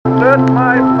it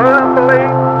my firm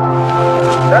belief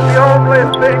that the only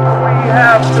thing we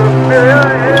have to fear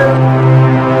is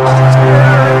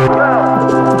fear itself.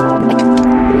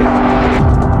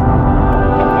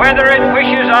 Whether it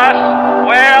wishes us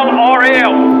well or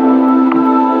ill,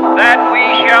 that we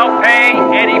shall pay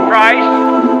any price,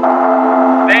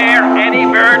 bear any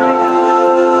burden,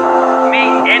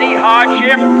 meet any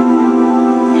hardship,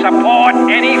 support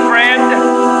any friend,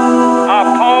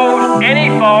 oppose any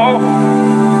foe,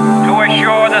 to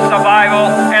assure the survival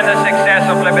and the success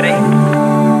of liberty.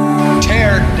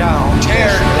 Tear down,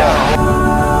 tear down.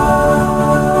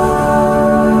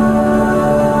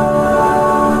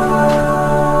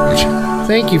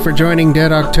 Thank you for joining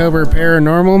Dead October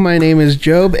Paranormal. My name is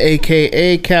Job,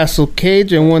 a.k.a. Castle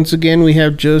Cage, and once again we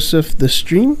have Joseph the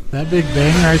Stream. That big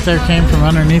bang right there came from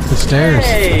underneath the stairs.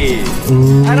 Hey!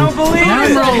 Ooh. I don't believe it!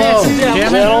 Real low.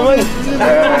 Damn it.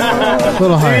 A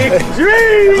little higher.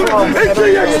 Extreme!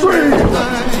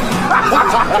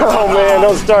 Oh man,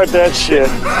 don't start that shit.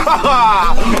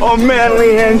 Oh,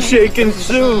 manly handshake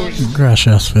ensues.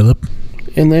 Gracias, Philip.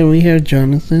 And then we have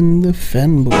Jonathan the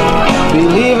Fenboy.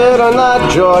 Believe it or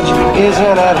not, George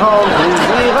isn't at home. Please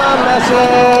leave a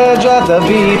message at the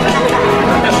beep.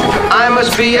 I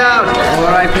must be out or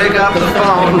I pick up the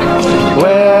phone.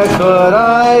 Where could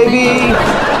I be?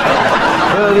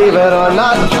 Believe it or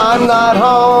not, I'm not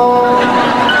home.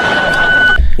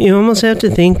 You almost have to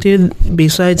think, dude,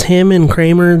 besides him and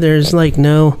Kramer, there's like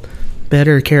no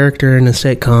better character in a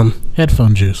sitcom.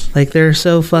 Headphone juice. Like, they're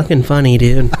so fucking funny,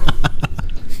 dude.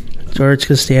 George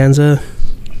Costanza.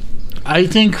 I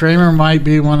think Kramer might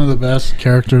be one of the best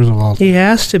characters of all time. He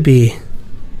has to be.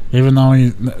 Even though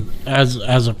he,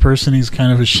 as a person, he's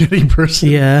kind of a shitty person.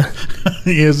 Yeah.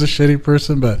 He is a shitty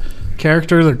person, but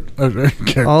character the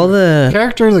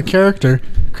character.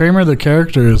 Kramer the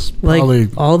character is probably...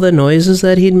 Like, all the noises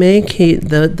that he'd make,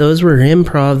 those were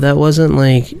improv. That wasn't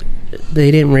like... They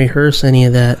didn't rehearse any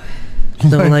of that.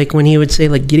 So, like, when he would say,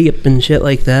 like, giddy up and shit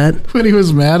like that. When he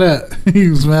was mad at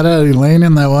Elaine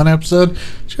in that one episode,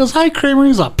 she goes, "Hi, Kramer."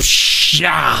 He's like, "Psh,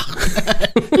 yeah."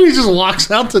 He just walks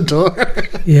out the door.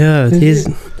 Yeah.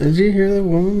 Did you hear the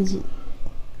woman's...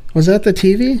 Was that the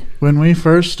TV? When we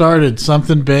first started,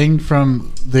 something banged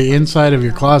from the inside of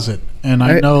your closet. And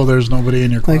I know there's nobody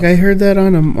in your closet. Like, I heard that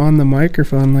on the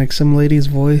microphone, like some lady's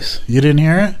voice. You didn't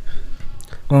hear it?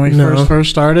 When we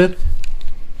first started?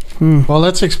 Well,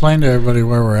 let's explain to everybody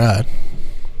where we're at.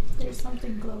 There's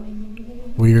something glowing in here.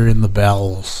 We're in the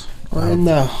bowels. We're in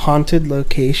the haunted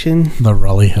location. The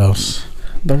Raleigh house.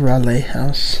 The Raleigh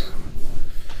house.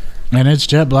 And it's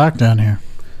jet black down here.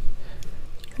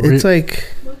 It's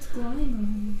like... What's glowing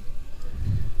in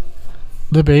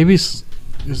The baby's...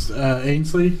 Is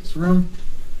Ainsley's room?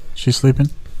 She's sleeping?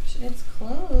 here? It's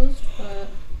closed, but...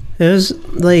 It was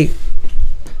like...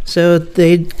 So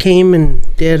they came and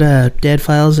did Dead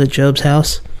Files at Job's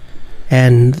house,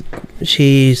 and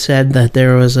she said that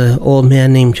there was an old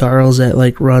man named Charles that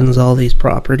like runs all these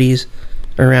properties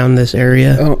around this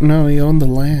area. Oh no, he owned the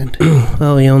land.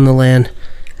 Oh, he owned the land,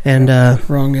 and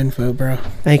wrong info, bro.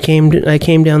 I came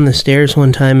down the stairs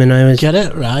one time, and I was get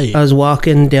it right. I was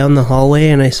walking down the hallway,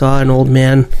 and I saw an old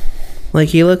man, like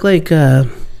he looked like a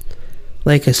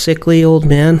sickly old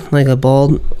man, like a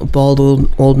bald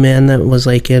old man that was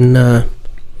like in,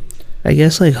 I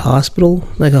guess like a hospital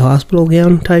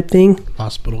gown type thing.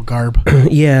 Hospital garb.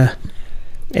 Yeah.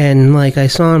 And like I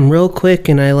saw him real quick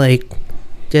and I like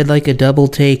did like a double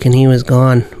take and he was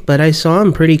gone. But I saw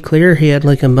him pretty clear. He had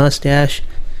like a mustache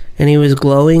and he was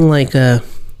glowing like a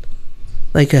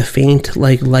faint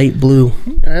like light blue.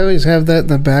 I always have that in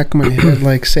the back of my head,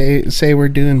 like say we're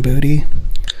doing booty.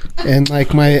 And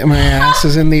like my ass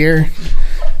is in the air,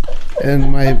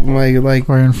 and my like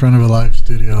we're in front of a live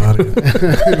studio audience.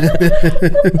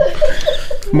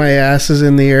 My ass is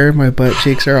in the air, my butt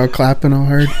cheeks are all clapping all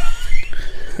hard,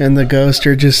 and the ghosts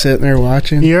are just sitting there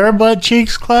watching. Your butt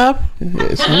cheeks clap?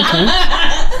 Yeah, sometimes.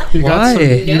 Why?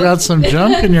 You got some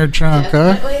junk in your trunk,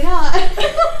 huh? Definitely not.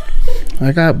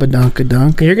 I got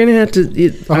badonkadonk. You're gonna have to.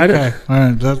 Okay, all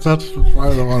right. That's as far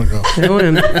as I want to go.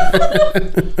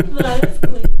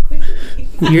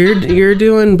 You're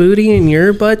doing booty and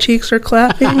your butt cheeks are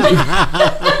clapping.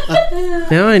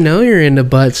 Now I know you're into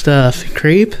butt stuff,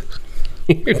 creep.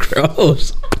 You're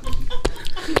gross.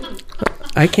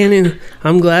 I can't even.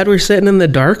 I'm glad we're sitting in the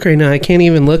dark right now. I can't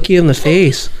even look you in the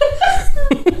face.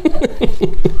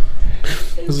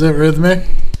 Is it rhythmic?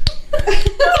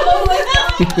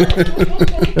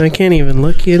 I can't even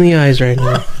look you in the eyes right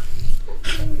now.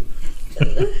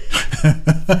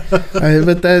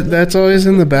 But that's always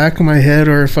in the back of my head,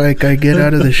 or if like I get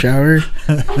out of the shower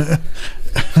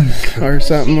or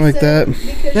something She like said- that.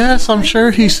 because Yes, she I'm said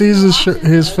sure he sits sees and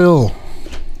his watches fill. us.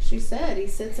 She said he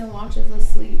sits and watches us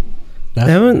sleep.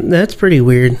 That's pretty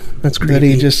weird. That's creepy. That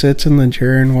he just sits in the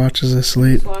chair and watches us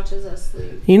sleep. Just watches us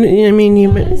sleep. I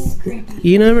mean, That's creepy.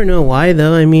 you never know why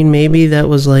though. I mean, maybe that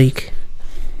was like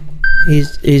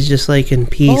he's just like in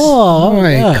peace. Oh,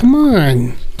 Boy, yeah. come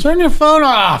on. Turn your phone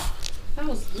off. That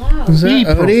was loud. Is Be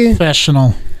that Odie?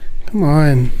 professional. Come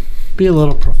on. Be a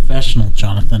little professional,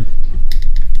 Jonathan.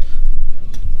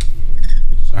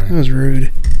 That Sorry. was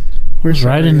rude. We're was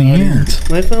right sorry, in the audience.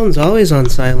 My phone's always on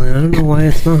silent. I don't know why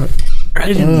it's not.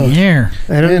 Right in Ugh. the air.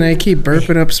 I don't. Man, I keep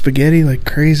burping up spaghetti like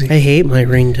crazy. I hate my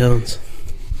ringtones.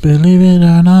 Believe it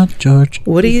or not, George.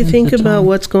 What do you think about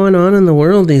what's going on in the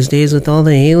world these days with all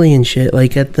the alien shit?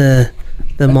 Like at the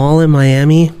mall in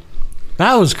Miami.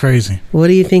 That was crazy. What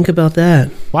do you think about that?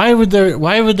 Why would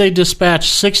they dispatch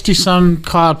 60-some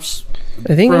cops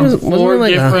I think it from was wasn't it four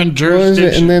like different What was it?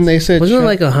 jurisdictions? And then they said wasn't it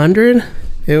like 100?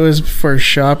 it was for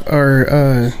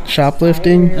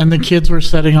shoplifting. And the kids were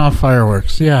setting off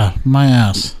fireworks. Yeah, my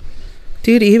ass.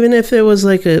 Dude, even if it was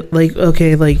like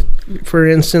for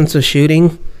instance a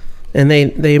shooting, and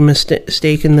they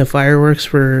mistaken the fireworks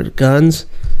for guns,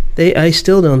 I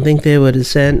still don't think they would have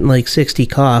sent like 60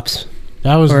 cops.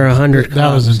 That was Or 100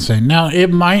 That was cops. insane. Now it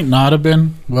might not have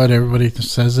been what everybody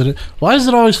says it is. Why is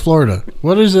it always Florida?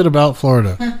 What is it about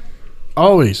Florida?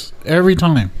 Always, every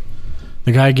time,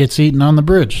 the guy gets eaten on the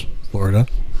bridge. Florida.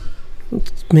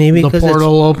 Maybe The because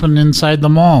portal opened inside the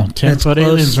mall. 10-foot close.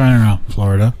 aliens running around.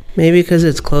 Florida.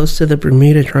 it's close to the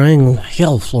Bermuda Triangle.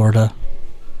 Hell, Florida.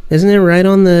 Isn't it right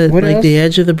on the What like else? the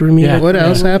edge of the Bermuda? Yeah. What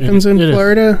else happens in it is.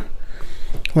 Florida?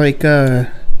 Like,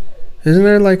 isn't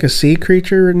there like a sea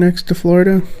creature next to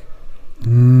Florida?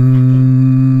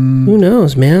 Who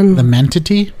knows, man? The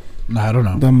Mentity? I don't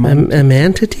know. The A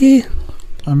mantity?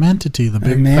 A Mentity, the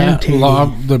big fat Mantity.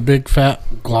 glob, the big fat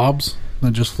globs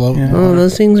that just float. in the Yeah. Oh, water.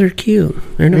 those things are cute.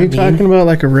 They're Are not you mean. talking about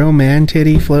like a real man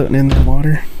titty floating in the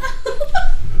water?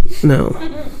 No,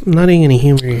 I'm not even gonna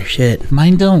humor your shit.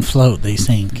 Mine don't float; they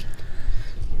sink.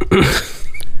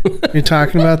 You're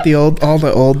talking about all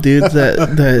the old dudes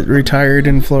that retired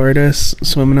in Florida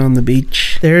swimming on the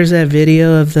beach. There's that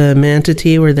video of the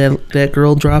manatee where that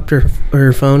girl dropped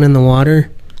her phone in the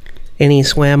water, and he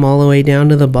swam all the way down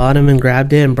to the bottom and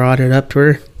grabbed it and brought it up to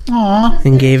her Aw.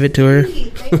 and gave it to her.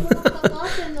 They will come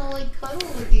up and they'll like cuddle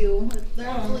with you.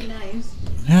 They're really nice.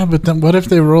 Yeah, but then what if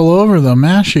they roll over? They'll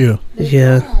mash you.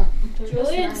 Yeah.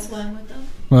 Julian swam with them.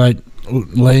 Like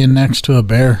laying next to a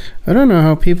bear. I don't know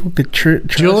how people could trust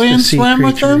Julian a sea swam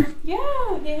with creature. them? Yeah,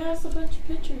 he has a bunch of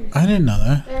pictures. I didn't know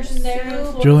that. They're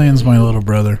so Julian's my little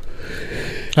brother.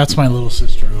 That's my little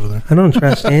sister over there. I don't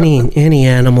trust any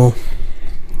animal,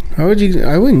 How would you?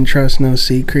 I wouldn't trust no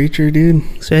sea creature, dude.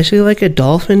 especially like a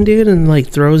dolphin, dude, and like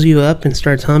throws you up and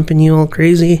starts humping you all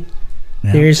crazy.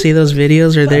 Yeah. You ever see those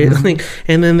videos? Or they like,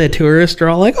 and then the tourists are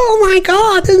all like, "Oh my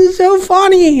god, this is so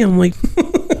funny!" I'm like,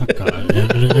 Oh, God, I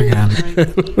did it again.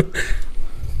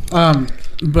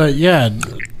 But yeah,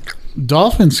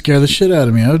 dolphins scare the shit out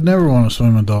of me. I would never want to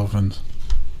swim with dolphins.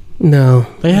 no.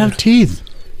 They have teeth.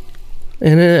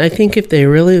 And I think if they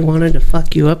really wanted to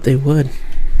fuck you up, they would,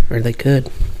 or they could.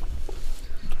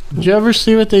 Did you ever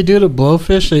see what they do to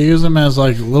blowfish? They use them as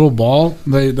like little ball.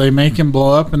 They make him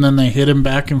blow up and then they hit him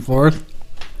back and forth.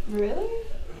 Really?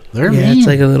 They're Yeah, mean. it's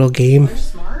like a little game. They're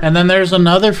smart. And then there's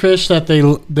another fish that they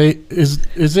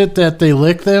is it that they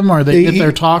lick them or they get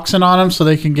their toxin on them so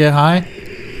they can get high?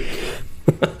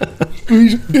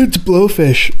 It's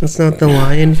blowfish. That's not the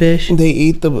lionfish. They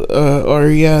eat the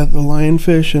the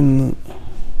lionfish and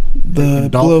the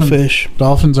blowfish.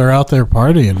 Dolphins are out there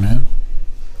partying, man.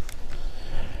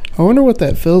 I wonder what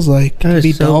that feels like to That be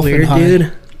is so dolphin weird, high.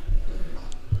 dude.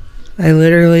 I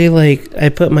literally I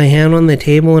put my hand on the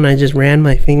table and I just ran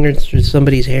my fingers through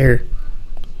somebody's hair.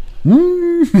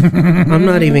 I'm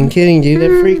not even kidding, dude.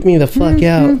 That freaked me the fuck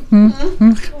out.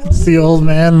 It's the old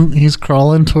man. He's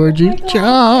crawling towards you,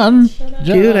 John.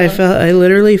 Dude, I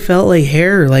literally felt like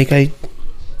hair. Like I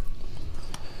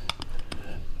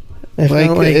Like,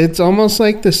 felt like it's almost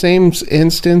like the same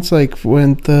instance like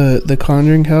when the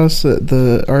Conjuring house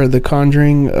the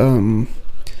Conjuring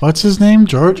What's his name?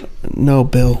 George? no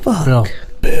Bill Bill.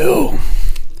 Bill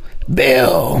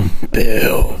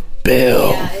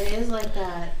Yeah, it is like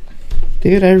that.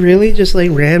 dude, I really just like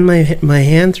ran my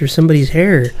hand through somebody's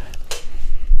hair.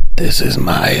 This is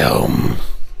my home.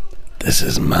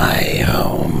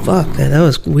 Fuck, that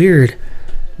was weird.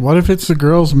 What if it's the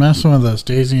girls messing with us,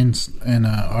 Daisy and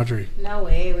Audrey? No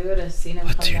way, we would have seen him.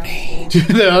 What's your name? Dude,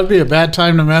 that would be a bad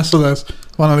time to mess with us.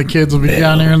 One of the kids will be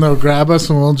down here and they'll grab us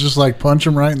and we'll just like punch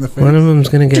them right in the face. One of them's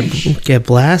gonna get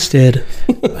blasted.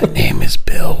 My name is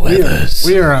Bill Withers.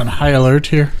 We are on high alert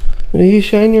here. Will you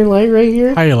shine your light right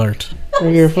here? High alert. Or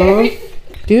your phone?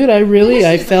 Dude,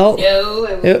 I felt No,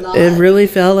 I will not. it really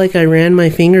felt like I ran my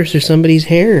fingers through somebody's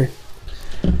hair.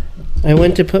 I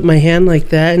went to put my hand like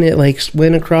that and it like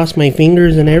went across my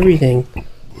fingers and everything.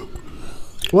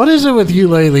 What is it with you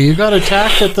lately? You got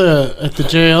attacked at the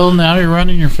jail. Now you're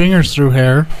running your fingers through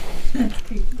hair. I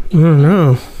don't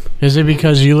know. Is it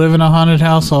because you live in a haunted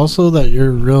house also that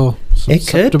you're real It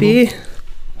susceptible? could be.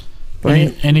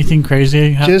 Anything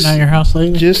crazy happened at your house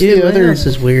lately? Just Dude, the my other house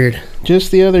is weird.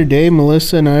 Just the other day,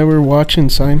 Melissa and I were watching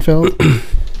Seinfeld,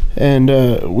 and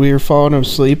we were falling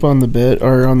asleep on the bed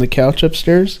or on the couch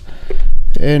upstairs.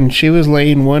 And she was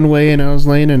laying one way, and I was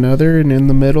laying another. And in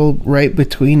the middle, right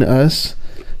between us,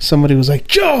 somebody was like,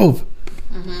 "Job!"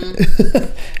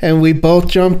 And we both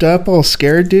jumped up, all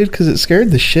scared, dude, because it scared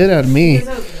the shit out of me.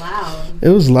 Because it was loud. It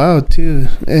was loud too,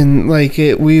 and like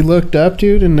we looked up,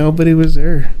 dude, and nobody was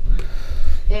there.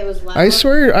 It was loud. I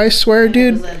swear, And it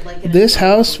dude. was like in a This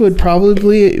house would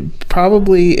probably,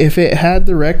 if it had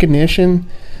the recognition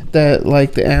that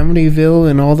like the Amityville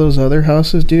and all those other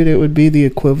houses, dude, it would be the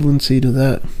equivalency to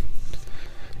that.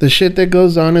 The shit that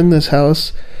goes on in this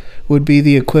house would be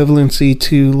the equivalency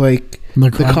to like the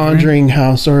Conjuring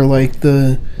house or like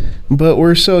but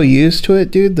we're so used to it,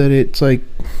 dude, that it's like,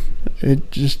 it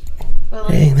just. But,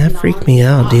 like, Dang, that it's freaked me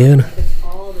out, nonstop. dude. Like, it's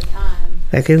all the time.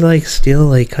 I could like still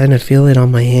like kind of feel it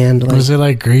on my hand. Like, Was it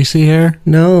like greasy hair?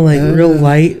 no, like real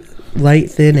light,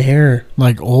 thin hair.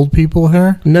 Like old people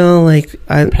hair? No, like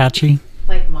Patchy?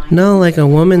 Like mine. no, like a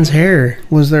woman's hair.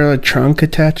 Was there a trunk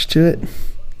attached to it?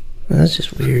 That's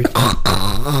just weird.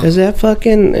 Is that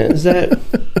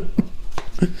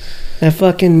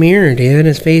fucking mirror, dude,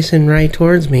 is facing right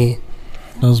towards me.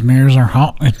 Those mirrors are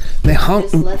haunted. They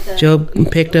honk. Just let the... Joe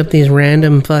picked up these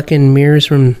random fucking mirrors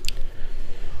from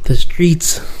the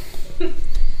streets.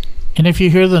 And if you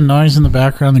hear the noise in the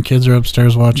background, the kids are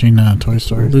upstairs watching Toy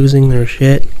Story. Losing their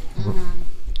shit.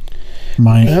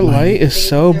 That light is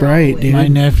so bright, dude. My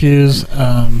nephews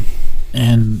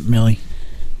and Millie.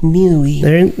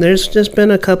 There's just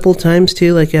been a couple times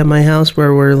too, like at my house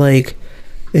where we're like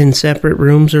in separate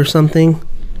rooms or something.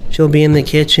 She'll be in the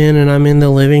kitchen and I'm in the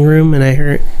living room,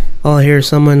 and I'll hear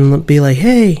someone be like,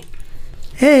 "Hey,"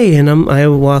 and I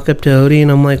walk up to Odie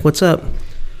and I'm like, "What's up?"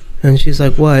 And she's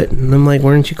like, "What?" And I'm like,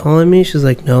 "Weren't you calling me?" She's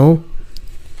like, "No."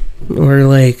 Or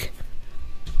like,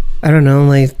 I don't know,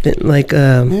 like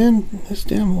Man, this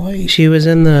damn light. she was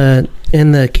in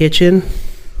the kitchen,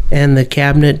 and the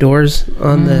cabinet doors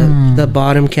on the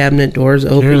bottom cabinet doors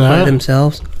opened by that?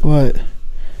 themselves. What?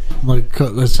 Like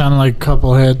it sounded like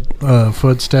couple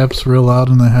footsteps real loud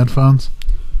in the headphones.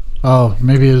 Oh,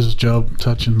 maybe it was Joe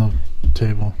touching the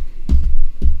table.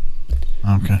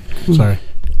 Okay, sorry.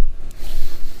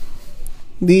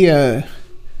 The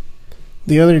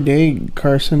other day,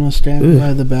 Carson was standing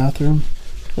by the bathroom,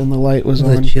 and the light was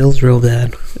The on. chill's real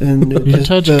bad. And it You just-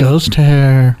 touched ghost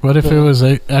hair. What if it was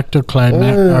ectoplasm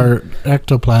or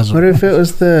ectoplasm? What if it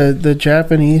was the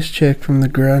Japanese chick from the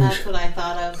Grunge? That's what I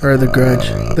thought of. Or the Grudge.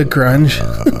 The Grunge.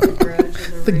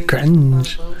 The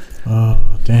grunge. Oh,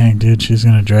 dang, dude, she's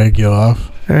gonna drag you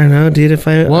off. I don't know, dude.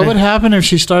 What would happen if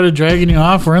she started dragging you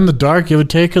off? We're in the dark. It would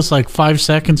take us like 5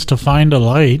 seconds to find a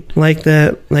light. like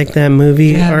that movie,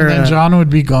 Yeah, or and then John would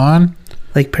be gone.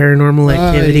 like Paranormal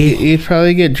Activity? You'd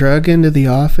probably get drug into the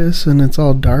office, and it's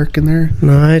all dark in there.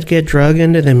 No, I'd get drug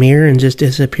into the mirror and just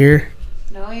disappear.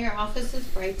 No, your office is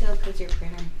bright though because your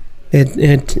printer.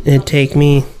 It'd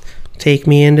take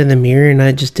me into the mirror and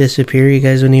I'd just disappear. You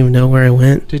guys wouldn't even know where I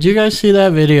went. Did you guys see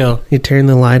that video? You turn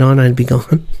the light on, I'd be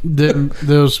gone.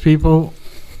 Those people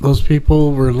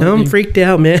were Now I'm living. freaked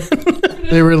out, man.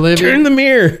 They were living. Turn the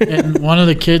mirror. And one of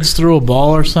the kids threw a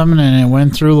ball or something, and it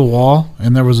went through the wall,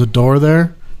 and there was a door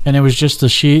there, and it was just a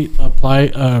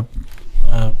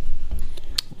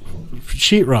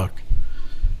sheetrock,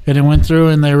 and it went through,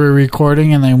 and they were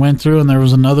recording, and they went through, and there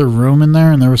was another room in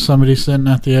there, and there was somebody sitting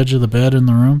at the edge of the bed in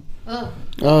the room. Oh,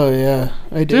 Oh yeah,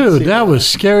 I did. Dude, see that was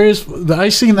scary as... I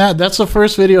seen that. That's the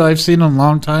first video I've seen in a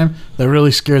long time that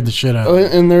really scared the shit out of Oh, me.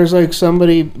 and there's like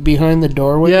somebody behind the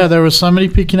doorway. Yeah, there was somebody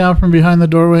peeking out from behind the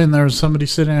doorway, and there was somebody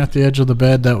sitting at the edge of the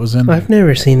bed that was in there. I've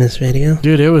never seen this video.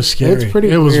 Dude, it was scary. It's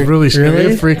pretty It was weird. really scary.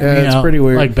 Really? It freaked Yeah, me it's out. pretty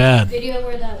weird. Like bad. Video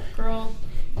where that girl,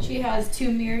 she has two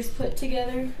mirrors put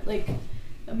together, like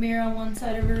a mirror on one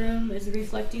side of her room is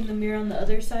reflecting the mirror on the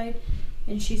other side,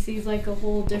 and she sees like a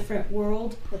whole different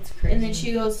world. that's crazy. And then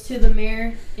she goes to the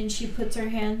mirror and she puts her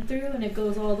hand through, and it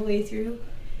goes all the way through,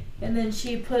 and then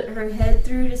she put her head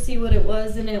through to see what it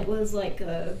was, and it was like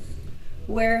a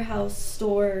warehouse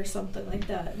store or something like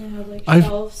that, and it had like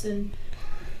shelves and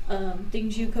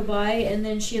things you could buy. And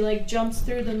then she like jumps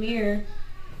through the mirror,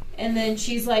 and then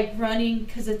she's like running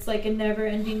because it's like a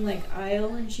never-ending like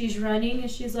aisle, and she's running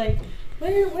and she's like,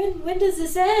 when does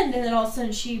this end? And then all of a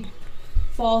sudden she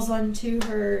falls onto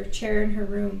her chair in her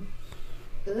room.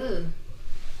 Ugh.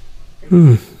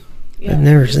 Yeah. I've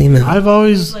never seen that. I've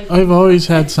always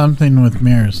had something with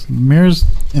mirrors. Mirrors,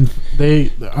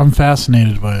 I'm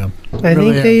fascinated by them. I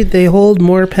think they hold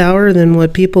more power than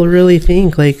what people really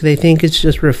think. Like, they think it's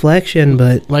just reflection,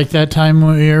 but Like that time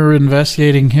we were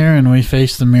investigating here and we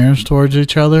faced the mirrors towards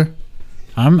each other.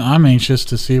 I'm anxious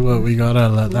to see what we got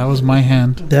out of that. That was my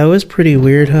hand. that was pretty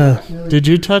weird, huh? Did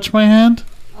you touch my hand?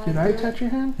 Did I touch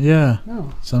your hand? Yeah.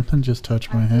 No. Something just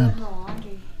touched my hand.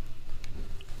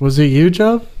 Was it you,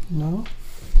 Joe? No.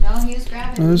 No, he was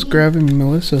grabbing I was me. grabbing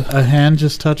Melissa. A hand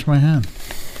just touched my hand.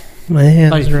 My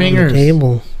hands Like are fingers. on the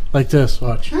table. Like this,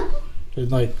 watch. It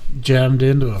like jammed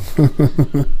into him.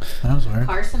 That was weird.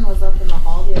 Carson was up in the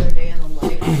hall the other day, and the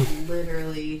light was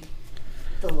literally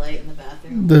the light in the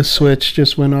bathroom. The switch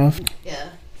just went off. Yeah.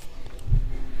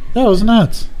 That was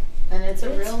nuts. And it's a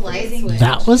real light switch.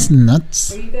 That was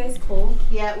nuts. Are you guys cold?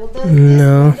 Yeah, well, this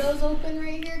No. window's open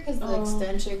right here because the Oh.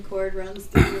 extension cord runs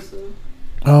through this one.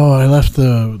 Oh, I left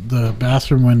the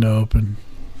bathroom window open.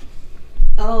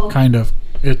 Oh. Kind of.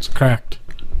 It's cracked.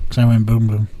 Because I went boom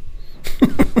boom.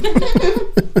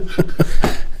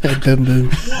 I boom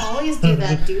boom. You always do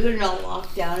that, dude, and I'll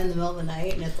walk down in the middle of the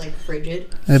night and it's like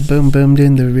frigid. I boom boomed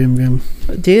in the rim rim.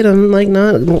 Dude, I'm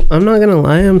not gonna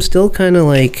lie, I'm still kind of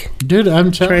like Dude,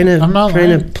 I'm trying to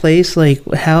lying. place like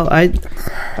how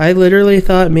I literally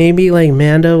thought maybe like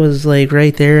Manda was like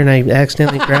right there and I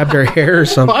accidentally grabbed her hair or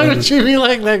something. Why would she be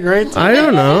like that great? I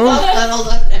don't know. Cuddled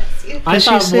up next to you. I she's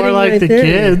thought more sitting like right the there.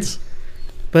 kids.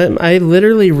 But I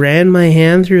literally ran my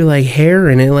hand through like hair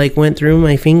and it like went through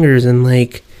my fingers and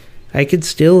like I could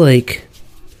still like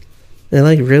it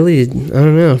like really, I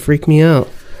don't know, freaked me out.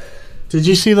 Did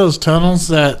you see those tunnels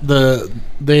that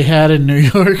they had in New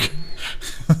York?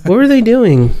 What were they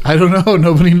doing? I don't know.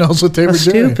 Nobody knows what they were That's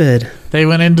doing. stupid. They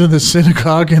went into the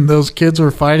synagogue and those kids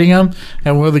were fighting them.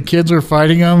 And while the kids were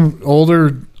fighting them,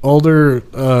 older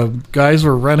guys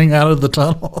were running out of the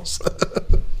tunnels.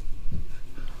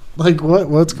 Like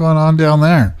what's going on down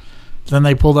there? Then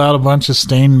they pulled out a bunch of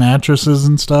stained mattresses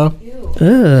and stuff.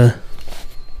 Ugh.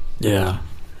 Yeah.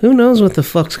 Who knows what the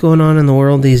fuck's going on in the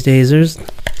world these days? There's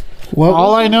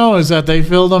All I know is that they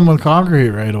filled them with concrete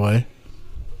right away.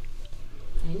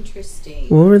 Interesting.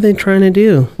 what were they trying to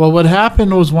do? Well, what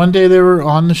happened was one day they were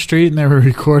on the street and they were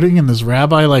recording, and this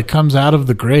rabbi like comes out of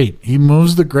the grate. He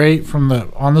moves the grate from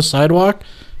on the sidewalk,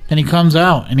 and he comes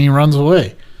out and he runs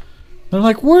away. They're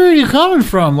like, "Where are you coming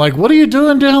from? Like, what are you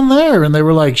doing down there?" And they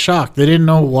were like shocked. They didn't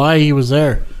know why he was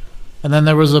there. And then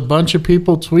there was a bunch of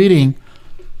people tweeting.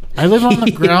 I live on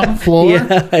the ground floor,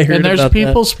 Yeah, I heard and there's about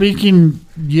people speaking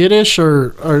Yiddish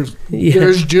or Yeah.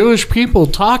 there's Jewish people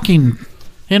talking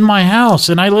in my house,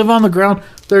 and I live on the ground.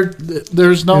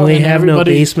 There's no. And we and have no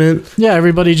everybody- basement. Yeah,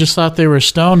 everybody just thought they were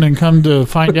stoned, and come to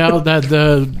find out that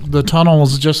the tunnel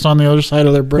was just on the other side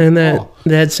of their brick And wall.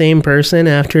 that same person,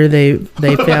 after they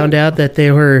found out that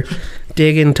they were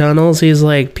digging tunnels, he's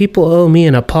like, people owe me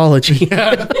an apology.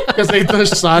 Yeah, because they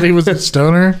just thought he was a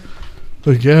stoner.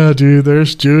 Like, yeah, dude,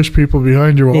 there's Jewish people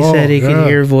behind your He wall. said he could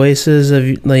hear voices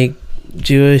of like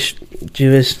Jewish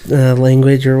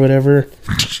language or whatever.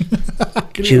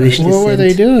 Jewish What were they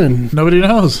descent. doing? Nobody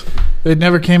knows. It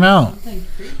never came out. Something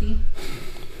creepy.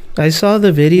 I saw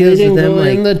the They videos of didn't them go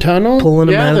in like the tunnel? pulling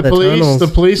them out Yeah, of the the police. tunnels. The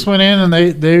police went in and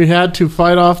they had to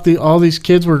fight off all these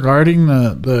kids were guarding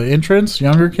the entrance,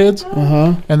 younger kids,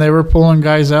 Uh-huh. and they were pulling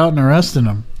guys out and arresting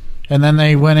them. And then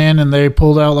they went in and they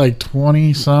pulled out like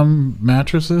 20 some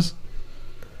mattresses.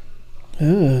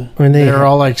 Ugh. When They were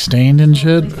all like stained and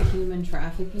shit. Like a human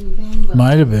trafficking thing, but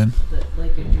Might have been.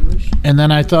 like a Jewish. And then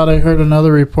I thought I heard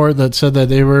another report that said that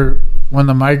they were, when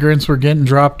the migrants were getting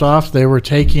dropped off, they were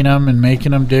taking them and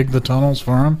making them dig the tunnels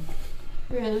for them.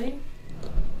 Really?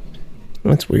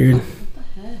 That's weird.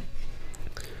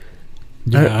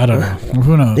 Yeah, I don't know.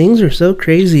 Who knows? Things are so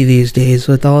crazy these days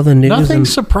with all the news. Nothing and,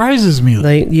 surprises me.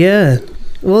 like, yeah.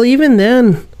 Well, even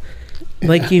then,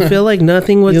 like, you feel like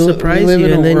nothing would surprise live you,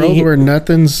 in and a then world you, where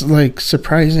nothing's like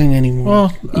surprising anymore.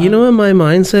 Well, you know what my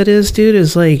mindset is, dude?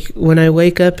 Is like when I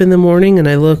wake up in the morning and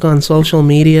I look on social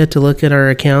media to look at our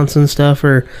accounts and stuff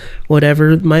or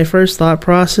whatever, my first thought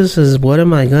process is, what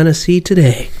am I gonna see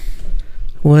today?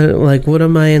 What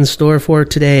am I in store for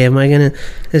today?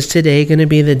 Is today gonna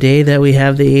be the day that we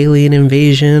have the alien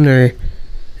invasion, or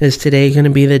Is today going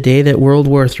to be the day that World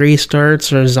War III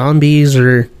starts, or zombies,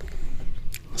 or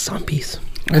zombies?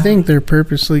 I think they're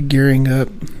purposely gearing up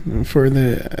for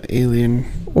the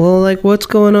alien. Well, like, what's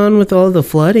going on with all the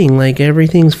flooding? Like,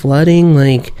 everything's flooding.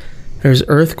 Like, there's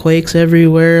earthquakes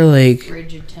everywhere. Like,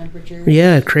 Frigid temperatures.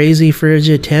 yeah, crazy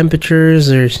frigid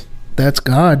temperatures. That's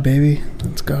God, baby.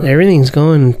 That's God. Everything's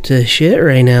going to shit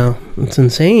right now. It's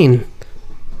insane.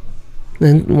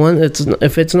 And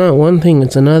if it's not one thing,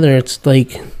 it's another. It's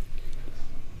like,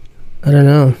 I don't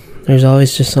know. There's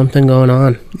always just something going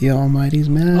on. The Almighty's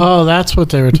mad. Oh, that's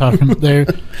what they were talking. They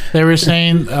were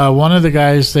saying one of the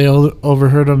guys, they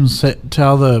overheard him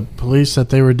tell the police that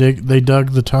they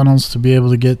dug the tunnels to be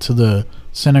able to get to the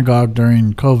synagogue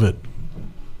during COVID.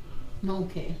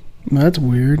 Okay. That's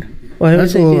weird. Why would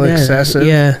That's a they do little that? excessive.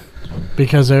 Yeah.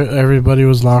 Because everybody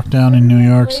was locked down in New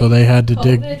York, so they had to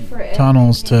dig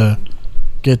tunnels to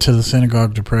get to the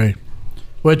synagogue to pray.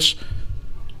 Which,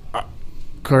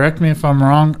 correct me if I'm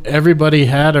wrong, everybody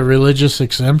had a religious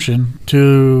exemption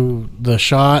to the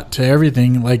shot, to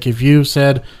everything. Like, if you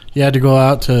said you had to go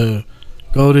out to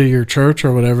go to your church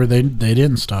or whatever, they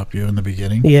didn't stop you in the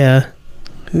beginning. Yeah.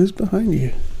 Who's behind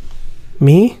you?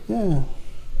 Me? Yeah.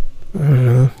 I don't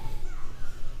know.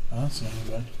 I don't see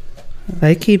anybody.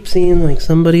 I keep seeing, like,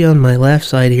 somebody on my left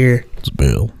side here. It's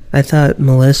Bill. I thought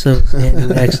Melissa was standing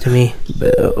next to me.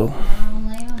 Bill.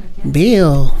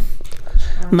 Bill.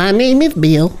 My name is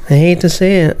Bill. I hate to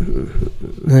say it.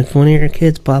 If one of your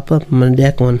kids pop up, I'm going to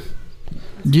deck one.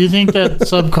 Do you think that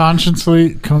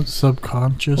subconsciously,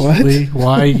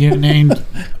 why you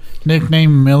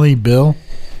nicknamed Millie Bill?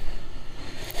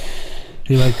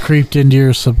 He like creeped into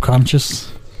your subconscious.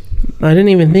 I didn't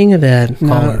even think of that.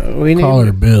 Call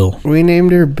her Bill. We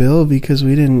named her Bill because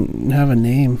we didn't have a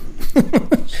name.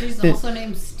 She's also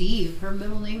named Steve. Her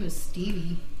middle name is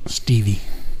Stevie. Stevie.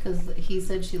 Because he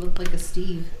said she looked like a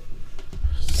Steve.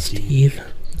 Steve.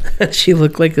 She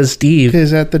looked like a Steve.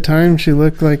 Because at the time she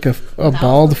looked like a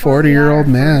bald 40-year-old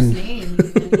man.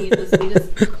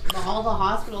 All the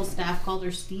hospital staff called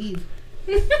her Steve.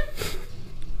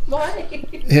 Why?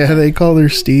 Yeah, they called her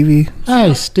Stevie.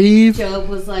 Hi, Steve. Job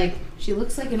was like, she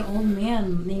looks like an old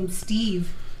man named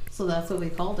Steve. So that's what we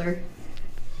called her.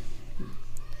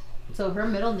 So her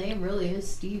middle name really is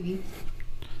Stevie.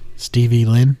 Stevie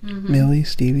Lynn. Mm-hmm. Millie,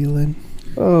 Stevie Lynn.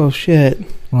 Oh, shit.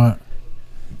 What?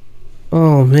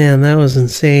 Oh, man, that was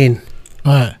insane.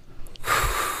 What?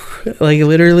 Like,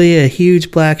 literally a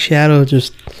huge black shadow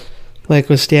just, like,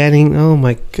 was standing. Oh,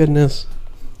 my goodness.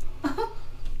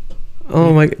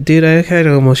 Oh, my... Dude, I kind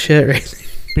of almost shit right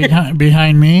there.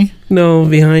 Behind me? No,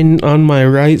 on my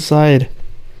right side.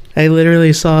 I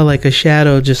literally saw, like, a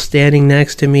shadow just standing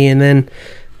next to me, and then,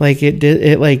 like,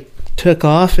 it like, took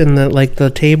off, and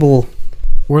the table...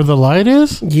 Where the light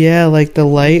is? Yeah, like, the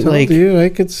light, like... Dude, I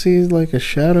could see, like, a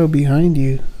shadow behind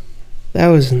you. That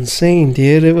was insane,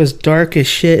 dude. It was dark as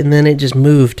shit, and then it just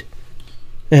moved.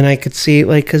 And I could see,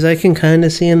 like, because I can kind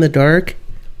of see in the dark.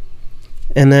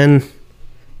 And then,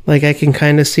 like, I can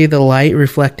kind of see the light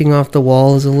reflecting off the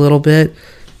walls a little bit.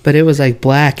 But it was, like,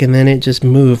 black, and then it just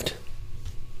moved.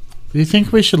 Do you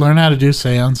think we should learn how to do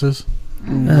seances?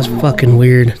 That's fucking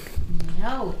weird.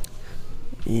 No.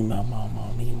 You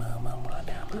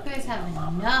guys have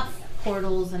enough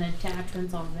portals and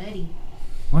attachments already.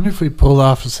 I wonder if we pulled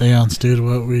off a seance, dude,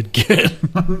 what we'd get.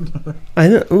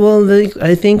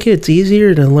 I think it's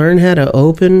easier to learn how to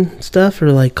open stuff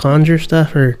or, like, conjure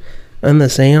stuff or on the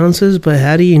seances, but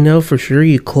how do you know for sure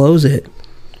you close it?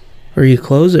 Or you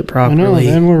close it properly? I know,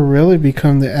 then we'll really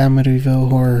become the Amityville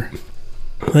horror.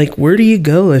 Like, where do you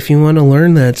go if you want to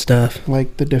learn that stuff?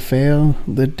 Like the DeFeo,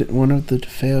 one of the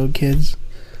DeFeo kids,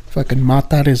 fucking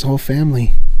mata his whole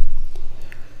family.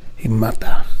 He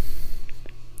mata.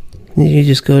 You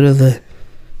just go to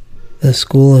the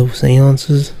school of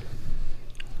seances?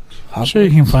 I'm sure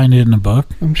you can find it in a book.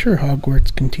 I'm sure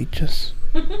Hogwarts can teach us.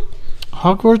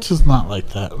 Hogwarts is not like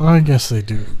that. Well, I guess they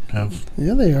do have...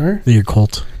 Yeah, they are. The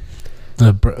occult.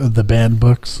 The banned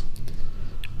books.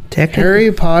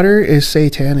 Harry Potter is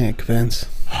satanic, Vince.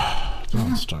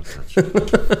 Don't start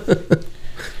that.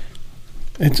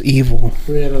 It's evil.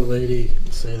 We had a lady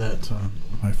say that to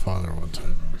my father one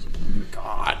time.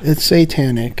 God. It's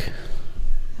satanic.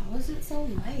 How is it so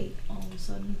light all of a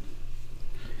sudden?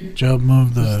 Joe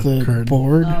moved the curtain.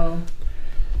 Board. Oh.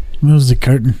 Moves the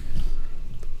curtain.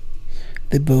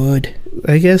 The board.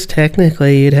 I guess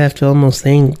technically you'd have to almost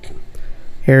think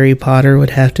Harry Potter would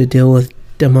have to deal with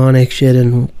demonic shit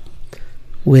and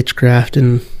witchcraft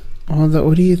and...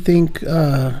 What do you think...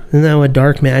 Isn't that what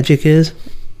dark magic is?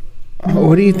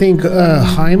 What do you think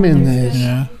Hyman is?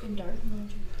 Yeah.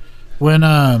 When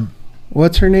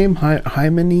What's her name?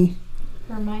 Hermione?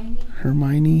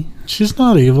 Hermione. She's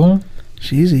not evil.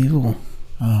 She's evil.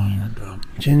 Oh, you're dumb.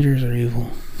 Gingers are evil.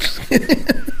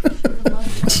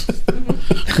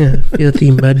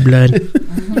 Filthy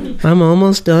mudblood. I'm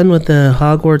almost done with the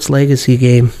Hogwarts Legacy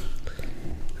game.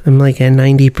 I'm like at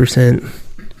 90%.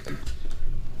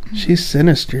 She's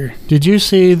sinister. Did you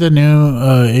see the new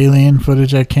alien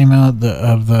footage that came out?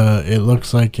 It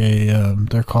looks like a.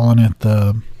 They're calling it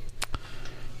the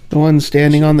one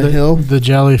standing on the hill. The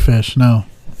jellyfish. No,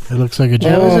 it looks like a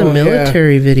jellyfish. That was a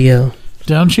military video.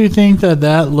 Don't you think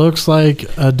that looks like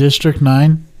a District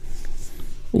 9?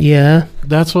 Yeah.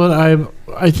 That's what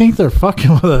I think they're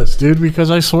fucking with us, dude, because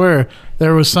I swear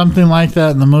there was something like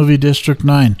that in the movie District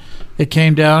 9. It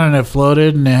came down and it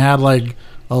floated and it had like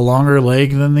a longer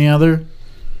leg than the other.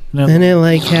 And it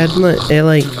like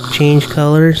changed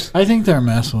colors. I think they're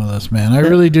messing with us, man. I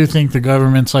really do think the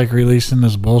government's like releasing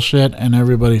this bullshit and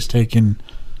everybody's they're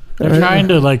trying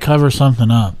to like cover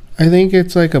something up. I think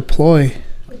it's like a ploy.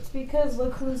 It's because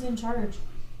look who's in charge.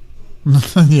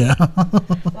 Yeah.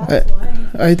 That's why.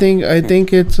 I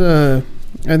think it's I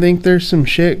think there's some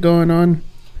shit going on.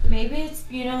 Maybe it's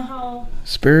how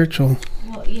spiritual.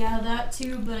 Well, yeah, that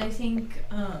too, but I think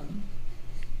I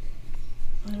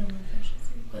don't know if I should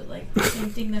say, but like the same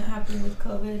thing that happened with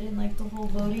COVID and like the whole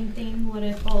voting thing. What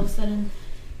if all of a sudden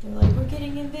they're like, we're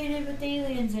getting invaded with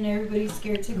aliens and everybody's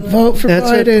scared to go vote for That's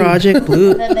Biden. What Project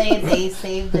Blue. Then they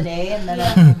save the day and then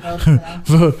everyone votes for them.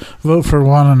 Vote for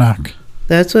Wananak.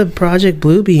 That's what Project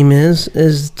Bluebeam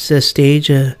is to stage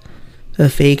a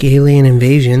fake alien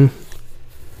invasion.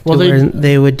 Well,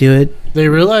 they would do it. They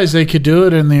realized they could do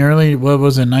it in the early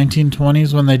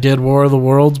 1920s when they did War of the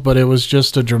Worlds, but it was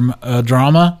just a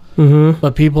drama. Mm-hmm.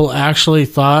 But people actually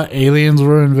thought aliens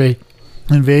were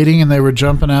invading, and they were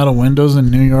jumping out of windows in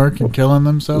New York and killing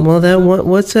themselves. Well,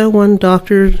 what's that one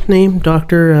doctor's name?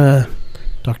 Dr.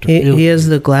 He has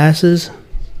the glasses,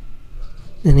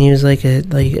 and he was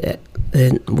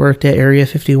worked at Area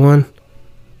 51.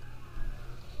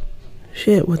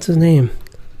 Shit, what's his name?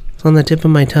 It's on the tip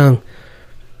of my tongue.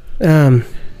 Did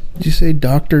you say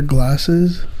Dr.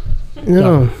 Glasses?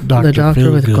 No, the doctor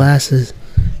with glasses.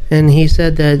 And he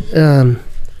said that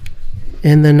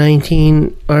in the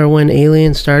when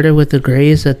aliens started with the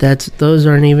Greys, those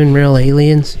aren't even real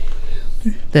aliens.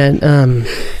 That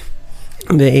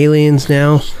the aliens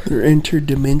now they're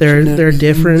interdimensional. They're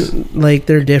different. Like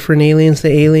they're different aliens.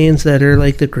 The aliens that are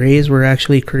like the Greys were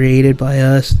actually created by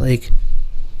us, like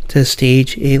to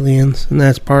stage aliens, and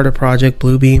that's part of Project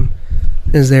Bluebeam.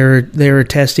 Is they were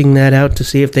testing that out to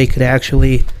see if they could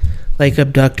actually like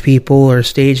abduct people or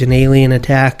stage an alien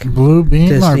attack.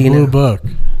 Bluebeam or Blue Book?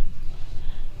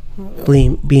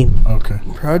 Beam. Okay.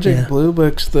 Project Blue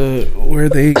Book's where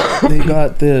they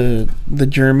got the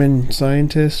German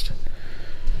scientist.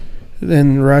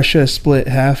 Then Russia split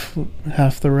half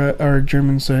our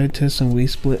German scientists, and we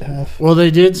split half. Well, they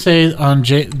did say on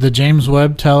the James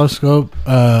Webb Telescope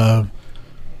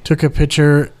took a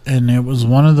picture, and it was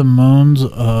one of the moons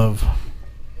of,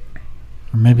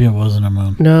 or maybe it wasn't a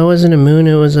moon. No, it wasn't a moon.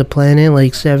 It was a planet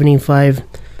like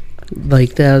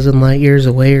 75,000 light years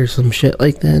away, or some shit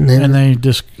like that. And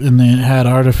they had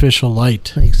artificial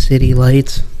light, like city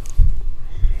lights.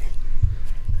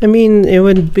 I mean, it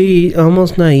would be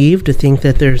almost naive to think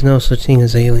that there's no such thing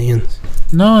as aliens.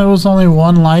 No, it was only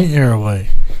 1 light year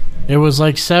away. It was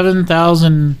like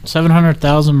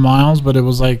 700,000 miles, but it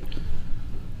was like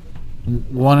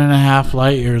 1.5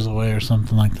 light years away or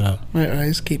something like that. My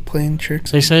eyes keep playing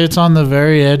tricks. They say it's on the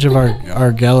very edge of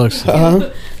our galaxy.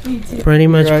 Pretty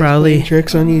much probably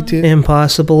tricks on you too.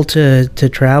 Impossible to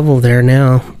travel there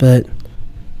now, but...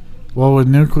 Well, with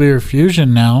nuclear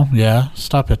fusion now, yeah.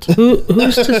 Stop it.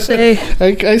 Who's to say?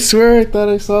 I swear I thought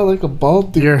I saw like a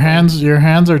bald dude. Your hands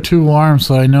are too warm,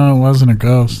 so I know it wasn't a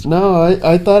ghost. No,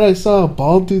 I thought I saw a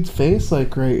bald dude's face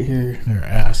like right here. Your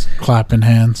ass clapping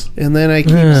hands. And then I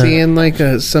keep seeing like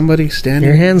somebody standing.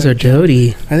 Your hands are dirty.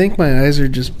 I think my eyes are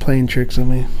just playing tricks on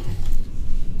me.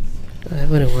 I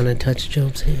wouldn't want to touch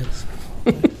Job's hands.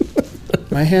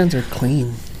 My hands are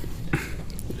clean.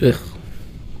 Ugh.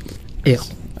 Ew.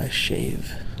 I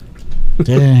shave.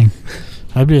 Dang.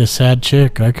 I'd be a sad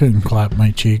chick. I couldn't clap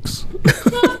my cheeks.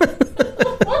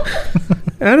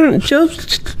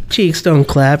 Job's cheeks don't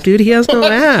clap, dude. He has no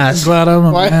ass. I'm glad I'm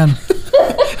a man.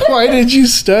 Why did you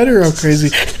stutter all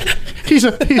crazy? He's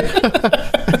a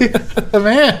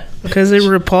man. Because it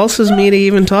repulses me to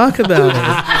even talk about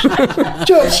it.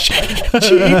 Job's cheeks.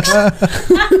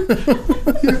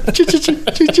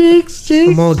 Cheeks.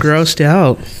 I'm all grossed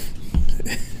out.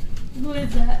 Who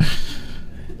is that?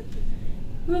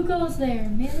 Who goes there?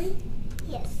 Millie?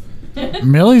 Yes.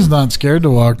 Millie's not scared to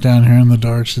walk down here in the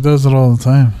dark. She does it all the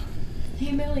time.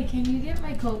 Hey Millie, can you get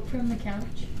my coat from the couch?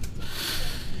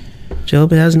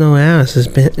 Job has no ass.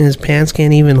 His pants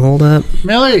can't even hold up.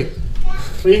 Millie,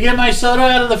 will you get my soda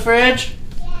out of the fridge?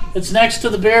 It's next to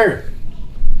the beer.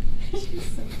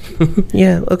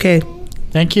 Yeah, okay.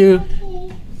 Thank you.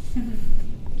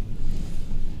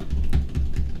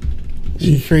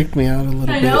 She freaked me out a little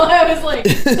I bit. know, I was like,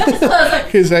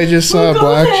 Because I just saw a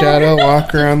black shadow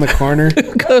walk around the corner.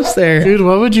 Who goes there? Dude,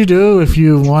 what would you do if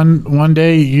you one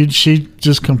day she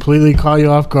just completely caught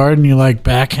you off guard and you like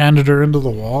backhanded her into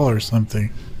the wall or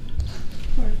something?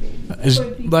 Is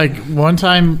like one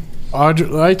time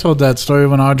Audrey, I told that story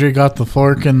when Audrey got the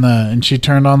fork and she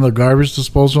turned on the garbage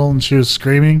disposal and she was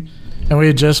screaming, and we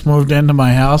had just moved into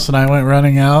my house and I went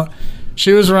running out.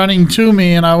 She was running to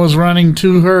me and I was running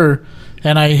to her,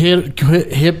 and I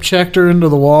hip checked her into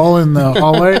the wall in the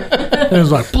hallway. And it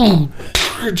was like boom.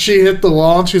 And she hit the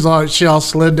wall and she all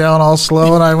slid down all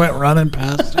slow, and I went running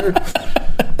past her.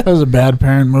 That was a bad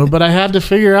parent move, but I had to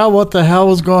figure out what the hell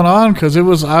was going on, because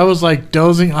I was like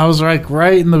dozing. I was like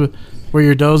right in the where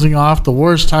you're dozing off, the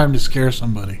worst time to scare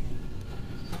somebody.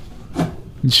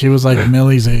 And she was like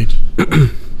Millie's age.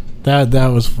 That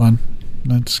was fun.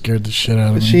 That scared the shit out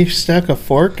of me. She stuck a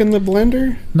fork in the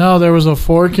blender? No, there was a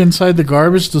fork inside the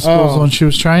garbage disposal, and she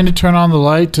was trying to turn on the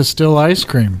light to steal ice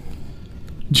cream.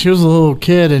 And she was a little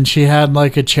kid, and she had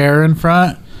like a chair in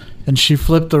front, and she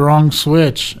flipped the wrong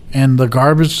switch, and the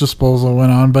garbage disposal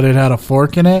went on, but it had a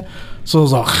fork in it, so it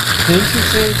was all... Didn't you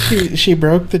say she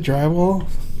broke the drywall?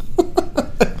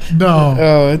 No.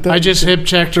 Oh, I just hip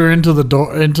checked her into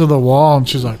the wall, and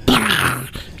she's like...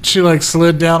 She like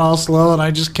slid down all slow, and I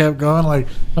just kept going like,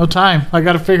 no time. I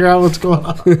got to figure out what's going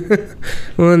on.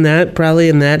 Well, in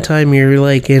that time you're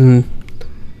like in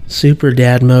super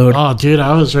dad mode. Oh, dude,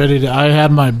 I was ready to. I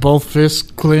had my both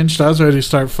fists clenched. I was ready to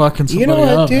start fucking somebody up. You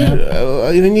know what, dude?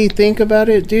 Man. When you think about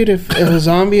it, dude, if a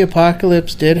zombie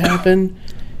apocalypse did happen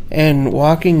and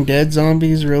Walking Dead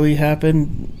zombies really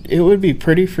happened, it would be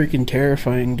pretty freaking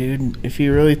terrifying, dude, if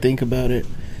you really think about it.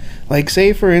 Like,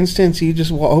 say, for instance, you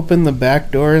just open the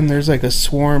back door and there's like a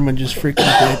swarm of just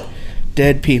freaking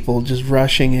dead people just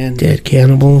rushing in. Dead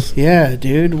cannibals. Yeah,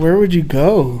 dude. Where would you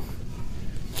go?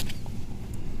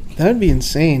 That'd be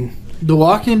insane.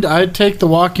 I'd take the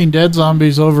Walking Dead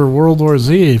zombies over World War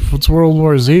Z. If it's World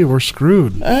War Z, we're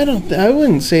screwed. I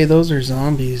wouldn't say those are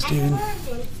zombies, dude.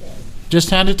 Just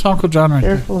hand it to Uncle John right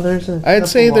Careful, there's a I'd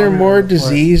say cup of they're water more on the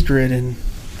floor. disease-ridden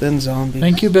than zombies.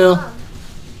 Thank you, Bill.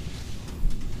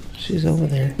 She's over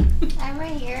there. I'm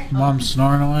right here. Mom's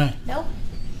snoring away. Nope.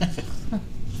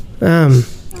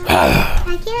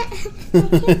 I can't.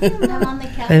 I'm on the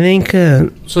couch. I think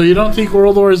So you don't think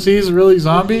World War Z is really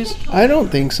zombies? I don't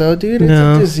think so, dude. It's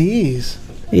No. a disease.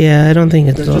 yeah, I don't think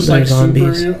it's They're just they're like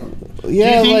zombies.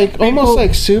 Yeah, Do you think like almost people-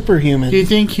 like superhuman. Do you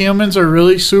think humans are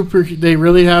really they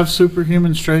really have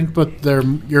superhuman strength, but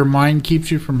your mind keeps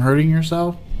you from hurting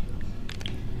yourself?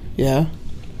 Yeah.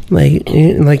 Like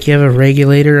you have a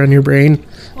regulator on your brain.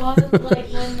 Well, like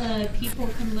when the people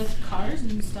can lift cars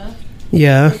and stuff.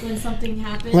 Yeah. Like when something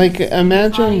happens. Like, your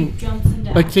imagine- body jumps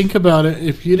into Like, action. think about it.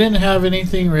 If you didn't have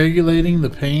anything regulating the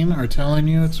pain or telling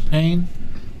you it's pain,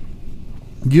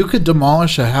 you could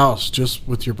demolish a house just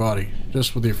with your body,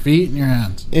 just with your feet and your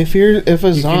hands. If a You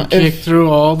can zombie, kick through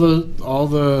all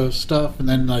the stuff and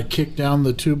then like kick down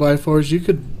the 2x4s. You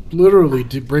could literally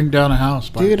bring down a house.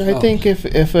 By dude, I yourself. think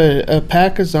if a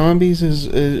pack of zombies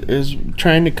is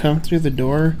trying to come through the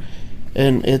door,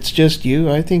 and it's just you,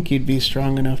 I think you'd be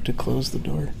strong enough to close the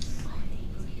door.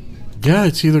 Yeah,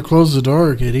 it's either close the door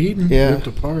or get eaten. Yeah. Ripped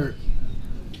apart.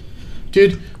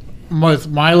 Dude, with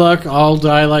my luck, I'll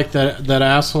die like that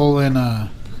asshole in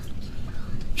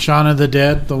Shaun of the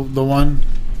Dead, the one.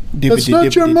 That's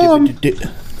not your mom.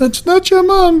 That's not your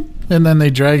mom. And then they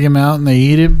drag him out and they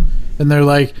eat him, and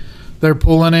they're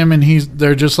pulling him, and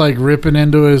they're just like ripping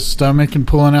into his stomach and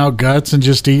pulling out guts and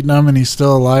just eating them, and he's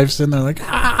still alive. So they're like,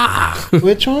 ah.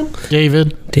 Which one?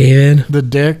 David, the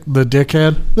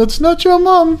dickhead. That's not your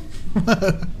mom.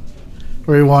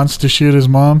 Where he wants to shoot his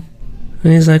mom.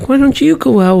 And he's like, why don't you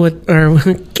go out with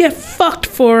or get fucked,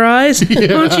 Four Eyes? Why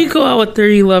don't you go out with her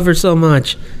you love her so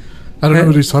much? I don't know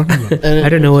what he's talking about. I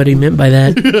don't know what he meant by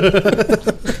that.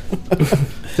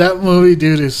 That movie,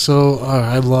 dude, is so...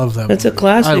 I love that That's movie. a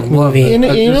classic I love movie.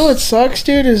 it. You know what sucks,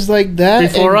 dude, is like that.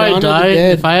 Before and I Dawn of the die,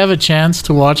 Dead. if I have a chance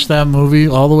to watch that movie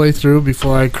all the way through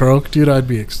before I croak, dude, I'd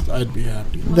be happy.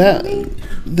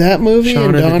 That movie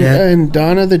Shaun of the Dead. and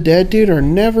Dawn of the Dead, dude, are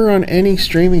never on any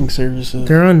streaming services.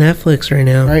 They're on Netflix right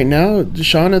now. Right now,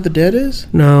 Shaun of the Dead is?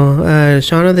 No,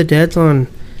 Shaun of the Dead's on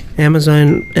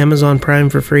Amazon Prime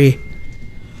for free.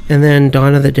 And then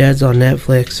Dawn of the Dead's on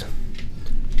Netflix.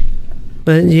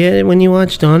 But yeah, when you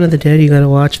watch Dawn of the Dead, you gotta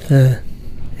watch the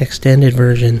extended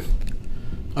version.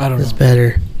 I don't know. It's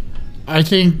better. I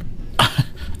think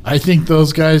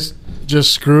those guys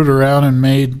just screwed around and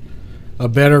made a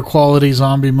better quality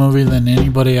zombie movie than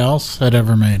anybody else had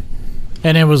ever made.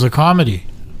 And it was a comedy.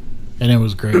 And it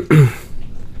was great.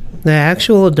 The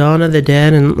actual Dawn of the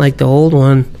Dead and like the old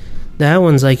one, that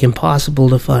one's like impossible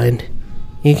to find.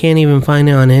 You can't even find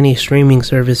it on any streaming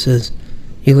services.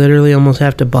 You literally almost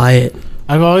have to buy it.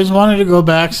 I've always wanted to go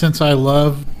back since I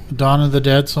love Dawn of the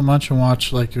Dead so much and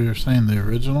watch, like you were saying, the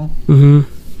original. Mm-hmm.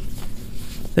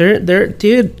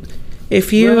 Dude,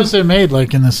 if you... When was it made?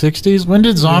 Like in the 60s? When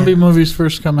did zombie movies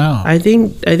first come out? I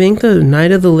think the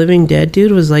Night of the Living Dead,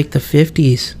 dude, was like the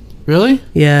 50s. Really?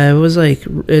 Yeah, it was like...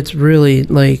 It's really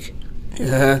like...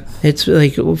 Yeah. It's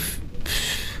like...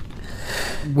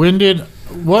 When did...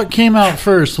 What came out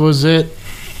first? Was it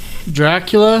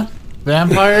Dracula?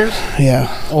 Vampires? Yeah.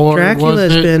 Or Dracula's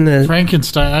was it been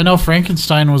Frankenstein? I know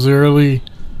Frankenstein was early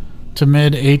to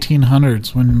mid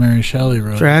 1800s when Mary Shelley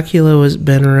wrote. Dracula was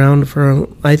been around for,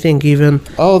 I think, even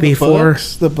before.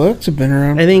 The books have been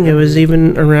around. I think it was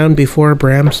even around before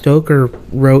Bram Stoker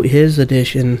wrote his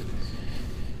edition,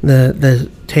 the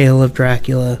Tale of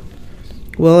Dracula.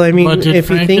 Well, I mean, but did if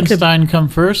you think Frankenstein come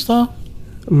first, though?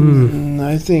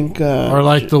 I think... or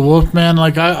like the Wolfman?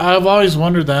 Like, I've always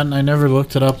wondered that, and I never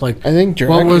looked it up. Like, I think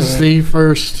Dracula. What was the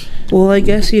first... Well, I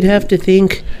guess you'd have to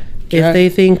think...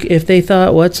 If they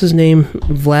thought, what's his name,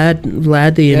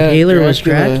 Vlad the Impaler was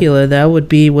Dracula, that would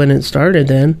be when it started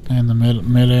then. In the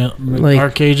mid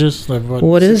Dark Ages? Like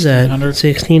what is that?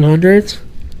 1600s?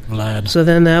 Vlad. So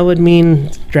then that would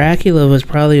mean Dracula was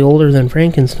probably older than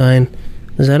Frankenstein.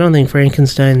 Because I don't think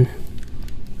Frankenstein...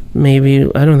 Maybe...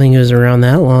 I don't think it was around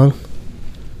that long.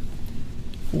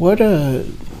 What The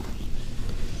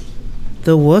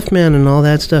Wolfman and all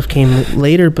that stuff came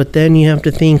later, but then you have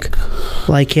to think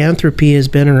lycanthropy has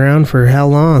been around for how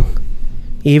long?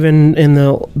 Even in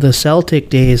the Celtic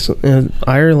days in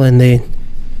Ireland,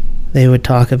 they would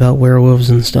talk about werewolves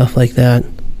and stuff like that.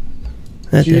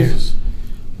 Jesus.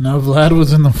 No, Vlad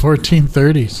was in the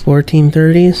 1430s.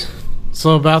 1430s?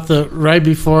 So about right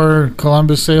before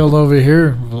Columbus sailed over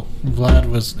here, Vlad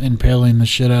was impaling the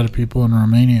shit out of people in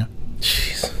Romania.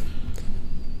 Jeez.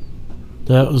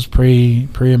 That was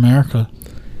pre-America.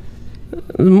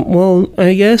 Well,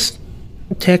 I guess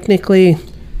technically...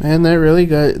 Man,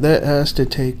 that has to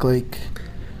take like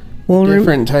a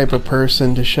different type of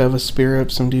person to shove a spear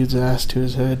up some dude's ass to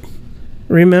his head.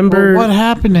 Remember... Well, what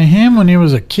happened to him when he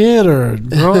was a kid or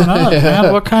growing up,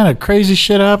 man? What kind of crazy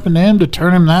shit happened to him to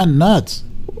turn him that nuts?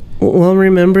 Well,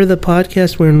 remember the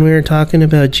podcast when we were talking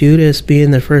about Judas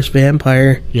being the first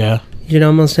vampire? Yeah. You'd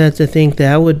almost have to think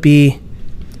that would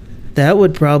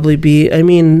probably be... I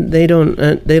mean, they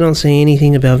don't say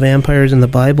anything about vampires in the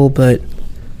Bible, but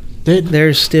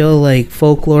there's still like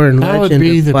folklore and legend. That would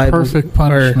be the Bible, perfect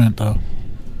punishment, though,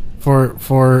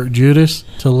 for Judas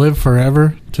to live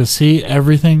forever, to see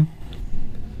everything.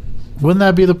 Wouldn't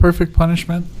that be the perfect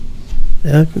punishment?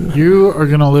 You are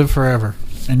going to live forever,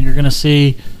 and you're going to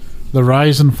see the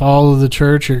rise and fall of the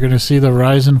church. You're going to see the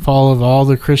rise and fall of all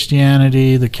the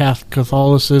Christianity, the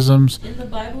Catholicisms. In the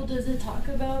Bible, does it talk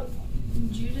about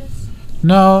Judas?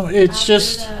 No, it's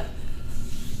just...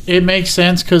 It makes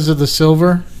sense because of the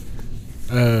silver.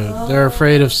 They're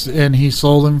afraid of... And he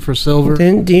sold them for silver.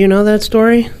 Do you know that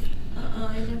story?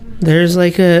 I never... There's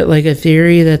like a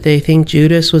theory that they think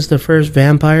Judas was the first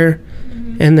vampire,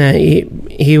 and that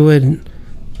he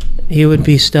would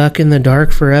be stuck in the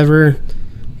dark forever.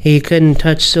 He couldn't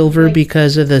touch silver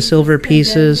because of the silver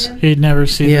pieces. He'd never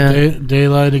see the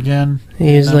daylight again.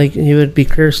 He would be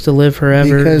cursed to live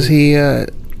forever. Because he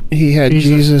had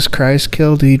Jesus Christ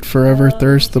killed, he'd forever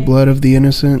thirst the blood of the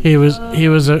innocent. He was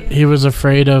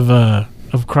afraid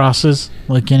of crosses,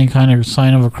 like any kind of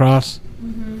sign of a cross.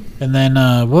 Mm-hmm. And then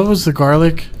what was the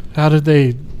garlic? How did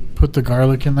they put the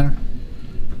garlic in there?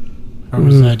 Or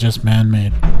was that just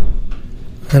man-made?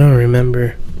 I don't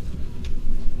remember.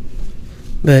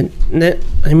 But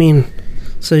I mean,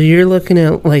 so you're looking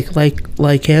at like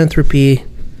lycanthropy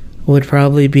would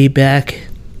probably be back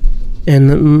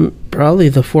in probably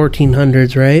the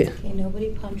 1400s, right? Okay, nobody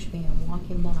punched me. I'm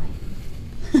walking by.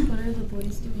 What are the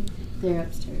boys doing? They're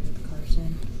upstairs with the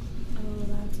carson. Oh,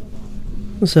 that's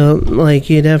a lot. So like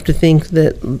you'd have to think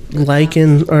that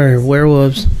lichen or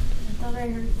werewolves. I thought I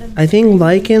heard them. I think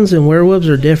lichens and werewolves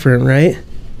are different, right?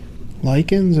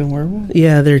 Lichens and werewolves?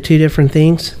 Yeah, they're two different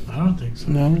things. I don't think so.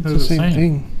 No, it's the same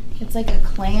thing. It's like a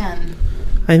clan.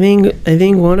 I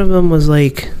think one of them was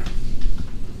like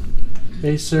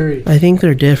Hey Siri, I think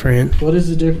they're different. what is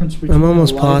the difference between I'm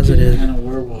almost a lichen positive. and a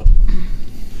werewolf?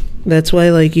 That's why,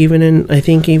 like, even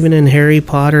in Harry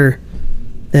Potter,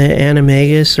 the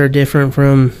animagus are different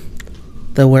from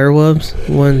the werewolves.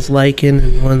 One's lichen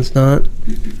and one's not.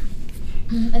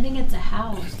 I think it's a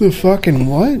house. The fucking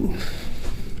what?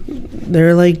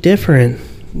 They're like different.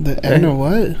 The Anna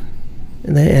what?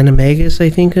 The animagus, I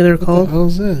think they're What the called.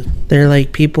 hell's that? They're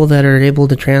like people that are able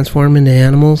to transform into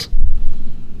animals.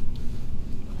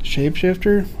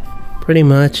 Shapeshifter? Pretty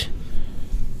much.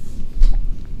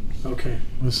 Okay,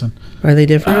 listen. Are they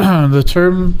different? The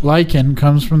term lichen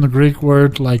comes from the Greek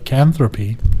word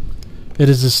lycanthropy. It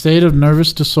is a state of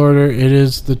nervous disorder. It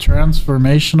is the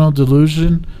transformational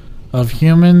delusion of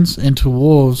humans into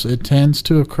wolves. It tends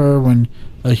to occur when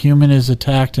a human is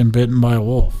attacked and bitten by a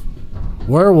wolf.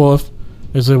 Werewolf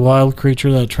is a wild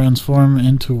creature that transform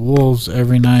into wolves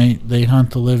every night. They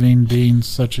hunt the living beings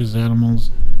such as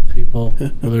animals, people,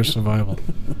 for their survival.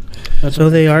 So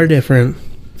they are different.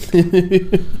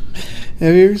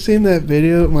 Have you ever seen that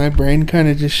video? My brain kind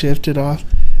of just shifted off.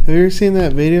 Have you ever seen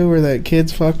that video where that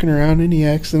kid's fucking around and he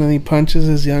accidentally punches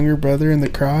his younger brother in the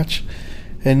crotch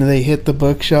and they hit the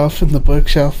bookshelf and the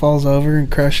bookshelf falls over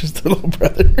and crushes the little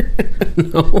brother?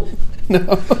 No.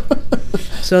 No.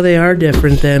 So they are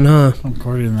different then, huh?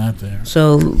 According to that there.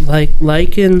 So, like,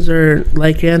 lichens or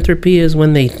lycanthropy is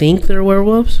when they think they're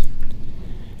werewolves?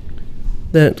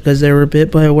 That because they were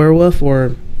bit by a werewolf,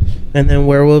 or and then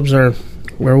werewolves are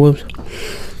werewolves?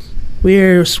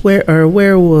 We're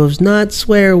werewolves, not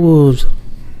swearwolves.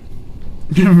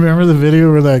 You remember the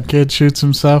video where that kid shoots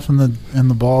himself in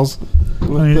the balls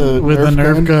with the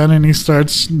Nerf gun and he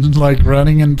starts like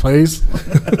running in place?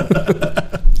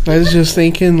 I was just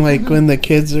thinking, like, when the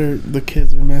kids are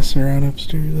messing around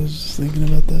upstairs. I was just thinking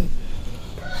about that.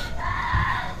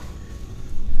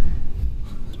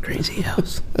 Crazy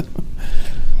house.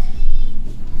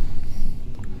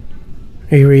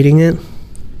 Are you reading it?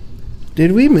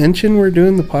 Did we mention we're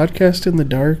doing the podcast in the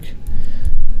dark?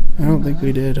 I don't think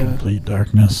we did. Complete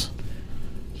darkness.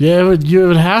 Yeah, it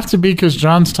would have to be because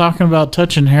John's talking about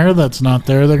touching hair that's not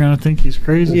there. They're going to think he's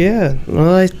crazy. Yeah,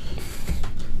 well,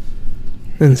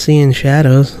 and seeing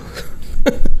shadows.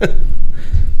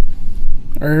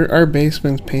 Our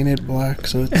basement's painted black,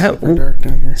 so it's super dark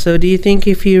down here. So do you think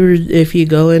if you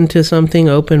go into something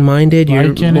open-minded,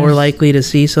 you're more likely to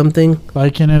see something?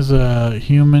 Lichen is a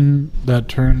human that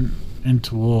turned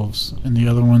into wolves, and the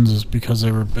other ones is because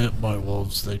they were bit by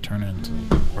wolves, they turn into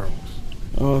werewolves.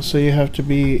 Oh, so you have to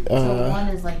be So one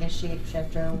is like a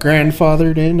shapeshifter.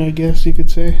 grandfathered in, I guess you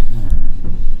could say.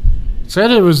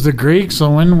 Said it was the Greeks, so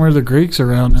when were the Greeks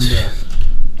around in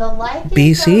The Lycans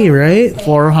BC, are right? like a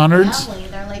 400s? family.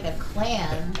 They're like a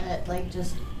clan that like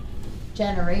just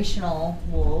generational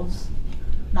wolves,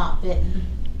 not bitten.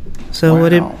 So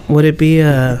would it be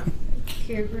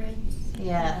Purebreds.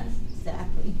 Yeah,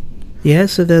 exactly. yeah?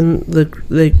 So then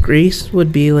the Greece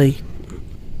would be like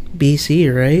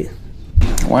BC, right?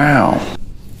 Wow.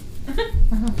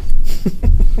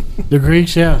 The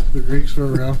Greeks, yeah. The Greeks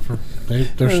were around for...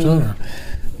 They're still around.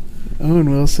 Owen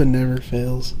Wilson never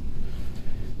fails.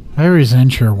 I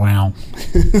resent your wow.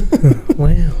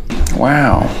 Wow.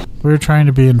 Wow. We were trying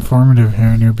to be informative here,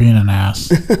 and you're being an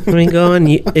ass. I mean,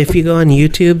 if you go on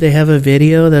YouTube, they have a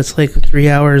video that's like 3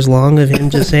 hours long of him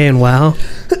just saying "wow."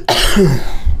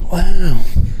 Wow.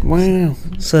 Wow.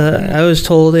 So I was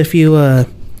told if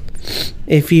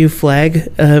you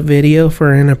flag a video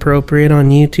for inappropriate on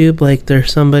YouTube, like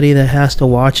there's somebody that has to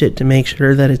watch it to make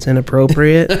sure that it's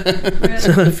inappropriate.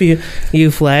 So if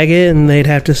you flag it, and they'd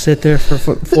have to sit there for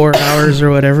 4 hours or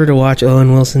whatever to watch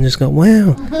Owen Wilson just go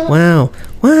wow, wow,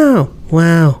 wow,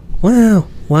 wow, wow,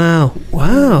 wow,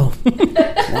 wow.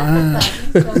 Wow.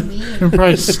 So mean. You'd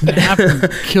probably snap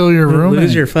and kill your roommate.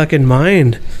 Lose your fucking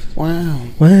mind. Wow.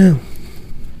 Wow.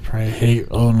 Probably hate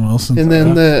Owen Wilson. And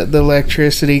then the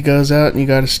electricity goes out and you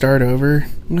got to start over.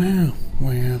 Wow.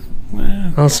 Wow.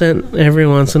 Wow. I'll send every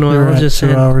once in a while. We're I'll at just 2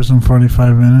 send. hours and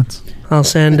 45 minutes. I'll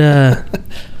send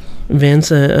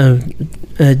Vince a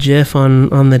GIF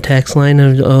on the text line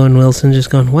of Owen Wilson just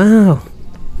going, wow.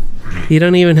 You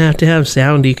don't even have to have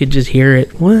sound. You could just hear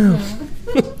it. Wow.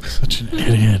 Such an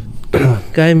idiot.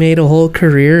 Guy made a whole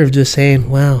career of just saying,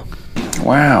 wow.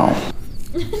 Wow.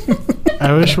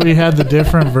 I wish we had the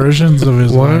different versions of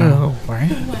his Wow.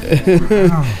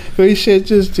 Wow. We should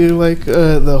just do like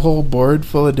the whole board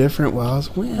full of different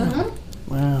wows. Wow.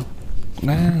 Wow.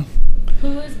 Wow.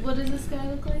 What does this guy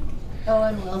look like?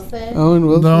 Owen Wilson. Owen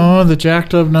Wilson. No, the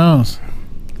jacked up nose.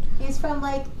 He's from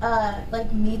like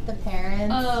Meet the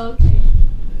Parents. Oh, okay.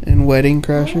 And Wedding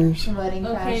Crashers. Wedding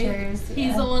Okay. Crashers. He's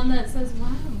yeah. the one that says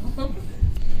wow.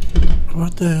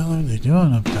 What the hell are they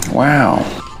doing up there? Wow.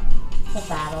 The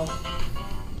battle.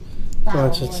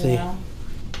 Let's just see. royale.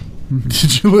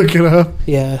 Did you look it up?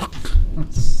 Yeah.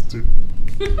 That's stupid.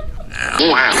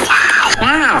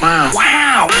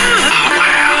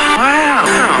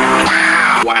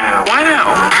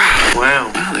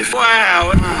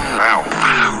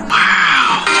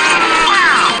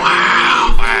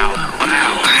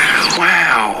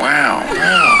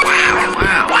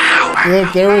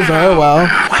 Look, there was our wow.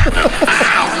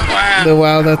 The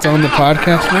wow that's on the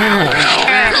podcast. Wow.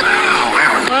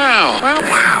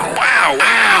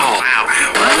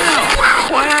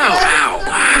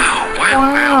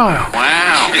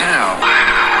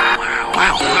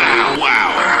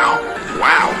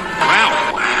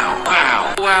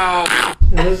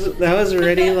 That was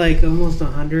already like almost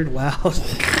 100 wows.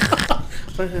 Wow.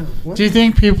 What? Do you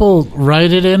think people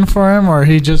write it in for him, or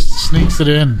he just sneaks it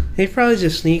in? He probably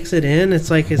just sneaks it in.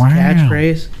 It's like his Wow.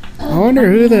 catchphrase. I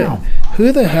wonder who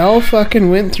the hell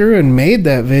fucking went through and made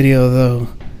that video though.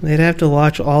 They'd have to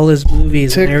watch all his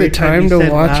movies. Took and every the time he to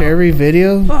said, watch wow. every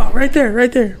video. Oh, right there,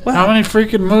 right there. Wow. How many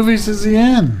freaking movies is he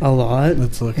in? A lot.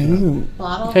 Let's look it up. Ooh.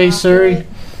 Bottle Hey, rocket. Siri.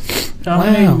 How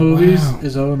many Wow, movies wow.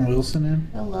 is Owen Wilson in?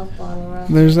 I love bottle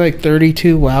rocket. There's like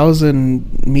 32 wows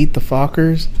and Meet the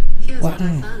Fockers. Wow.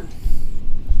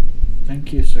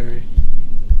 Thank you, Siri.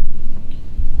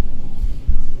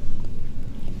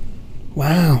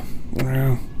 Wow.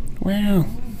 Wow. Wow.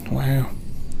 Wow.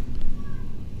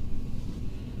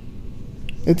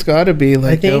 It's got to be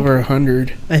like think- over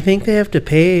 100. I think they have to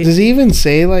pay. Does he even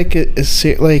say like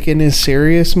like in his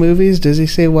serious movies? Does he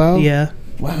say wow? Yeah.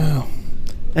 Wow.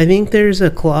 I think there's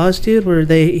a clause, dude, where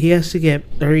he has to get,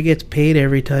 or he gets paid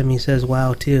every time he says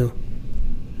wow, too.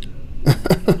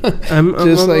 I'm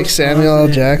Just like almost Samuel L.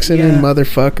 positive. Jackson Yeah. and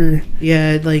Motherfucker.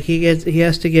 Yeah, like he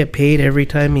has to get paid every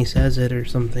time he says it or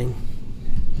something.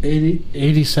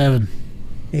 87.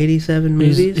 87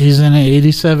 movies? He's in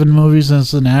 87 movies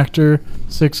as an actor,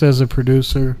 6 as a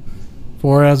producer,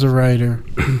 4 as a writer,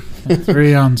 and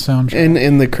 3 on soundtrack. And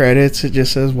in the credits, it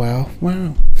just says wow.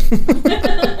 Wow.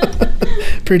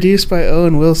 Produced by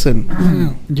Owen Wilson.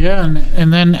 Wow. Yeah,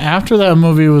 and then after that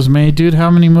movie was made, dude, how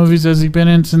many movies has he been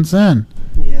in since then?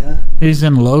 Yeah. He's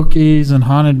in Loki, he's in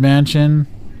Haunted Mansion.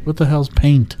 What the hell's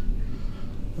Paint?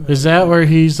 Is that where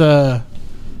he's, yeah,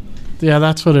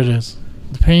 that's what it is.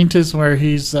 The Paint is where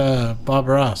he's, Bob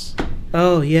Ross.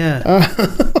 Oh, yeah.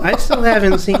 I still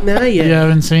haven't seen that yet. You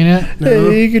haven't seen it? No.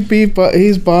 Hey, he could be.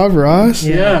 He's Bob Ross.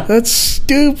 Yeah. That's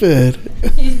stupid.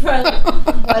 He's probably.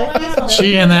 What if he's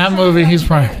Gee, in that movie, he's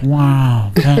probably,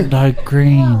 wow, Van Dyke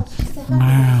Green.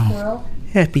 Wow.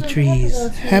 Happy trees.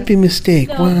 Happy mistake.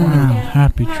 Wow. Wow,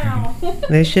 happy tree.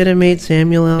 They should have made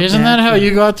Samuel L. Isn't that how Jackson.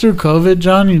 you got through COVID,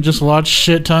 John? You just watched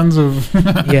shit tons of...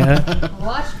 Yeah.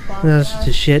 Watch Bob There's Ross.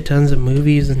 just shit tons of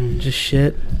movies and just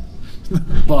shit.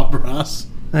 Bob Ross.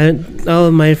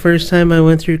 My first time I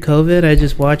went through COVID, I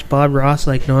just watched Bob Ross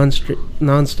like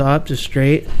non-stop, just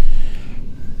straight.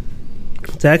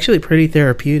 It's actually pretty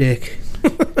therapeutic.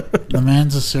 The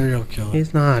man's a serial killer.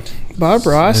 He's not. Bob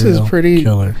Ross is Serial pretty.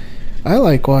 killer. I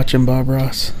like watching Bob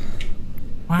Ross.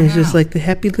 Wow. He's just like the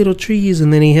happy little trees,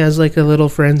 and then he has like a little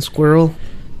friend squirrel,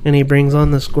 and he brings on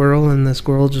the squirrel, and the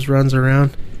squirrel just runs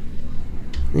around.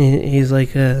 He's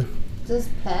like a It's his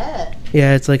pet.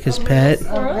 yeah, it's like his pet.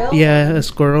 A real Yeah, one. a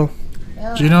squirrel.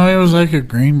 Yeah. Do you know he was like a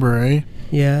Green Beret?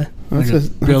 Yeah. Like That's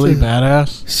a Billy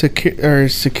Badass? secure.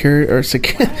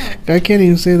 I can't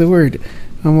even say the word.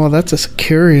 Well, that's a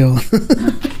securial.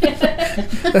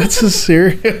 That's a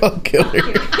serial killer.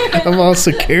 I'm all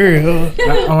securial.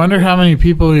 I wonder how many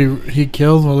people he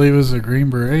killed while he was a Green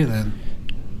Beret then.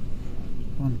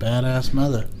 One badass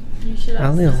mother. You should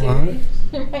ask Probably a lot.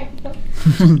 Siri.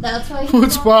 That's why he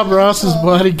What's won't Bob let Ross's go.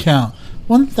 body count?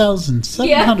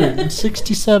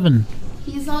 1,767.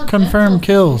 He's not Confirmed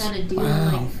gentle. kills. He had to do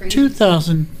like crazy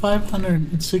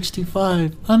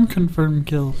 2,565 unconfirmed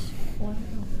kills. 1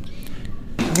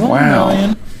 Wow.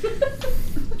 million.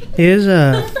 Here's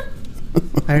I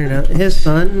don't know. His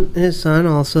son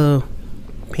also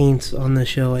paints on the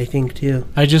show, I think, too.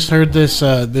 I just heard this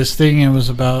thing. It was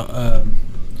about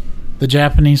the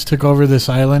Japanese took over this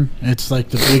island. It's like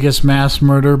the biggest mass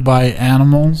murder by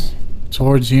animals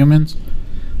towards humans.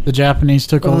 The Japanese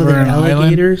took over the an island.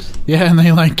 alligators. Yeah, and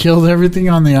they like killed everything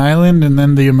on the island, and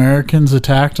then the Americans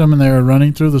attacked them, and they were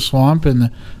running through the swamp, and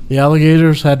the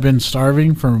alligators had been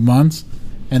starving for months,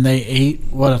 and they ate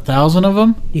 1,000 of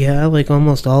them. Yeah, like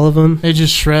almost all of them. They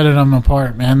just shredded them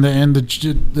apart, man.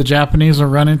 The Japanese are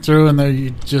running through, and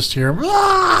you just hear.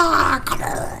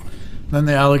 Then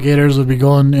the alligators would be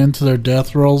going into their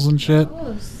death rolls and shit.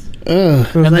 Gross. Ugh.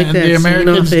 It was And like the that scene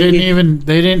Americans off didn't even.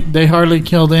 They hardly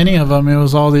killed any of them. It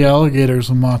was all the alligators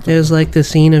and Mothra. It was like the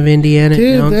scene of Indiana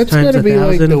Dude, Jones that's times gotta be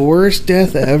like 1,000. the worst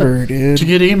death ever, dude. Did you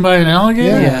get eaten by an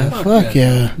alligator? Yeah, fuck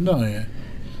yeah. No, yeah.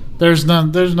 There's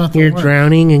nothing. You're worse.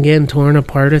 drowning and getting torn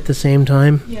apart at the same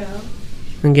time, Yeah.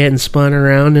 and getting spun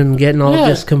around and getting all Yeah.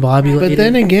 discombobulated. But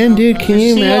then again, dude, can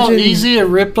you See how imagine? easy it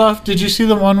ripped off? Did you see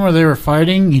the one where they were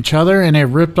fighting each other and it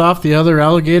ripped off the other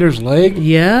alligator's leg?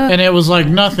 yeah, And it was like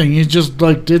nothing. He just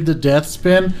like did the death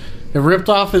spin. It ripped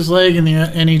off his leg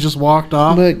and he just walked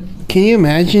off. But can you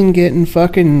imagine getting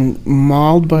fucking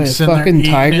mauled by a Sitting there fucking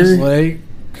eating his tiger? leg.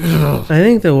 Ugh. I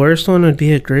think the worst one would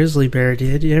be a grizzly bear,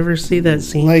 dude. You ever see that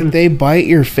scene? Like they bite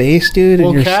your face, dude, Well,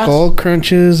 and your cats- skull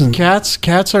crunches, and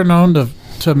Cats are known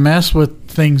to mess with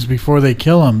things before they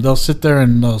kill them. They'll sit there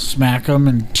and they'll smack them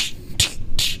and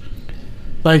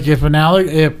like if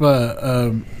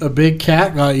a big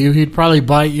cat got you, he'd probably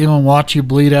bite you and watch you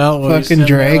bleed out. while he's fucking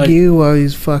sitting there, drag like- you while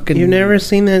he's fucking. You've never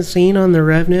seen that scene on The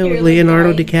Revenant with You're Leonardo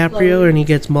like, DiCaprio slowly. and he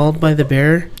gets mauled by the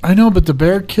bear? I know, but the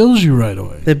bear kills you right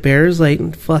away. The bear's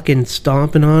like fucking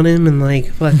stomping on him and like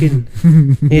fucking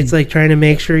it's like trying to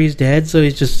make sure he's dead, so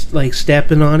he's just like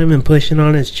stepping on him and pushing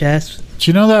on his chest. Do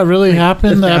you know that really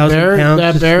happened? That 1,000 bear, pounds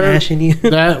that just bear, smashing you.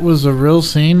 that was a real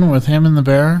scene with him and the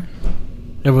bear.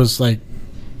 It was like,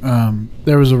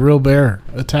 there was a real bear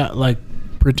like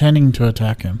pretending to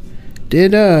attack him.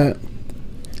 Did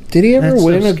he ever That's so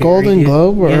win a scary, Golden dude.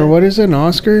 Globe or Yeah. what is it, an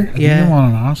Oscar? He Yeah. didn't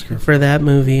want an Oscar. For that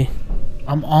movie.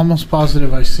 I'm almost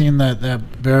positive I seen that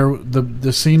bear.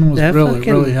 The scene was That real. It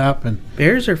fucking- really happened.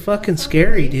 Bears are fucking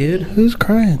scary, dude. Who's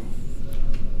crying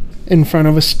in front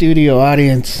of a studio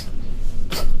audience?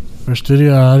 Our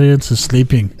studio audience is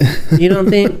sleeping. You don't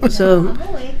think so? I'm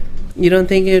awake. You don't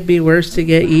think it'd be worse to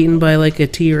get eaten by like a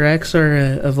T-Rex or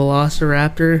a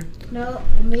velociraptor? No,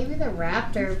 maybe the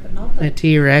raptor, but not A the.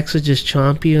 T-Rex would just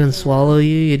chomp you and swallow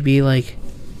you. You'd be like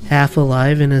half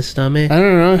alive in his stomach. I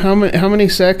don't know how many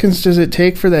seconds does it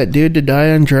take for that dude to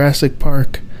die on Jurassic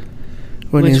Park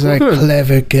when Which he's like one?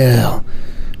 clever girl,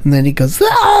 and then he goes.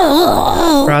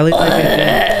 "Ah!"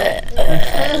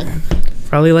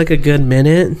 Probably like a good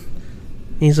minute.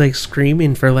 He's like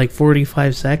screaming for like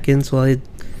 45 seconds while it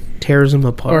tears him Or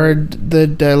apart. the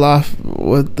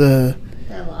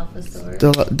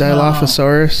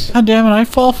Dilophosaurus. God damn it! I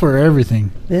fall for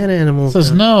everything. That animal It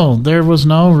says no. There was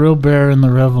no real bear in the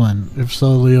Revenant. If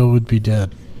so, Leo would be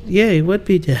dead. Yeah, he would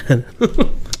be dead.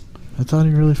 I thought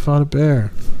he really fought a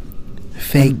bear.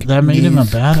 Fake. That made him a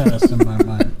news. badass in my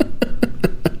mind.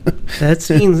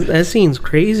 that scene's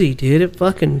crazy, dude. It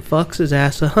fucking fucks his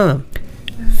ass up.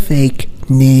 Fake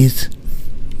news.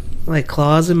 Like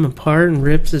claws him apart and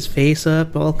rips his face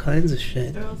up, all kinds of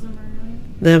shit. Throws him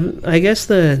around. I guess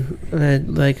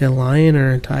like a lion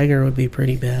or a tiger would be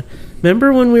pretty bad.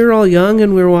 Remember when we were all young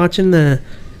and we were watching we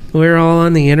were all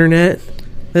on the internet?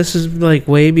 This is like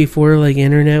way before like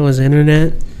internet was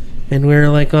internet. And we were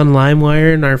like on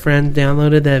LimeWire and our friend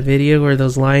downloaded that video where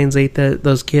those lions ate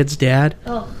those kids' dad.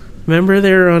 Oh, Remember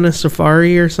they were on a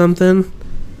safari or something?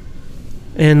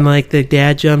 And like the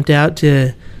dad jumped out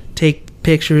to take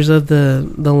pictures of the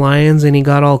lions and he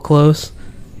got all close.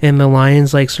 And the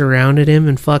lions like surrounded him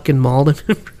and fucking mauled him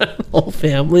in front of the whole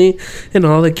family. And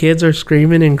all the kids are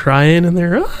screaming and crying and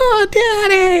they're, oh,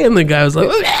 daddy. And the guy was like,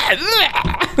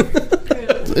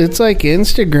 It's like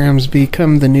Instagram's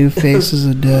become the new faces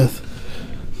of death.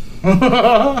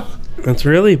 that's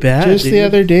really bad. Just dude. the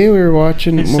other day we were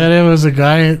watching. He said it was a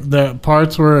guy. The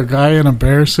parts were a guy in a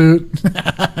bear suit.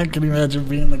 I can imagine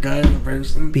being the guy in the bear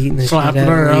suit, Beating the shit slapping out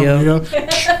of around. Leo.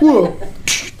 Whoa.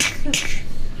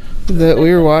 that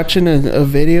we were watching a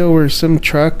video where some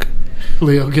truck,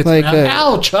 Leo gets Like mad. a-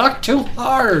 Ow, Chuck! Too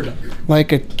hard.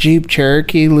 like a Jeep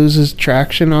Cherokee, loses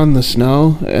traction on the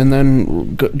snow and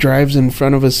then drives in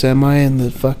front of a semi, and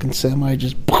the fucking semi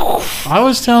just. I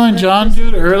was telling John,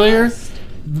 dude, earlier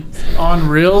on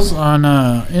Reels on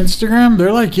Instagram,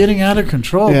 they're like getting out of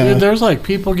control, Yeah. dude. There's like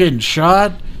people getting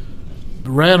shot,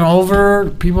 ran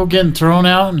over, people getting thrown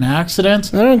out in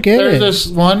accidents. I don't get There's it. this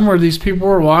one where these people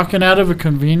were walking out of a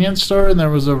convenience store and there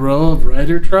was a row of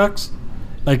rider trucks,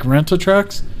 like rental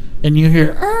trucks, and you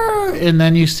hear, "Arr!" and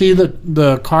then you see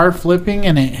the car flipping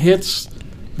and it hits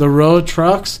the row of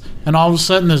trucks, and all of a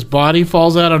sudden this body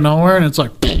falls out of nowhere and it's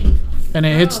like, and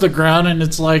it hits the ground and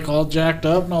it's like all jacked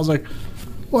up, and I was like,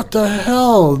 what the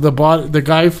hell? The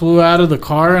guy flew out of the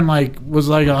car and like was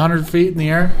like 100 feet in the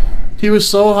air. He was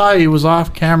so high, he was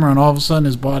off camera, and all of a sudden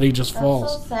his body just that's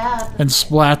falls so sad. and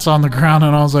splats on the ground,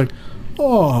 and I was like,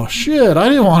 oh shit, I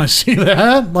didn't want to see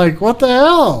that. Like, what the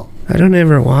hell? I don't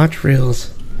ever watch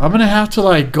reels. I'm gonna have to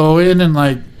like go in and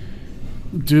like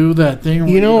do that thing where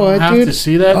You know what, have dude? to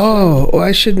see that? Oh,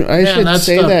 I should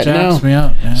say that now. Me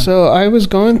up, man. So I was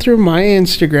going through my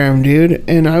Instagram, dude,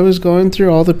 and I was going through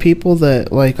all the people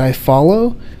that like I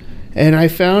follow, and I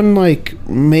found like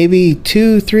maybe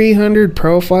 200-300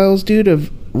 profiles, dude,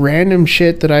 of random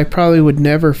shit that I probably would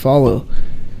never follow.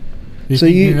 You So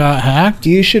think you got hacked?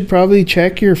 You should probably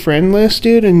check your friend list,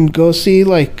 dude, and go see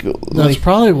That's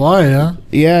probably why, yeah.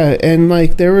 Yeah, and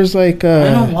like there was like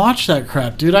I don't watch that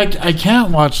crap, dude. I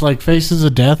can't watch like Faces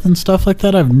of Death and stuff like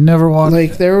that. I've never watched.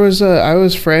 like there was I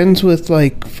was friends with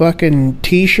like fucking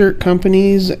t-shirt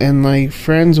companies and like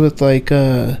friends with like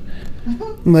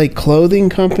clothing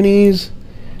companies.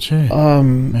 Gee,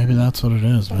 maybe that's what it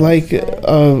is, man. Like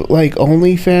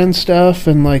OnlyFans stuff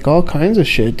and like all kinds of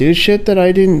shit, dude. Shit that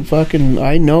I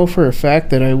know for a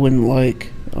fact that I wouldn't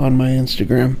like on my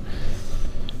Instagram.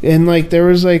 And like there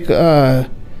was like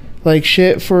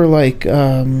shit for like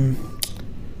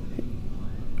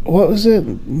what was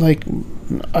it? Like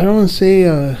I don't want to say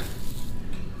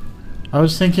I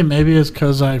was thinking maybe it's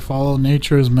because I follow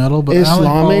Nature is Metal, but I only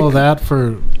Islamic? follow that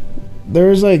for...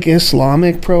 There's like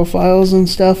Islamic profiles and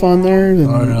stuff on there,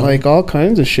 and like all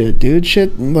kinds of shit, dude.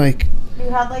 Shit like You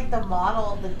had like the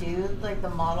dude, like the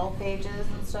model pages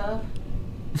and stuff.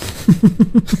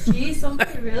 Geez,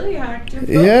 somebody really hacked your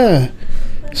phone. yeah.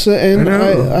 So and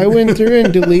I went through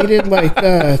and deleted like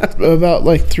about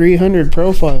like 300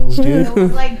 profiles, dude. It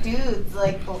was like dudes,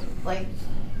 like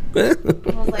it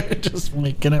was like just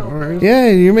making it worse. Yeah,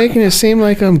 you're making it seem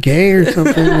like I'm gay or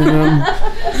something.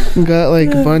 And got like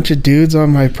a bunch of dudes on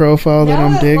my profile that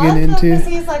I'm digging into.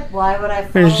 He's like, why would I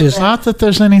follow There's just not that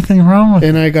there's anything wrong with it.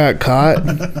 And I got caught.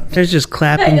 There's just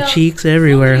clapping cheeks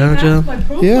everywhere, huh, Joe?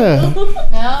 Yeah.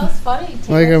 No, it's funny.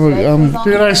 Like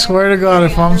Dude, I swear to God,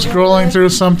 if I'm scrolling through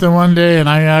something one day and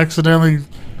I accidentally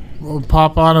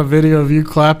pop on a video of you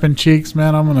clapping cheeks,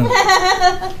 man, I'm gonna...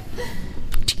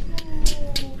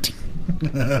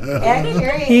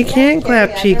 He can't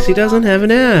clap cheeks. He doesn't have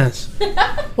an ass.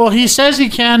 Well, he says he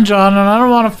can, John, and I don't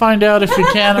want to find out if he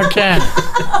can or can't.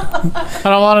 I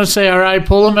don't want to say, all right,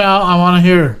 pull him out. I want to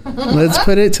hear. Let's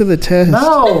put it to the test.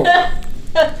 No.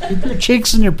 Keep your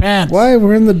cheeks in your pants. Why?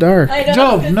 We're in the dark.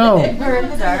 Joe, no. We're in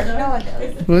the dark. No one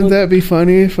knows. Wouldn't that be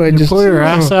funny if I You just pull your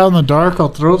ass out in the dark, I'll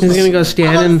throw He's gonna go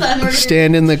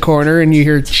stand in the corner and you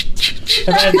hear And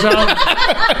then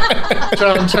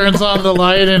John turns on the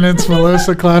light and it's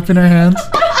Melissa clapping her hands.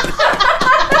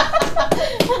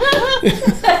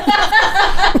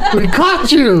 We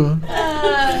caught you.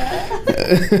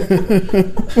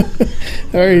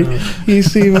 Alright, you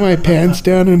see my pants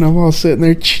down and I'm all sitting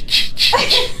there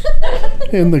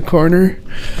in the corner.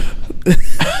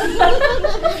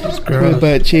 My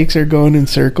butt cheeks are going in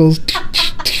circles.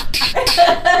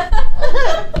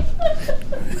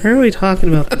 Why are we talking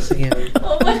about this again?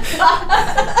 Oh my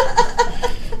god.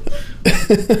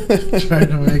 Trying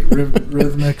to make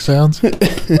rhythmic sounds.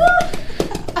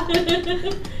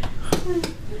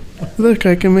 Look,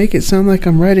 I can make it sound like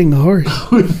I'm riding a horse.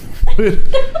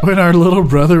 When our little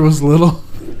brother was little,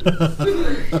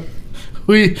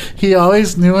 he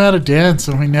always knew how to dance,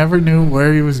 and we never knew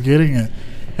where he was getting it.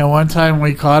 And one time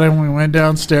we caught him, we went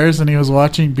downstairs, and he was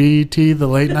watching BET, the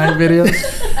late night videos,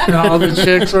 and all the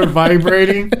chicks were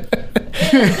vibrating.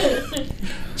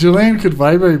 Jelaine could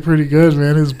vibrate pretty good,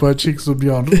 man. His butt cheeks would be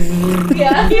on.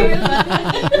 Yeah, he really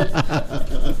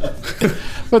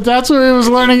But that's where he was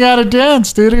learning how to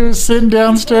dance, dude. He was sitting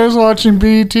downstairs watching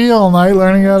BET all night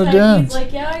learning how to dance. He's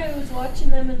like, yeah, I was watching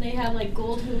them and they had like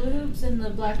gold hula hoops and the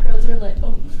black girls were like,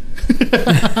 oh.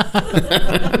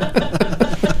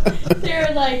 They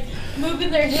were like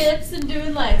moving their hips and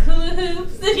doing like hula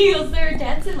hoops and they were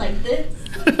dancing like this.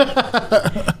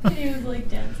 And he was like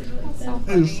dancing like that.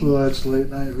 I used to watch late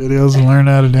night videos and learn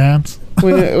how to dance.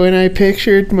 When I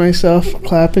pictured myself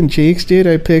clapping cheeks, dude,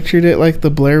 I pictured it like the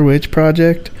Blair Witch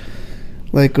Project.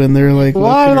 Like when they're like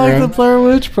Why looking like around. the Blair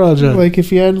Witch Project? Like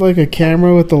if you had like a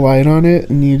camera with the light on it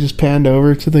and you just panned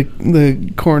over to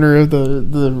the corner of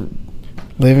the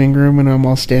living room and I'm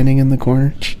all standing in the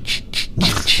corner.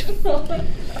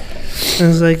 It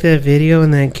was like that video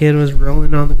and that kid was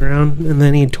rolling on the ground and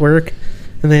then he'd twerk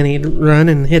and then he'd run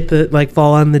and hit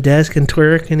fall on the desk and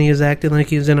twerk and he was acting like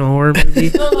he was in a horror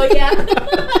movie. Oh yeah.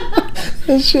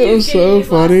 That shit was so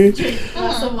funny.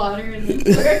 Glass of water and then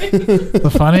twerk. The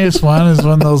funniest one is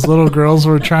when those little girls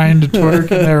were trying to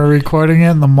twerk and they were recording it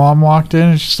and the mom walked in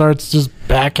and she starts just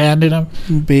backhanding them.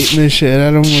 Beating the shit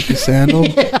out of him with the sandal.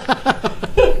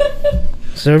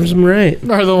 Serves him right.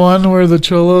 Or the one where the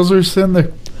cholos were sitting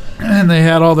there And they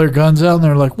had all their guns out, and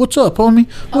they're like, "What's up, homie?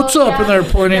 What's up?" And they're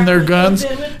pointing their guns.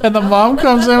 And the mom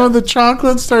comes in with the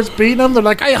chocolate and starts beating them. They're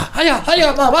like, "Hiya, hiya,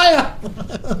 hiya, mom,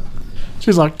 hiya."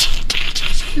 She's like,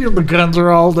 the guns are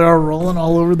all, they're rolling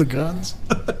all over the guns.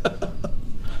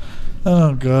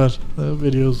 Oh, God. That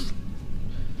video's...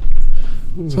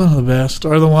 It's one of the best.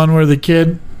 Or the one where the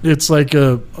kid, it's like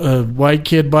a white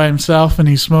kid by himself, and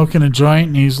he's smoking a joint,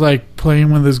 and he's like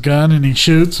playing with his gun, and he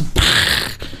shoots.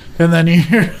 And then you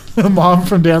hear the mom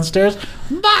from downstairs,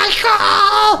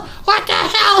 "Michael! What the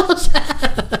hell was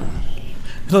that?"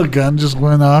 The gun just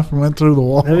went off and went through the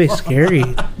wall. That'd be scary.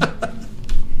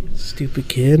 Stupid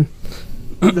kid.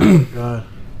 Oh, God.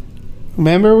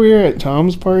 Remember we were at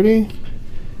Tom's party?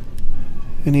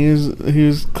 And he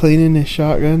was cleaning his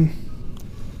shotgun?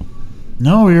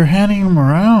 No, we were handing him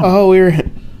around. Oh,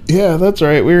 yeah, that's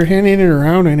right. We were handing it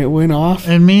around and it went off.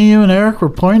 And me, you, and Eric were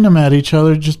pointing them at each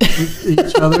other,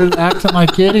 acting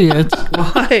like idiots.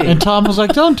 Why? And Tom was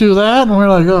like, "Don't do that." And we're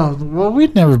like, "Oh, well,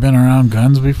 we'd never been around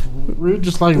guns before. We were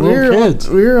just like little kids."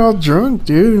 We were all drunk,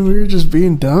 dude, and we were just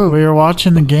being dumb. We were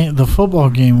watching the football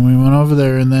game. We went over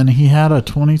there, and then he had a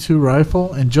 .22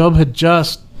 rifle, and Job had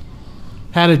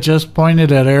it just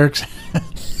pointed at Eric's head.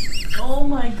 Oh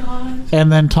my god.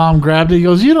 And then Tom grabbed it. He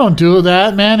goes, "You don't do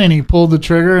that, man." And he pulled the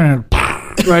trigger, and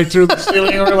it right through the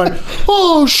ceiling. And we're like,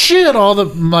 "Oh shit!" All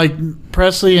the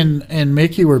Presley and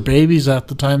Mickey were babies at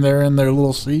the time. They were in their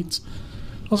little seats.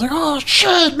 I was like, "Oh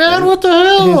shit, man! What the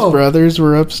hell?" His brothers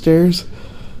were upstairs,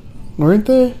 weren't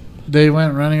they? They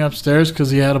went running upstairs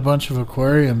because he had a bunch of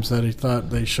aquariums that he thought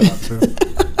they shot through.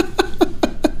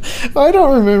 I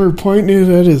don't remember pointing it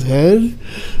at his head.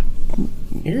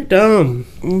 You're dumb.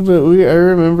 But I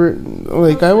remember,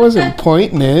 I wasn't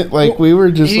pointing it. We were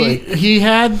just He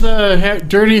had the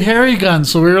Dirty Harry gun,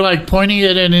 so we were pointing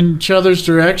it in each other's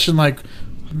direction,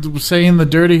 saying the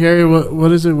Dirty Harry.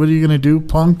 What is it? What are you gonna do,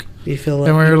 punk? You feel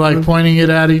And we were pointing it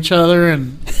at each other,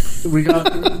 and we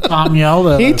got Tom yelled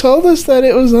at He us. told us that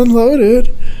it was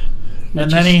unloaded. And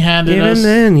then he handed Even us.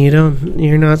 then,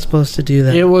 you're not supposed to do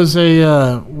that. It was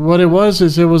what it was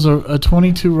is it was a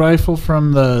 .22 rifle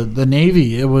from the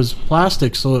Navy. It was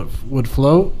plastic, so it would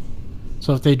float.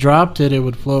 So if they dropped it, it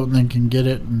would float and then can get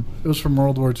it. And it was from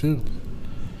World War II.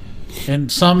 And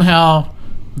somehow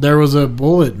there was a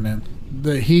bullet in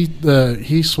it.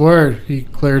 He swore he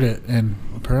cleared it, and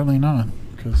apparently not,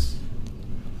 because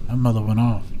that mother went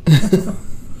off.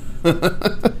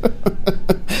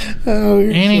 Oh,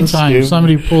 Anytime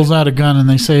somebody pulls out a gun and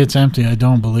they say it's empty, I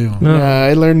don't believe them. No. Yeah,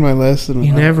 I learned my lesson.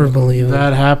 You never believe it.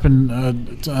 That happened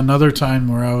another time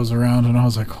where I was around and I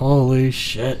was like, "Holy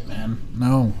shit, man.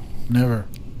 No, never."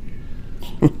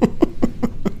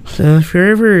 So if you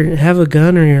ever have a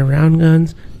gun or you're around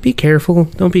guns, be careful.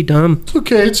 Don't be dumb. It's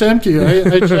okay, it's empty.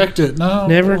 I checked it. No.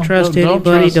 Never trust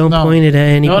anybody. trust- Don't no. point it at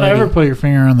anybody. Don't ever put your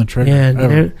finger on the trigger. Yeah,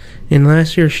 ever.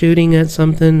 unless you're shooting at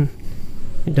something,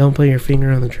 don't put your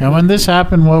finger on the trigger. And when this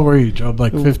happened, what were you, Job?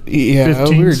 15, Yeah,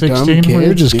 15 we were 16? dumb kids. We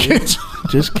were just dude. kids.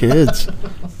 Just kids.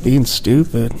 Being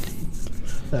stupid.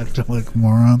 Acting like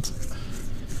morons.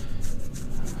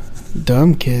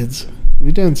 Dumb kids.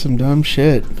 We done some dumb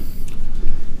shit.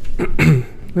 I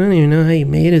don't even know how you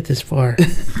made it this far.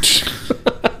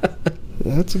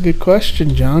 That's a good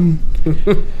question, John.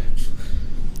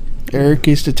 Eric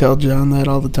used to tell John that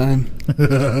all the time. I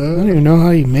don't even know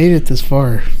how you made it this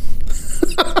far.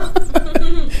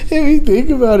 If you think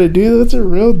about it, dude, that's a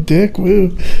real dick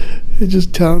move.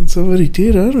 Just telling somebody,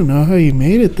 dude, I don't know how you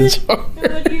made it this far.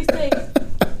 What do you say?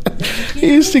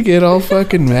 He used to get all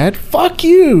fucking mad. Fuck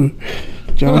you!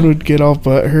 John would get all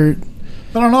butthurt.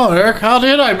 I don't know, Eric. How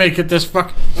did I make it this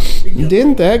fucking...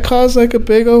 Didn't that cause a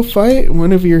big old fight?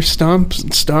 One of your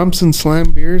stomps and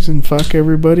slam beers and fuck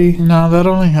everybody? No, that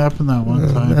only happened that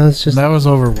one time. That was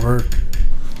over work.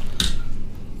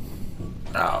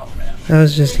 Oh, man. That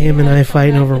was just him and I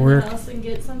fighting over work. House and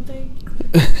get something?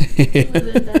 Was it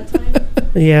that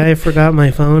time? Yeah, I forgot my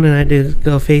phone and I had to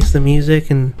go face the music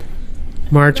and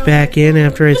march back in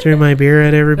after I threw my beer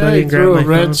at everybody He and grab threw my a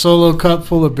red phone. Solo cup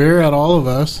full of beer at all of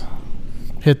us.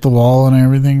 Hit the wall and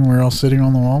everything. We're all sitting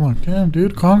on the wall like, damn,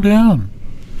 dude, calm down.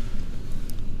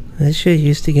 That shit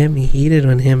used to get me heated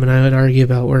when him and I would argue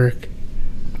about work. It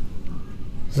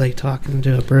was like talking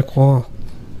to a brick wall.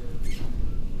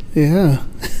 Yeah.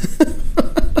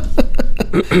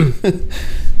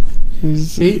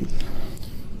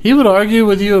 He would argue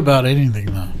with you about anything,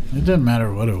 though. It didn't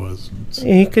matter what it was.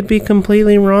 He could be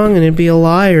completely wrong and it'd be a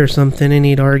lie or something and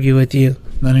he'd argue with you.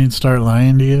 Then he'd start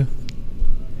lying to you.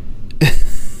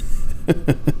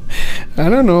 I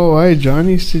don't know why John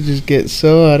used to just get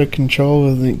so out of control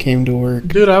when it came to work.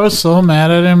 Dude, I was so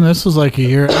mad at him. This was like a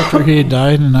year after he had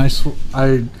died, and I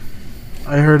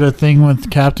heard a thing with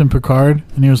Captain Picard,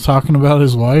 and he was talking about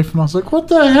his wife, and I was like, "What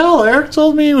the hell? Eric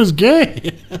told me he was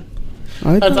gay."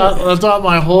 I thought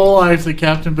my whole life that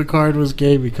Captain Picard was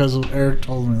gay because Eric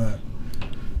told me that.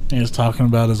 He was talking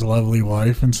about his lovely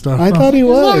wife and stuff. I thought he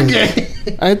was.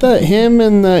 I thought him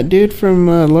and that dude from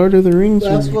Lord of the Rings.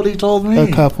 That's what he told me.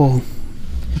 A couple.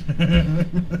 Freaking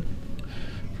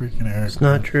Eric. It's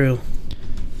not true.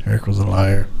 Eric was a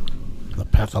liar. The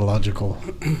pathological.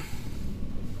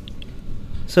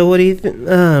 So what do you think?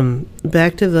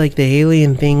 Back to like the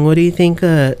alien thing. What do you think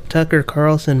Tucker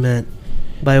Carlson meant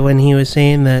by when he was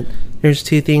saying that there's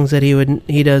two things that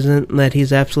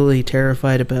he's absolutely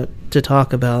terrified about to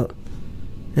talk about,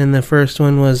 and the first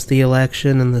one was the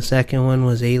election, and the second one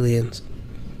was aliens.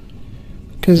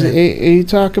 Because you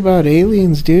talk about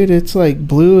aliens, dude, it's like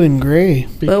blue and gray.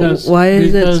 But why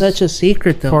is it such a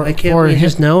secret, though? Why can't we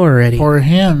just know already? For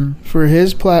him. For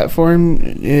his platform,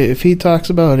 if he talks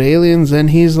about aliens, then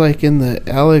he's like in the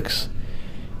Alex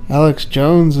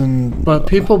Jones and... But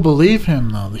people believe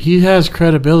him, though. He has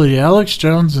credibility. Alex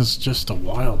Jones is just a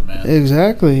wild man.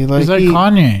 Exactly. He's like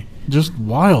Kanye. Just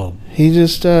wild. He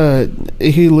just,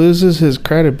 he loses his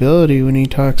credibility when he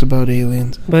talks about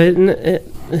aliens. But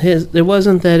it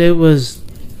wasn't that it was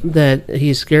that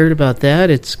he's scared about that.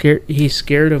 He's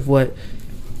scared of what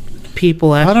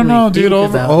people actually think. I don't know, dude.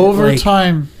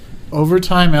 Over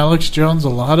time, Alex Jones, a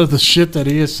lot of the shit that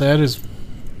he has said is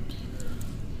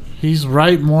he's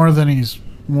right more than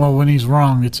when he's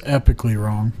wrong, it's epically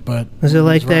wrong. But is it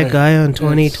like that guy on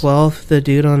 2012, the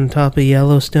dude on top of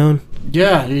Yellowstone?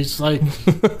 Yeah, he's like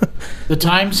the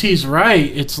times he's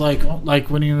right. It's like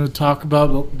when you talk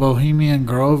about Bohemian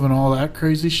Grove and all that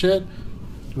crazy shit.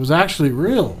 It was actually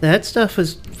real. That stuff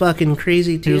was fucking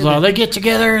crazy too. He was like, they get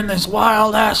together in this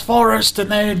wild ass forest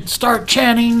and they start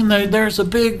chanting. And there's a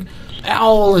big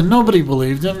owl, and nobody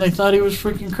believed him. They thought he was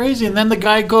freaking crazy. And then the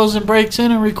guy goes and breaks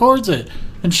in and records it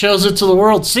and shows it to the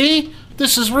world. See?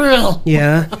 This is real.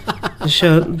 Yeah.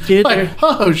 Dude, like,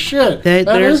 oh shit.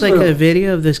 There's like real. a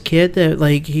video of this kid that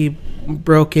like he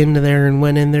broke into there and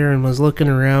went in there and was looking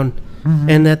around,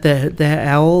 and that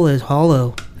owl is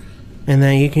hollow, and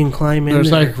that you can climb in. There's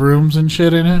there. like rooms and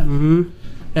shit in it. Mm-hmm.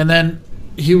 And then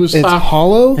he was. It's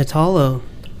hollow. It's hollow.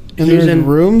 And there's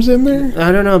rooms in there.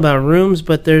 I don't know about rooms,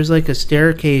 but there's like a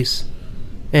staircase,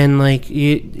 and like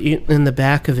you in the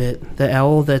back of it, the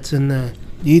owl that's in the.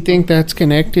 Do you think that's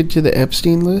connected to the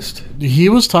Epstein list? He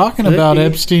was talking about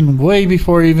Epstein way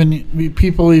before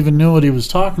people even knew what he was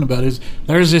talking about.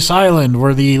 There's this island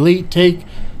where the elite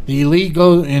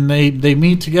go and they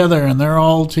meet together and they're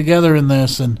all together in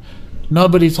this, and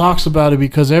nobody talks about it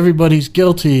because everybody's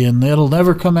guilty and it'll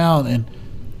never come out. And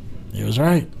he was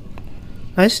right.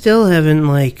 I still haven't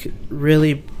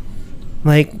really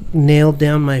nailed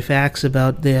down my facts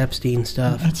about the Epstein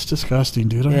stuff. That's disgusting,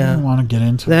 dude. I don't want to get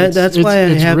into it. That's why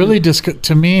it's really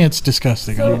to me. It's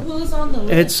disgusting. So who's on the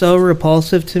list? It's so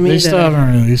repulsive to me. They still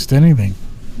haven't released anything.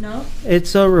 No.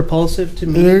 It's so repulsive to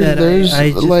me there's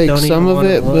I just like don't some even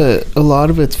of it, look. but a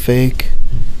lot of it's fake.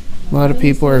 A lot of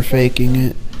people are faking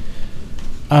it.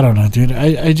 I don't know, dude.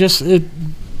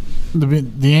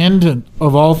 The end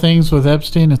of all things with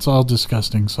Epstein, it's all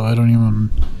disgusting. So I don't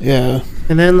even. Yeah.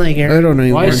 And then I don't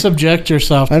even. Why subject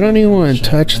yourself? I don't even want to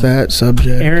touch that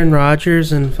subject. Aaron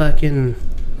Rodgers and fucking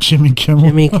Jimmy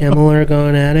Kimmel are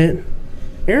going at it.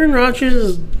 Aaron Rodgers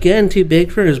is getting too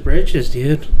big for his britches,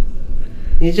 dude.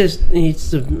 He just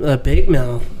needs a big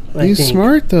mouth. He's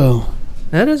smart though.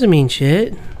 That doesn't mean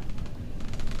shit.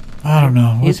 I don't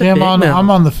know. With him I'm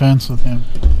on the fence with him.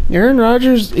 Aaron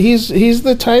Rodgers, he's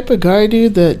the type of guy,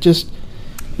 dude, that just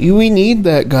we need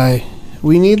that guy.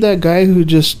 We need that guy who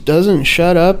just doesn't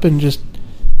shut up and just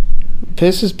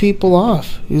pisses people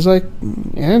off. He's like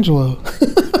Angelo.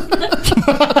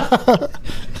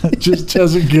 Just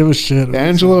doesn't give a shit.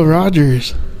 Angelo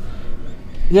Rodgers.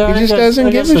 Yeah, he just doesn't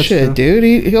give a shit,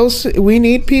 dude. We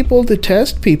need people to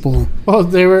test people.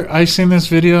 Well, I seen this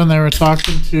video and they were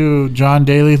talking to John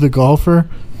Daly, the golfer,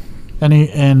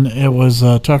 and it was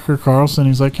Tucker Carlson.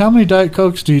 He's like, "How many Diet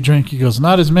Cokes do you drink?" He goes,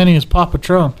 "Not as many as Papa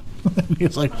Trump."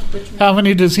 He's like, "How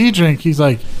many does he drink?" He's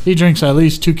like, "He drinks at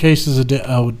least 2 cases a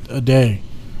day."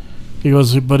 He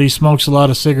goes, "But he smokes a lot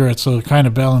of cigarettes, so it kind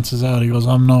of balances out." He goes,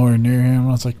 "I'm nowhere near him."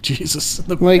 I was like, Jesus.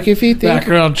 Like if you think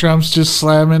background, Trump's just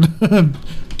slamming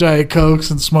Diet Cokes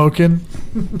and smoking.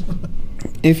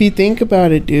 If you think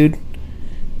about it, dude,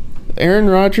 Aaron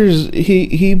Rodgers,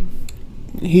 he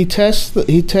tests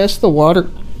the water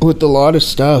with a lot of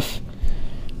stuff,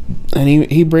 And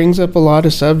he brings up a lot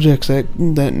of subjects that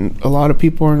a lot of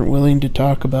people aren't willing to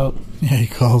talk about. Yeah, he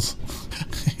calls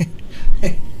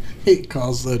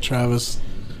the Travis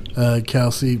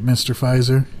Kelsey Mr.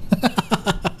 Pfizer.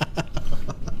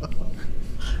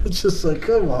 It's just like,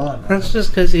 come on. That's just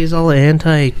because he's all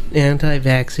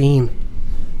anti-vaccine.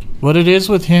 What it is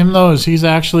with him, though, is he's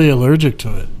actually allergic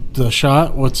to it. The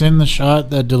shot, what's in the shot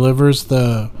that delivers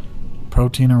the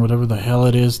protein or whatever the hell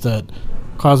it is that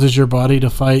causes your body to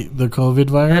fight the COVID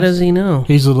virus. How does he know?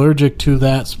 He's allergic to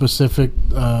that specific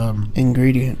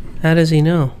ingredient. How does he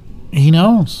know? He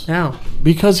knows. How?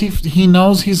 Because he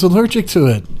knows he's allergic to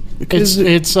it.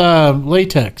 It's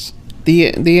latex.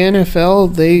 The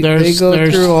NFL, they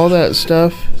go through all that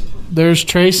stuff. There's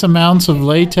trace amounts of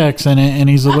latex in it, and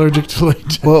he's allergic to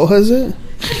latex. What was it?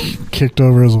 Kicked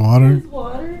over his water.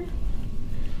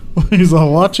 He's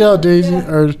all, watch out, Daisy.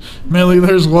 Or, Millie,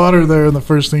 there's water there, and the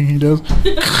first thing he does.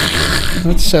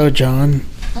 That's so John.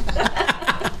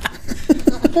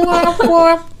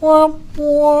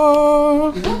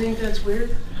 You think that's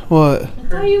weird? What? I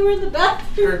thought you were in the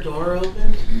bathroom. Her door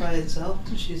opened by itself.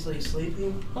 She's like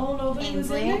sleeping. Oh, nobody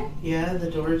was in there? Yeah, the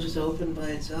door just opened by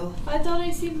itself. I thought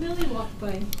I seen Millie walk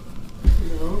by.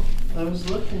 No, I was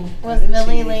looking. Was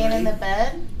Millie laying in the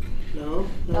bed? No,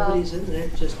 nobody's in there.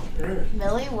 Just her.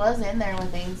 Millie was in there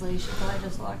with Ainsley. She probably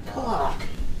just walked out.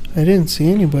 I didn't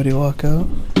see anybody walk out.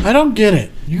 I don't get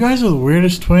it. You guys are the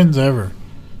weirdest twins ever.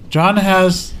 John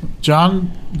has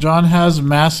a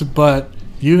massive butt.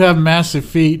 You have massive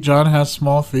feet. John has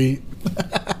small feet.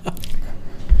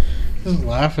 Just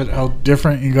laugh at how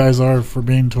different you guys are for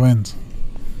being twins.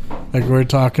 Like we're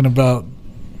talking about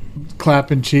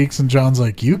clapping cheeks, and John's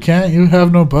like, "You can't. You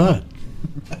have no butt."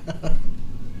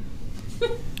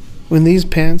 When these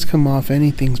pants come off,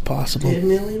 anything's possible. Did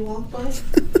Millie walk by?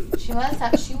 She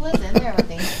was in there with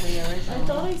Ainsley originally. I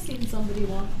thought I seen somebody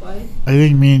walk by. I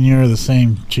think me and you are the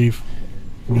same, Chief.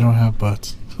 We don't have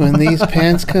butts. When these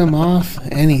pants come off,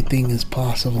 anything is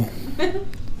possible.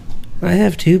 I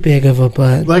have too big of a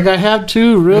butt. Like I have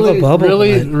two really butt.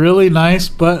 really nice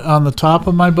butt on the top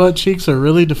of my butt cheeks are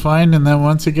really defined, and then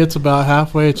once it gets about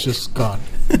halfway, it's just gone.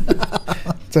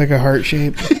 It's like a heart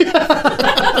shape.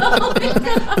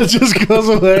 It just goes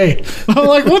away. I'm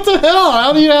like, what the hell?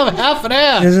 How do you have half an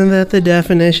ass? Isn't that the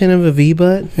definition of a V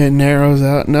butt? It narrows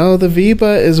out. No, the V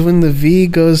butt is when the V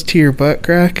goes to your butt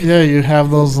crack. Yeah, you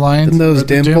have those lines And those or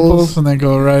the dimples. and they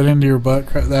go right into your butt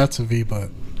crack. That's a V butt.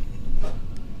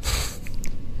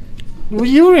 Well,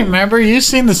 you remember? You've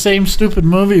seen the same stupid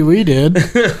movie we did.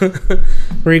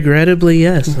 Regrettably,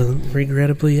 yes.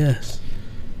 Regrettably, yes.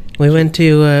 We went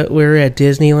to, we were at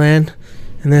Disneyland,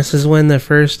 and this is when the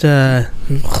first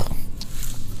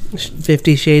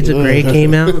 50 Shades of Grey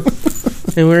came out.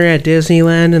 And we were at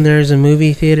Disneyland, and there's a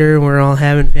movie theater, and we're all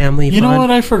having family fun. You know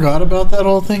what I forgot about that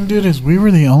whole thing, dude? Is we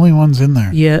were the only ones in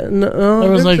there. Yeah, no,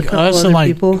 There was there's a like couple us other and like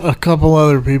people. a couple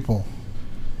other people.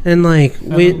 And like,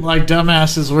 we... And like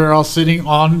dumbasses, we were all sitting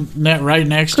on net right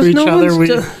next to 'Cause each no other.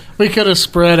 one's We could have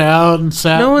spread out and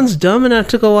sat. No one's dumb enough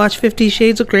to go watch 50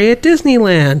 Shades of Grey at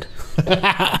Disneyland.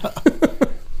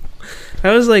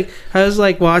 I was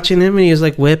like watching him, and he was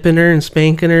like whipping her and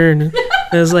spanking her, and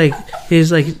I was like, he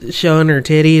was like showing her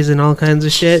titties and all kinds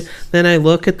of shit. Then I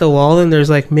look at the wall, and there's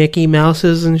like Mickey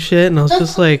Mouses and shit, and I was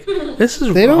just like, this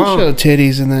is They wrong. don't show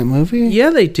titties in that movie. Yeah,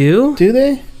 they do. Do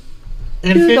they?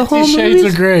 In Dude, the 50 whole Shades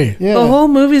movie's- of Grey. Yeah. The whole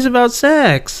movie's about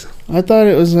sex. I thought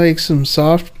it was like some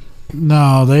soft.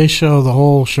 No, they show the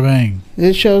whole shebang.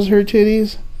 It shows her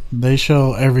titties. They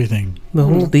show everything. The I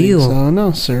whole don't think deal. So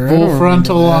no, sir. I Full don't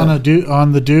frontal remember on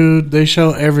on the dude. They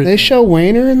show everything. They show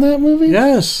Wayner in that movie.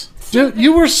 Yes. Dude,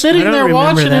 you were sitting I don't there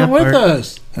remember watching that it with part.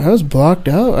 us. I was blocked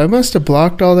out. I must have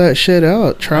blocked all that shit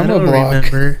out. I Trauma don't block.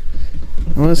 remember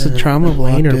I must have trauma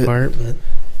blocked minor it. part, but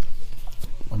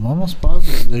I'm almost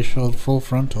positive they showed full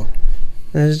frontal.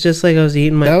 it was just like I was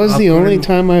eating my. That was the popcorn. only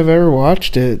time I've ever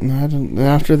watched it, and I didn't,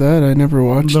 after that, I never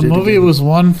watched The it. movie again. was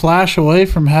one flash away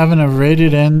from having a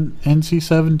rated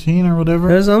NC-17 or It whatever.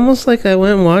 was almost like I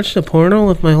went and watched a porno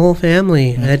with my whole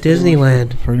family at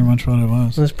Disneyland. Pretty much what it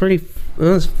was. It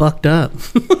was fucked up.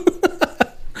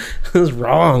 It was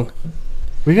wrong.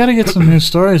 We got to get some new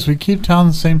stories. We keep telling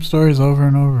the same stories over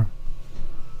and over.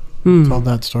 Told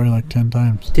that story like 10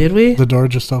 times. Did we? The door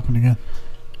just opened again.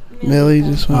 Millie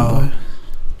just went by.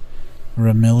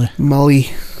 Ramilly.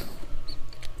 Mully.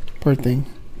 Poor thing.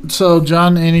 So,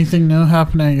 John, anything new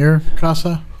happen at your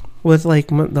casa? With like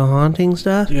the haunting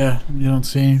stuff? Yeah, you don't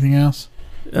see anything else?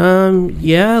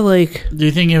 Yeah, like Do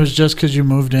you think it was just because you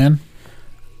moved in?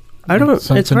 I don't. It's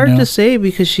Something hard new? to say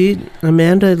because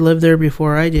Amanda had lived there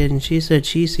before I did, and she said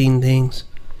she's seen things.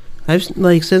 I've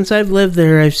like since I've lived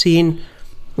there, I've seen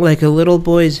like a little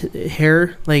boy's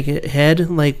hair, like head,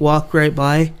 like walk right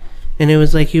by, and it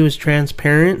was like he was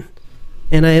transparent.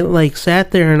 And I like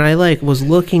sat there and I like was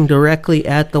looking directly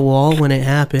at the wall when it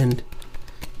happened.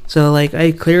 So like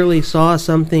I clearly saw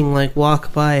something like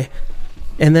walk by.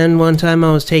 And then one time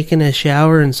I was taking a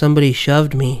shower and somebody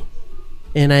shoved me,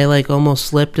 and I like almost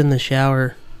slipped in the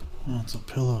shower. Oh, it's a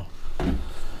pillow.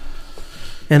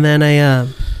 And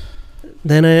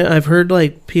then I've heard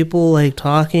like people like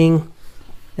talking,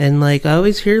 and like I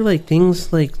always hear like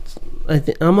things like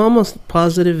I'm almost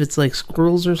positive it's like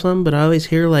squirrels or something, but I always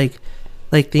hear like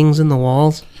things in the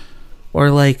walls, or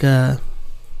like I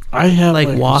have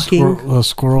like walking. A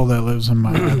squirrel that lives in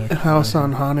my attic. House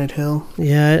on Haunted Hill.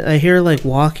 Yeah, I hear like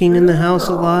walking in the house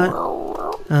a lot.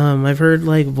 I've heard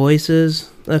like voices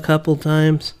a couple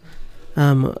times.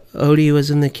 Odie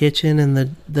was in the kitchen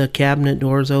and the cabinet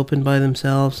doors opened by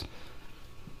themselves.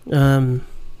 I've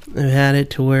had it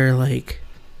to where like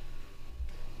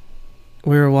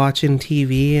we were watching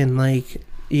TV and like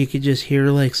you could just hear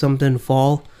like something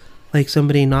fall, like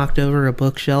somebody knocked over a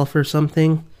bookshelf or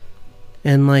something.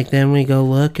 And like then we go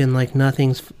look and like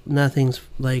nothing's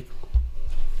like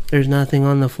there's nothing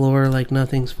on the floor, like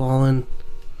nothing's fallen.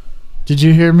 Did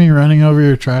you hear me running over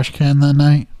your trash can that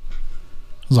night?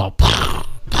 It was all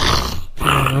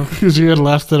because you had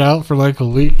left it out for like a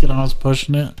week and I was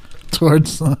pushing it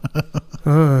towards You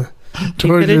towards could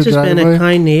your have just been driveway. a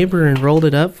kind neighbor and rolled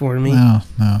it up for me. No,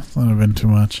 that would have been too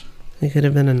much. It could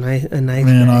have been a nice Me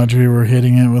and guy. Audrey were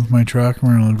hitting it with my truck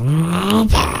and we were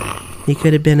like, He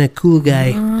could have been a cool guy.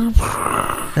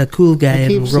 A cool guy I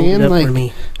keep and rolled it seeing up like for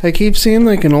me. I keep seeing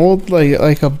like an old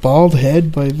like a bald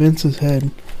head by Vince's head.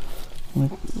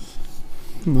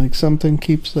 Like something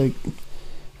keeps like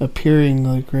appearing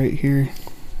like right here.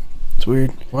 It's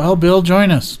weird. well, Bill, join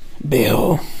us.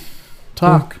 Bill,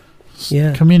 Talk.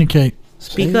 Yeah. Communicate.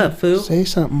 Speak up, fool. Say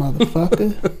something,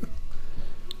 motherfucker.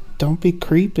 Don't be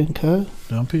creeping, cuz.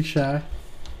 Don't be shy.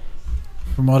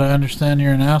 From what I understand,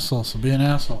 you're an asshole, so be an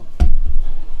asshole.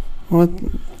 What?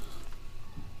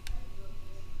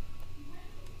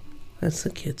 That's the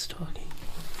kids talking.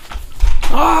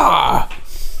 Ah!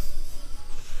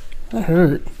 That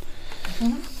hurt.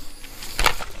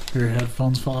 Your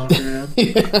headphones fall off your head.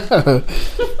 Yeah.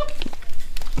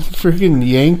 Freaking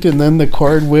yanked, and then the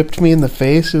cord whipped me in the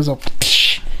face. It was a.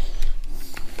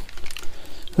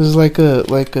 It was like a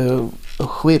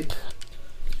whip.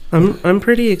 I'm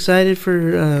pretty excited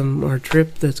for our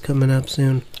trip that's coming up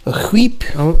soon. A whip.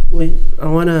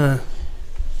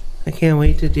 I can't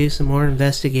wait to do some more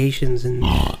investigations, and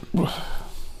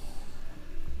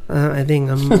I think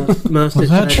I'm most Was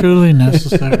that excited. truly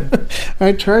necessary?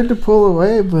 I tried to pull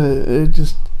away, but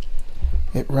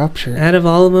it ruptured. Out of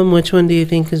all of them, which one do you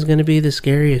think is going to be the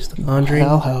scariest? The Conjuring?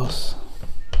 Hell House.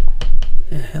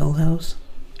 The Hell House?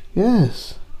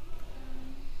 Yes.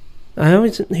 I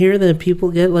always hear that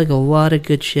people get like a lot of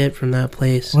good shit from that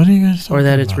place, What are you guys talking or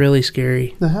that it's about? really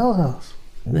scary. The Hell House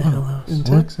The Hell House. in What?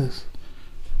 Texas.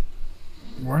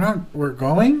 We're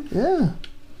going? Yeah.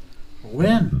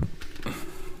 When?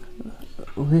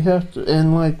 We have to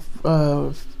in like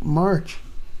March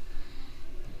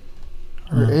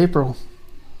or April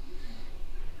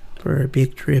For a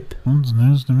big trip. That's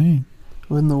news to me.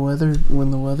 when the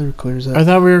weather clears up. I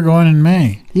thought we were going in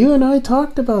May. You and I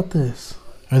talked about this.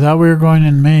 I thought we were going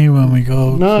in May when we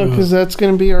go. No, to- because that's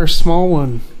going to be our small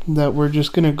one that we're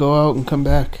just going to go out and come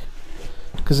back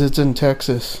because it's in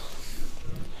Texas.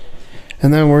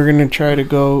 And then we're going to try to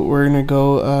go. We're going to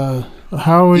go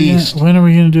How are we? East. When are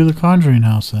we going to do the Conjuring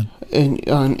House then?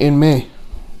 in May.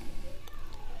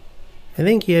 I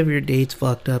think you have your dates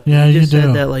fucked up. Yeah, you just do.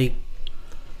 said that like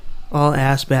all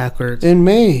ass backwards. In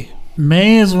May.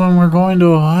 May is when we're going to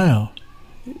Ohio.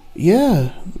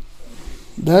 Yeah.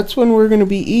 That's when we're going to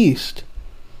be east.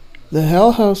 The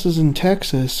Hell House is in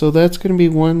Texas, so that's going to be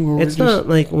one where It's not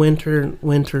like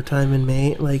winter time in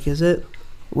May. Like, is it?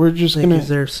 we're just Like, going is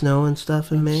there snow and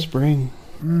stuff in May? spring.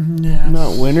 Yeah,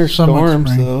 Not winter somewhat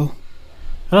storms spring. though.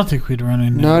 I don't think we'd run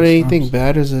into Not any anything storms.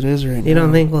 bad as it is right now. You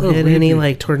don't think we'll Oh, hit we'd any be-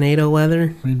 like tornado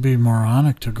weather? We'd be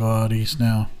moronic to go out east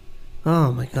now.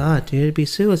 Oh my god, dude, it'd be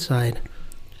suicide.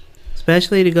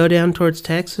 Especially to go down towards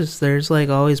Texas. There's like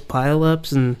always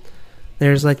pileups, and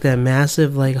there's like that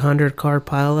massive like 100-car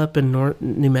pileup in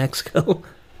New Mexico.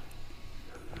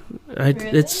 Really?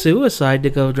 It's suicide to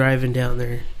go driving down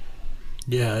there.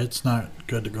 Yeah, it's not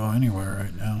good to go anywhere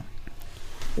right now.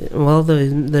 Well,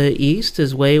 the east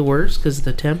is way worse because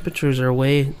the temperatures are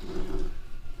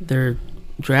they're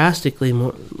drastically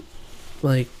more,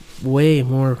 like way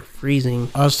more freezing.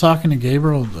 I was talking to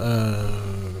Gabriel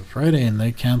Friday, and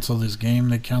they canceled his game.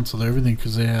 They canceled everything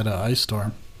because they had an ice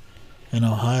storm in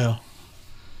Ohio.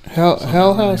 Hell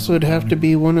House would have to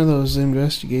be one of those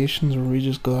investigations where we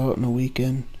just go out on a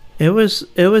weekend. It was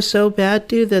so bad,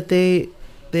 dude, that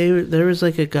there was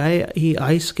like a guy, he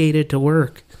ice skated to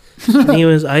work. And he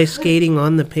was ice skating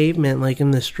on the pavement, like in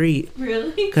the street.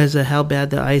 Really? Because of how bad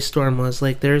the ice storm was.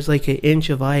 Like, there's like an inch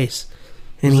of ice.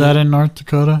 And Is that in North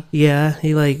Dakota? Yeah,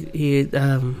 he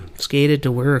skated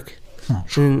to work. Oh.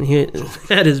 And he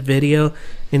had his video,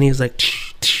 and he was like...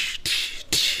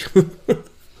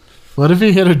 What if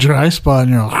he hit a dry spot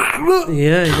and you're like...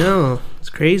 Yeah, I know. It's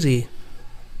crazy.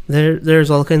 There's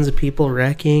all kinds of people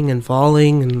wrecking and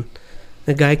falling, and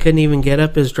the guy couldn't even get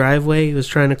up his driveway. He was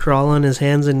trying to crawl on his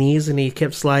hands and knees, and he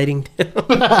kept sliding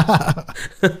down.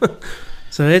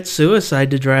 So it's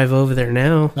suicide to drive over there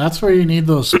now. That's where you need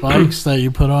those spikes that you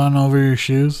put on over your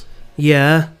shoes.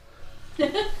 Yeah.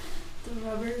 The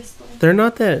rubber stuff. They're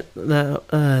not that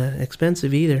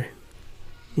expensive either.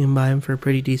 You can buy them for a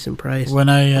pretty decent price. When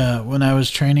I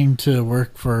was training to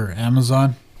work for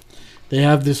Amazon, they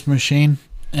have this machine,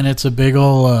 and it's a big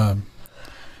old...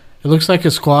 it looks like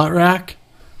a squat rack,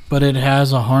 but it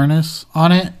has a harness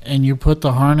on it, and you put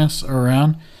the harness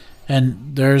around,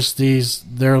 and there's these...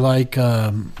 They're like...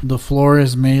 the floor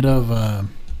is made of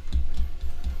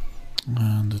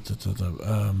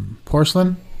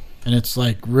porcelain, and it's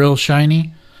like real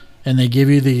shiny. And they give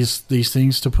you these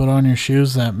things to put on your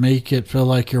shoes that make it feel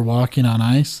like you're walking on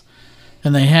ice.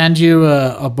 And they hand you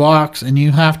a box, and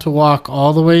you have to walk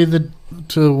all the way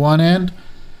to one end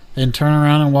and turn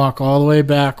around and walk all the way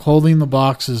back, holding the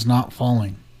boxes, not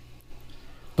falling.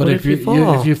 But if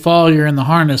you fall, you're in the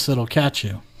harness, it'll catch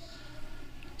you.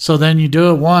 So then you do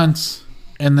it once,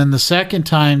 and then the second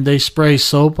time they spray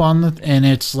soap on and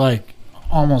it's like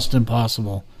almost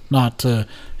impossible not to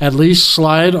at least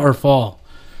slide or fall.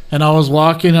 And I was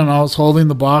walking and I was holding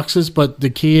the boxes, but the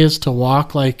key is to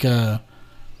walk like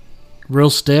real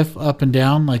stiff up and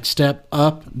down, like step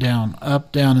up, down,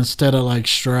 instead of like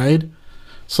stride.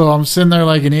 So I'm sitting there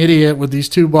like an idiot with these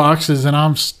two boxes, and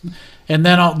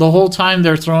then the whole time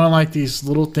they're throwing like these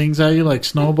little things at you, like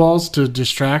snowballs to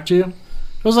distract you.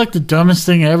 It was like the dumbest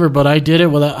thing ever, but I did it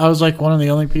I was like one of the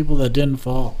only people that didn't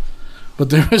fall.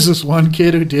 But there was this one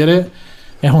kid who did it.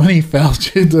 And when he fell,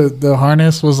 dude, the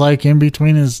harness was like in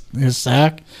between his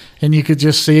sack, and you could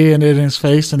just see it in his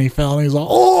face, and he fell, and he's like,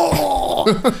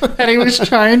 oh! And he was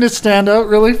trying to stand up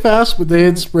really fast, but they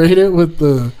had sprayed it with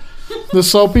the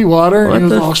soapy water, and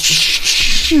he was all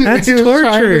That's he was torture.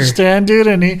 trying to stand, dude,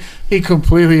 and he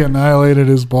completely annihilated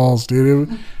his balls,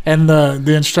 dude. And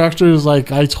the instructor was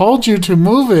like, I told you to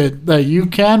move it, that you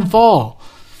can fall.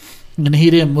 And he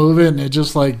didn't move it, and it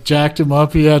just like jacked him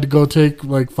up. He had to go take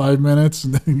like 5 minutes,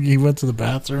 and then he went to the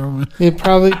bathroom. It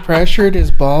probably pressured his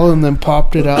ball and then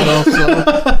popped it out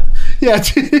also. Yeah,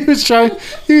 dude, he was trying.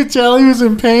 You could tell he was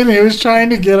in pain. He was trying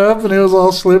to get up, and it was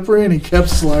all slippery, and he kept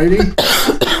sliding.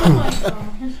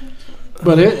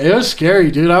 But it was scary,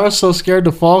 dude. I was so scared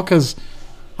to fall because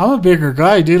I'm a bigger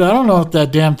guy, dude. I don't know if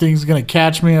that damn thing's gonna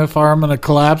catch me, if I'm gonna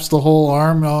collapse the whole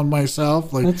arm on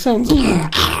myself. Like that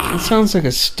sounds like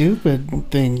a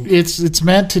stupid thing. It's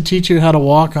meant to teach you how to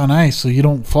walk on ice so you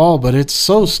don't fall, but it's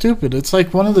so stupid. It's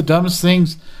like one of the dumbest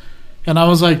things. And I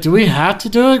was like, do we have to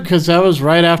do it? Because that was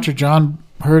right after John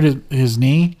hurt his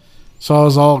knee, so I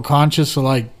was all conscious of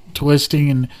like twisting,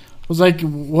 and I was like,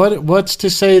 what's to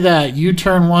say that you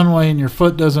turn one way and your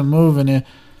foot doesn't move, and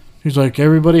he's like,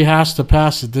 everybody has to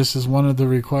pass it. This is one of the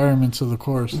requirements of the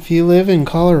course. If you live in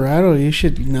Colorado, you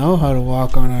should know how to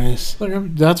walk on ice.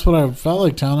 Like, that's what I felt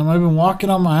like telling him. I've been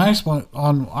walking on ice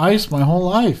my whole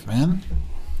life, man.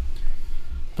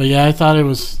 But yeah, I thought it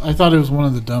was one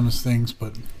of the dumbest things.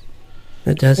 But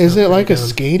is it like a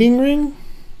skating ring?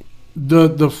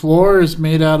 The floor is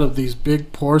made out of these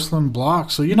big porcelain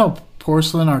blocks. So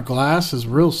porcelain or glass is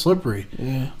real slippery.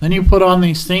 Yeah. Then you put on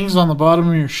these things on the bottom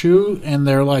of your shoe, and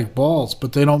they're like balls,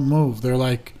 but they don't move.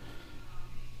 They're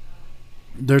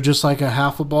just like a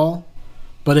half a ball,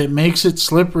 but it makes it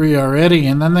slippery already.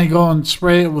 And then they go and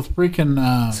spray it with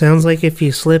freaking. Sounds like if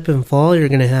you slip and fall, you're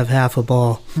gonna have half a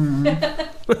ball.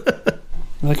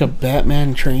 Like a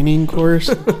Batman training course.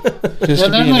 Just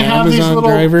and then they have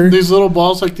these little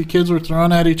balls like the kids were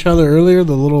throwing at each other earlier.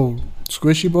 The little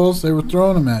squishy balls, they were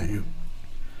throwing them at you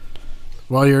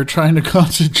while you're trying to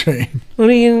concentrate.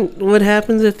 What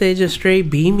happens if they just straight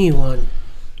beam you one?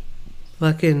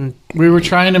 Fucking. We were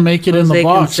trying to make it in the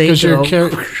box because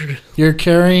you're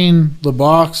carrying the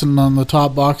box, and on the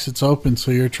top box it's open,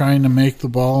 so you're trying to make the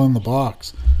ball in the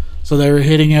box. So they were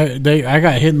hitting it. I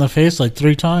got hit in the face like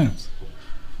 3 times.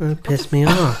 That pissed me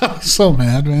off. I'm so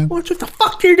mad, man. What the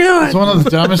fuck you doing? It's one of the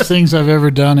dumbest things I've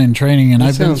ever done in training, and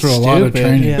I've been through a lot of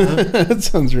training. Yeah. That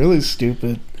sounds really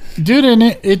stupid. Dude, and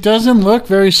it doesn't look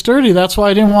very sturdy. That's why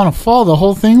I didn't want to fall. The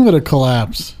whole thing would have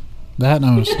collapsed. That and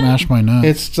I would smash my nuts.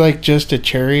 It's like just a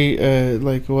cherry,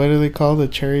 like what do they call the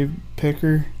cherry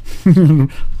picker? Or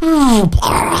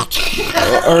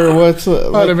what's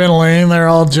I'd have been laying there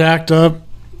all jacked up.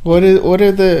 What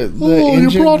are the engine?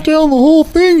 You brought down the whole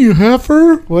thing, you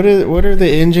heifer. What are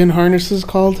the engine harnesses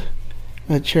called?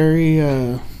 A cherry,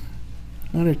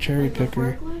 not a cherry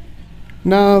picker.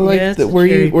 No, like Yeah, where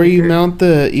you picker. mount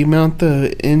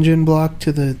the engine block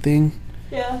to the thing.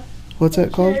 Yeah. What's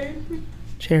that called?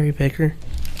 Cherry picker.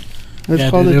 That's Yeah,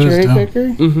 called dude, a it was cherry dumb. picker.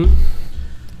 Mm-hmm.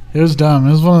 It was dumb.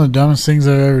 It was one of the dumbest things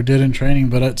I ever did in training.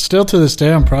 But still to this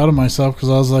day, I'm proud of myself because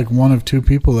I was like one of 2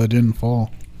 people that didn't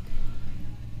fall.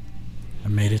 I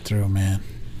made it through, man.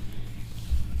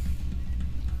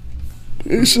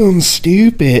 It sounds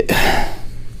stupid.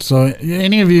 So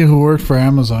any of you who work for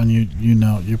Amazon, you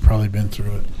know, you've probably been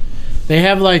through it. They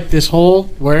have like this whole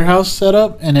warehouse set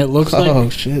up, and it looks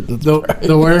like Shit!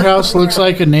 the warehouse looks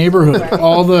like a neighborhood.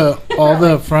 All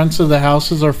the fronts of the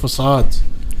houses are facades.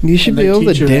 You should And be they able to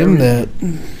teach you dim that.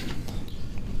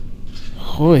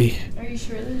 Hoy. Are you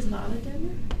sure there's not a dimmer?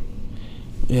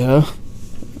 Yeah.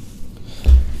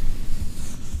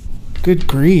 Good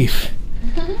grief.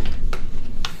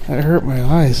 That hurt my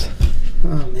eyes.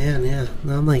 Oh man, yeah.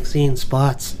 Now I'm like seeing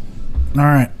spots. All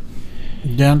right,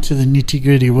 down to the nitty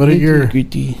gritty. What are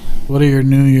your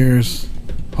New Year's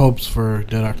hopes for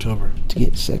Dead October? To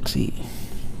get sexy.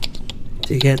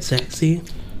 To get sexy.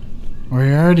 Well,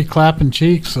 you're already clapping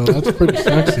cheeks, so that's pretty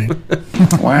sexy.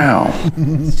 Wow.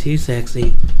 It's too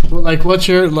sexy. Well, like, what's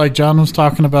your, like John was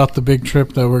talking about the big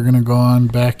trip that we're gonna go on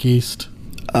back east.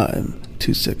 I'm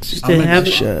too sexy. Just to have,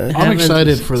 I'm have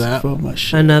excited for that. For my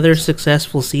shit. another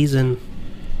successful season.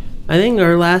 I think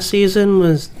our last season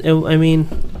was. I mean,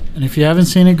 And if you haven't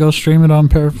seen it, go stream it on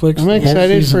Paraflix. I'm The whole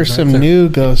excited for season's some right there. new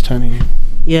ghost hunting.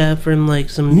 yeah, from like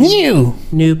some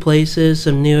new places,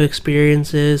 some new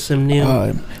experiences, some new.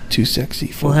 I'm too sexy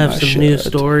for We'll have my some shit. new Too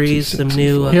stories, some sexy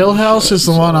new, for Hill my House shit. is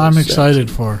the one So I'm sexy. excited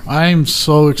for. I'm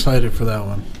so excited for that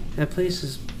one. That place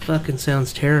is fucking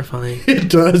sounds terrifying. It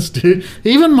does, dude.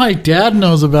 Even my dad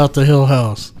knows about the Hill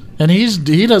House, and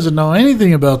he doesn't know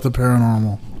anything about the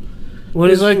paranormal. What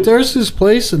He's is like, there's this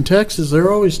place in Texas. They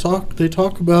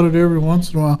talk about it every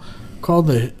once in a while, called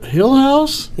the Hill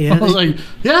House. Yeah, I was like,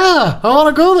 yeah, I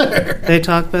want to go there. They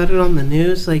talk about it on the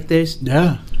news. Like there's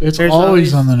Yeah, it's There's always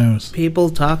always- on the news. people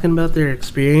talking about their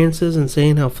experiences and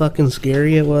saying how fucking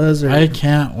scary it was. Or I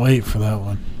can't wait for that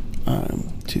one.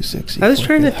 I'm too sexy. I was for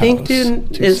trying to Hill think, House.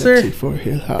 dude, Too is there- sexy for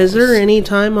Hill House. is there any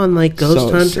time on like Ghost So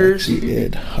Hunters sexy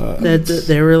it hurts. that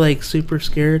they were like super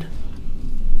scared?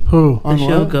 Who? The On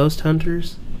show what? Ghost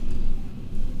Hunters.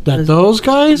 That those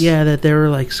guys? Yeah, that they were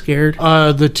like scared.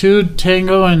 The two,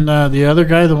 Tango and the other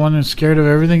guy, the one who's scared of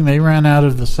everything, they ran out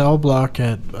of the cell block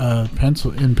at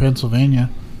in Pennsylvania.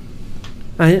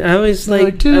 I was They're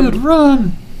like, dude, I've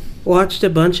run! watched a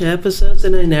bunch of episodes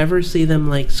and I never see them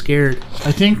like scared.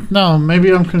 I think, no,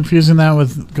 maybe I'm confusing that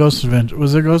with Ghost Adventure.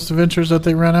 Was it Ghost Adventures that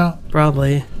they ran out?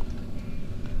 Probably.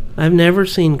 I've never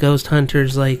seen Ghost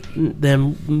Hunters like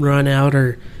them run out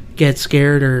or get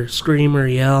scared or scream or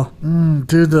yell.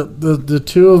 Dude, the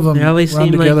two of them They always run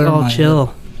seem like together in all my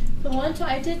chill. The one time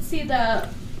I did see an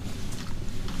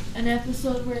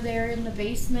episode where they were in the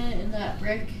basement in that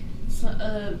brick,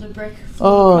 the brick. flew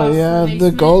Oh across yeah, the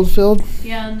basement. Goldfield.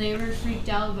 Yeah, and they were freaked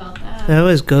out about that. That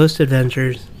was Ghost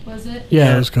Adventures. Was it?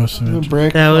 Yeah, it was Ghost The Adventure.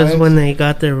 brick. That was flies. when they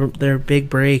got their big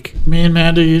break. Me and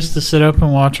Manda used to sit up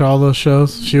and watch all those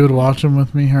shows. She would watch them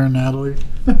with me, her and Natalie.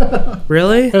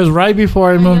 Really? It was right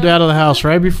before I moved out of the house,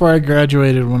 right before I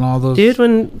graduated, when all those... Dude,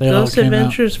 when They all Ghost came out.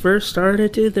 Adventures first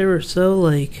started, dude, they were so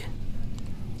like,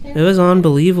 it was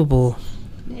unbelievable.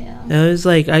 Yeah. It was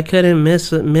like I couldn't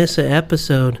miss an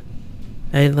episode.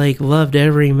 I like loved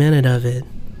every minute of it.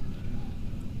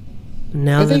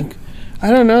 Now I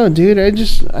don't know, dude.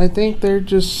 I think they're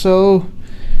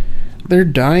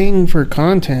dying for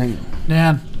content.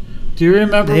 Man, do you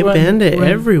remember they when, banned it when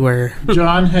everywhere.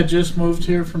 John had just moved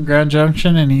here from Grand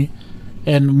Junction,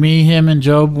 and me, him, and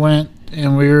Job went,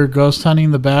 and we were ghost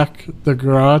hunting the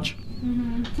garage.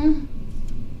 Mm-hmm.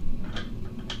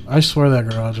 I swear that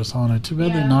garage was haunted. Too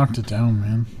bad they Yeah. knocked it down,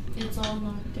 man. It's all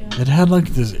knocked down. It had like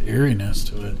this eeriness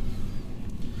to it.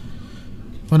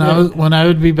 When I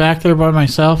would be back there by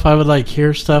myself, I would like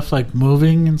hear stuff like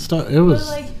moving and stuff. It But was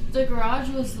like the garage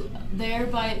was there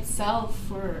by itself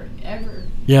forever,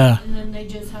 yeah. and then they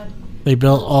just had They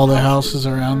built all the houses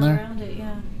around there. Around it,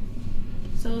 yeah.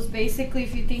 So it was basically,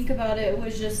 if you think about it, it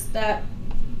was just that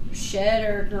shed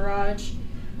or garage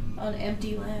on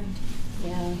empty land.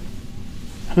 Yeah.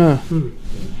 Huh.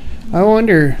 I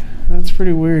wonder. That's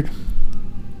pretty weird.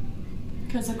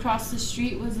 Because across the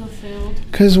street was a field.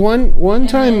 Because one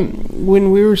time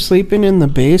when we were sleeping in the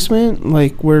basement,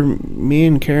 like where me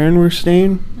and Karen were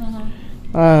staying,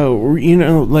 you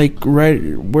know, like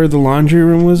right where the laundry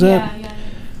room was at, Yeah.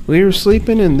 we were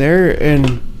sleeping in there,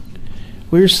 and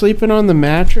we were sleeping on the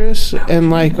mattress, and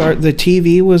like the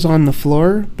TV was on the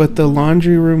floor, but the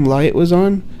laundry room light was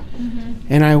on.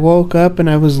 And I woke up and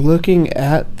I was looking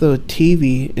at the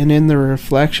TV, and in the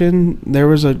reflection, there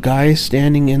was a guy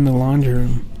standing in the laundry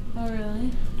room. Oh,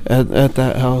 really? At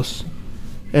that house.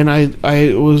 And I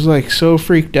was like so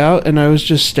freaked out, and I was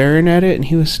just staring at it, and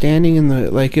he was standing in the,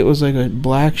 like it was like a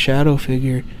black shadow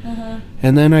figure.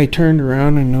 And then I turned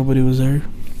around and nobody was there.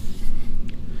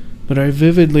 But I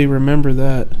vividly remember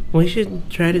that. We should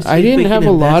try to see I if we didn't can have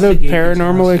a lot of investigate these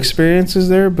paranormal houses. experiences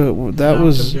there, but that Knocked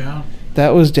was them down. that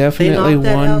was They definitely knocked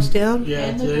that one. house down? Yeah,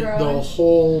 And the the garage.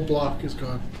 whole block is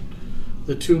gone.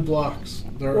 The 2 blocks.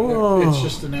 Whoa. It's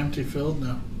just an empty field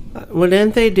now. Well,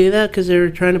 didn't they do that because they were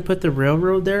trying to put the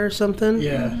railroad there or something?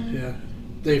 Yeah, yeah.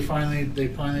 They finally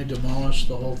demolished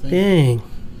the whole thing. Dang.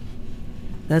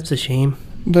 That's a shame.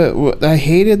 But I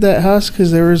hated that house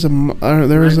because there was a Right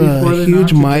before they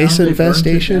huge knocked it mice down, they burnt it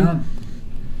infestation. down.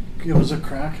 It was a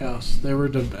crack house. They were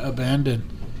abandoned,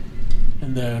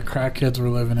 and the crackheads were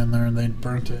living in there, and they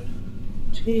burnt it.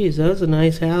 Jeez, that was a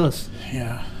nice house.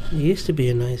 Yeah, It used to be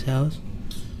a nice house.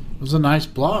 it was a nice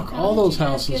block. All those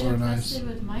houses were nice.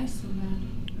 With mice so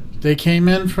bad? They came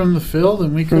in from the field,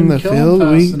 and we couldn't the kill field,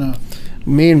 them fast we- enough.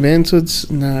 Me and Vince would.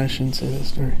 No, I shouldn't say that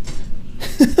story.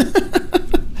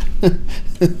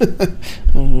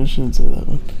 I shouldn't say that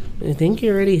one. I think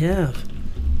you already have.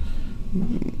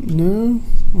 No,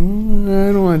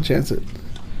 I don't want to chance it.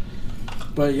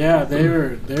 But yeah, they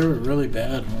were really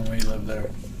bad when we lived there.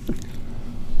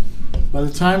 By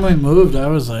the time we moved, I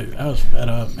was fed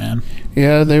up, man.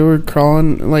 Yeah, they were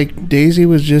crawling. Like Daisy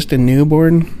was just a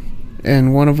newborn,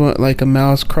 and one of them, like a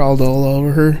mouse, crawled all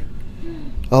over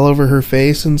her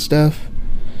face and stuff.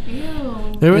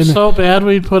 Ew. They were And- so bad.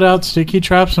 We'd put out sticky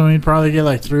traps, and we'd probably get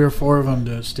like 3 or 4 of them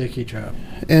to a sticky trap.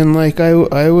 And like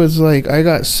I was like, I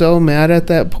got so mad at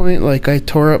that point. Like I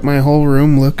tore up my whole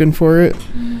room looking for it,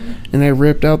 and I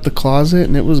ripped out the closet,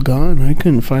 and it was gone. I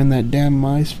couldn't find that damn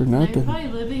mice for They're nothing. probably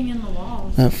living in the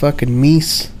walls. That fucking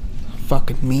meese.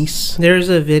 There's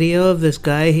a video of this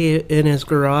guy in his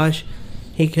garage.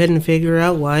 He couldn't figure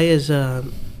out why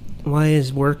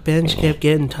his workbench kept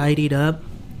getting tidied up.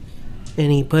 And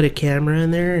he put a camera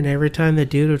in there, and every time the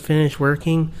dude would finish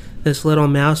working, this little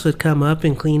mouse would come up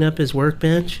and clean up his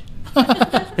workbench.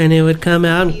 And it would come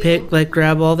out and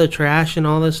grab all the trash and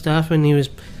all this stuff, and he was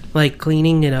like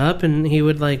cleaning it up, and he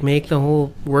would like make the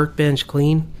whole workbench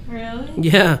clean. Really?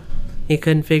 Yeah. He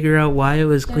couldn't figure out why it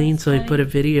was clean, That's so he funny. put a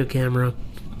video camera up.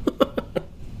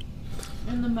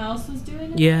 And the mouse was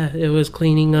doing it? Yeah, it was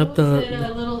cleaning up Was it a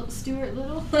the... little Stuart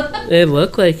Little? It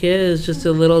looked like it. It was just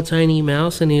a little tiny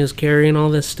mouse, and he was carrying all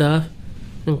this stuff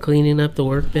and cleaning up the You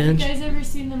workbench. guys ever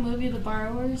seen the movie The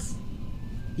Borrowers?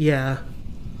 Yeah.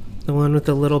 The one with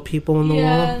the little people on the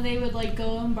Yeah, wall. and they would like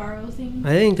go and borrow things. I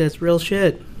think that's real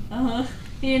shit. Uh-huh.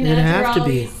 And It'd Edgar have to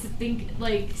be. always think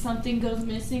like something goes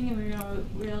missing, and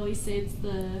we always say it's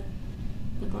the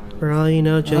borrower. For all you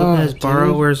know, Joe Oh, has dude.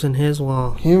 borrowers in his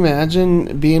wall. Can you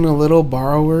imagine being a little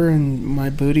borrower and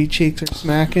my booty cheeks are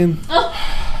smacking?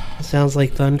 Sounds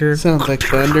like thunder. Sounds like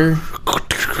thunder.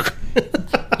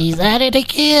 He's at it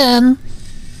again.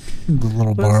 The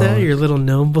little What's that? Your little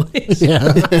gnome voice?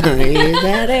 Yeah. He's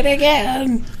at it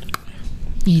again.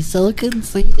 He's so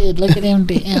conceited. Look at him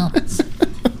dance.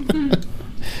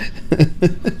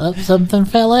 Oh, something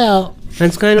fell out.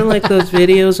 It's kind of like those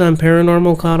videos on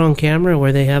Paranormal Caught on Camera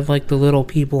where they have like the little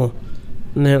people,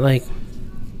 and they're like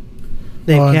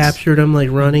they Oh, it's- captured them like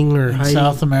running or In hiding.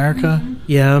 South America.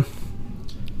 Yeah.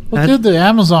 Well, dude, the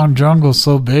Amazon jungle's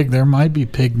so big, there might be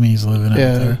pygmies living out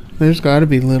Yeah, there. there's got to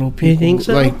be little people, think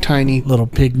so? like tiny Little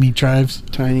pygmy tribes.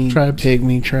 tribes,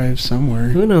 pygmy tribes somewhere.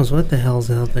 Who knows what the hell's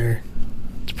out there?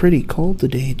 It's pretty cold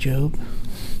today, Job.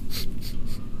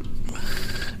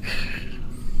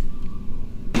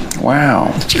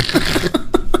 Wow.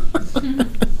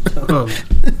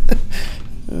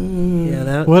 Yeah,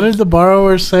 that. What did the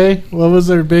borrowers say? What was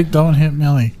their big don't hit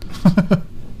Millie?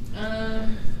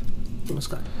 Almost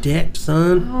got dick,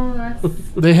 son. Oh, that's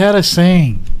They had a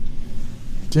saying,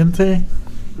 didn't they?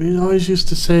 We always used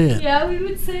to say it. yeah. We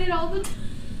would say it all the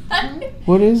time.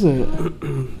 What is it?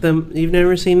 You've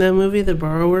never seen that movie, The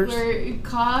Borrowers? We're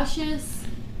cautious.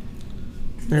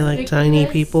 They're like tiny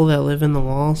people that live in the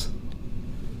walls.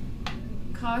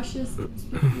 Cautious,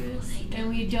 conspicuous, and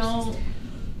we don't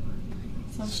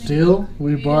something. Steal?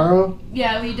 We borrow?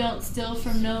 Yeah, we don't steal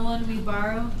from no one. We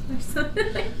borrow or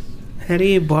something. How do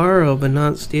you borrow but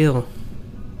not steal?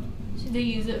 Should they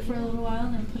use it for a little while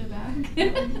and then put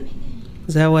it back?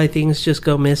 Is that why things just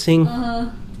go missing? Uh-huh.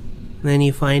 And then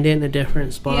you find it in a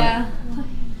different spot? Yeah.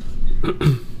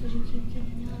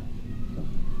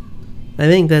 I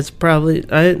think that's probably...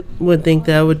 I would think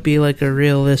that would be like a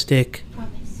realistic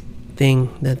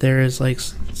thing. That there is like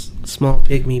small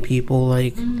pygmy people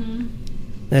like... Mm-hmm.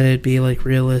 That it'd be like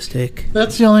realistic.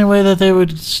 That's the only way that they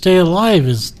would stay alive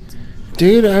is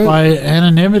Dude, by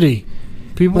anonymity.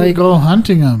 People Like- would go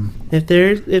hunting them. If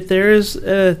there is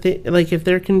like if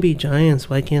there can be giants,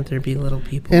 why can't there be little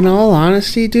people? in all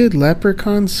honesty, dude,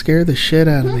 leprechauns scare the shit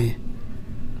out of me.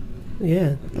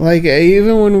 Yeah. Like,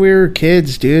 even when we were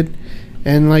kids, dude,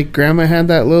 and like grandma had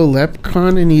that little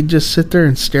leprechaun and he'd just sit there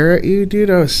and stare at you, dude,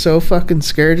 I was so fucking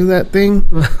scared of that thing.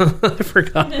 I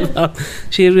forgot about.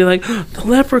 She'd be like, "The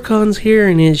leprechaun's here,"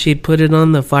 and then she'd put it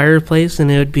on the fireplace,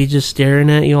 and it would be just staring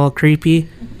at you all creepy,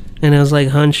 and it was like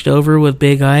hunched over with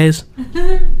big eyes,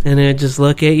 and it would just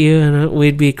look at you, and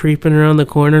we'd be creeping around the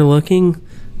corner looking.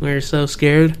 We were so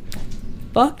scared.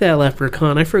 Fuck that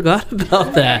leprechaun! I forgot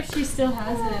about that. She still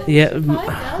has it. Yeah,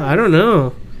 I don't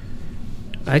know.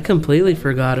 I completely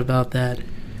forgot about that.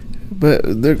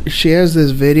 But she has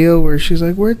this video where she's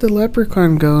like, "Where'd the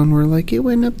leprechaun go?" And we're like, "It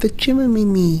went up the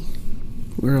chimney."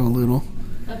 We're all little.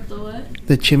 Up the what?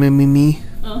 The chimney.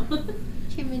 Oh.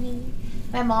 Chimney.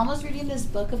 My mom was reading this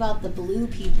book about the blue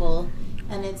people,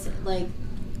 and it's like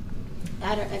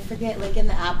I forget, like in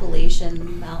the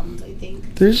Appalachian Mountains, I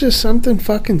think. There's just something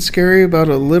fucking scary about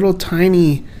a little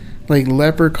tiny, like,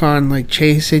 leprechaun, like,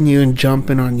 chasing you and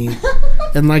jumping on you.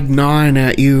 And, like, gnawing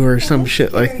at you or some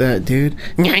shit like that, dude.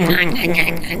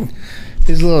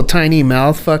 His little tiny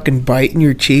mouth fucking biting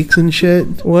your cheeks and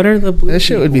shit. What are the blue That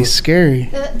shit would be people? scary.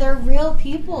 They're real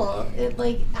people.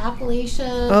 Like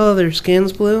Appalachia. Oh, their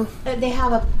skin's blue? They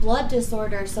have a blood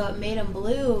disorder, so it made them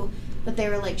blue. But they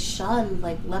were like shunned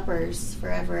like lepers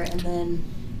forever, and then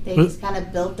they What? just kind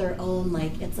of built their own.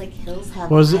 Like it's like hills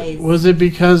have Was eyes. it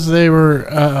because they were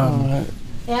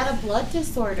They had a blood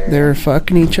disorder. They were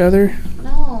fucking each other?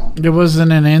 No, it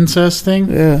wasn't an incest thing?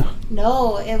 Yeah.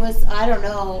 no, it was. I don't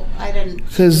know. I didn't.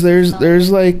 Because there's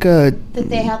like, that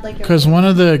they had like. Because one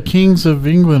of the kings of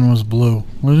England was blue,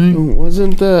 wasn't he?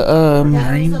 wasn't the,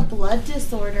 That was a blood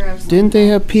disorder of. didn't they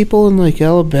have people in like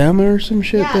Alabama or some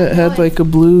shit Yeah, that no, had like a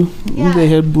blue, Yeah. they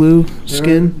had blue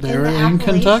skin? They In were the in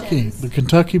Kentucky, Appalachians. the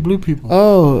Kentucky blue people.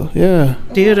 Oh, yeah.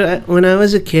 Dude, when I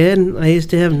was a kid, I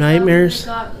used to have nightmares. They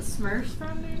got Smurfs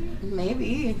from maybe?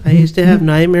 Maybe. I used to have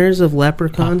nightmares of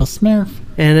leprechaun, Papa Smurf.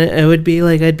 and it would be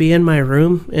like I'd be in my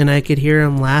room and I could hear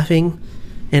him laughing,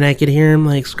 and I could hear him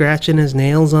like scratching his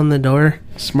nails on the door.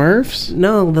 Smurfs?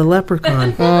 No, the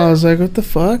leprechaun. Oh, I was like, what the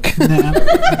fuck?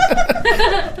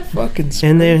 Fucking Smurfs.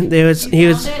 And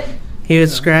he would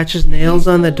scratch his nails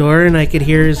on the door, and I could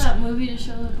hear his That movie to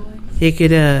show the boys.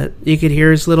 you could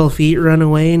hear his little feet run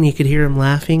away, and you could hear him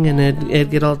laughing, and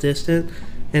it'd get all distant,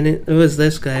 and it was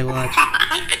this guy. Watch.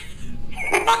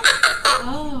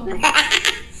 Oh.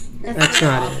 That's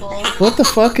not it. awful. What the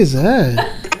fuck is that?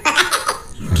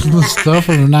 The stuff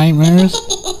of nightmares.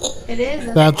 It is.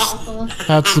 It's That's awful.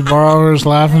 that's the borrowers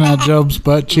laughing at Job's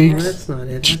butt Oh, cheeks. that's not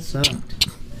it. That sucked.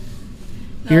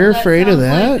 No, You're afraid of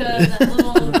sounds that? Like, that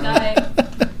little guy.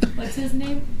 What's his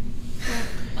name?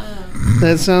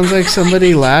 That sounds like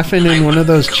somebody laughing in one of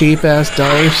those cheap ass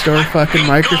dollar store fucking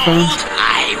microphones.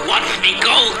 I want me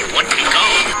gold. Want me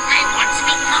gold. I want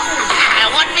me gold. I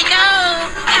want me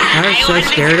gold. I was so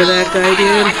scared of that guy, dude.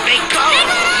 I want me gold.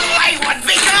 I want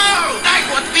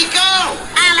me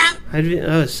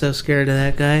gold. I was so scared of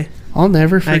that guy. I'll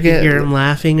never I could forget. hear him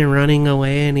laughing and running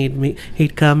away, and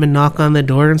he'd come and knock on the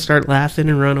door and start laughing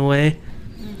and run away,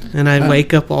 and I'd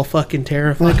wake up all fucking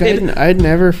terrified. Like I'll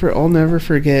never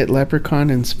forget Leprechaun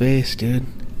in space, dude.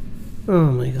 Oh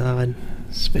my god.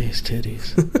 Space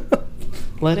titties.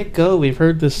 Let it go. We've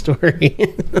heard this story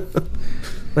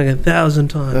like 1,000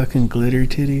 times. Fucking glitter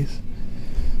titties.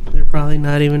 They're probably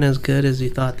not even as good as you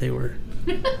thought they were.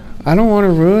 I don't want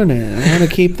to ruin it. I want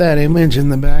to keep that image in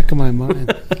the back of my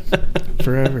mind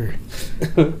forever.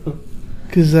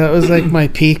 Because that was like my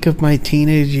peak of my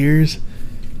teenage years.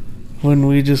 When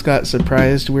we just got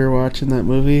surprised we were watching that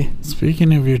movie.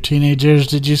 Speaking of your teenagers,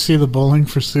 did you see the Bowling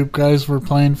for Soup guys were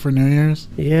playing for New Year's?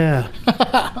 Yeah.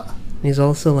 He's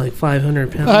also like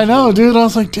 500 pounds. I know, dude. I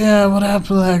was like, damn, what happened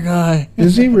to that guy?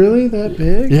 Is he really that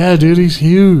big? Yeah, dude, he's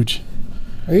huge.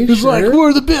 Are you He's sure? like,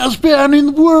 we're the best band in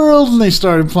the world. And they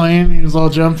started playing. He was all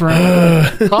jumping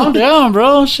around. Calm down,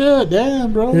 bro. Shit,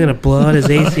 damn, bro. I'm gonna blow out his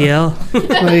ACL.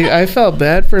 Like, I felt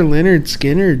bad for Leonard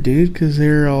Skinner, dude, because they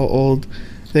were all old.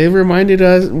 They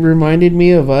reminded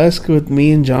me of us with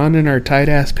me and John in our tight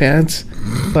ass pants,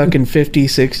 fucking 50,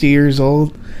 60 years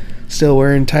old, still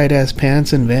wearing tight ass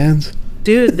pants and Vans.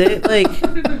 Dude, they like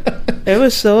it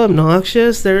was so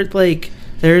obnoxious. There's like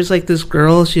this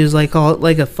girl, she was like all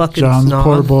like a fucking John's snob.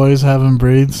 poor boys haven't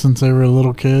breathed since they were a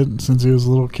little kid. Since he was a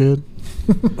little kid.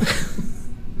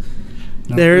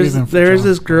 There's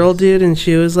this girl, dude, and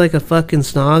she was like a fucking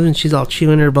snob, and she's all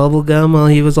chewing her bubble gum while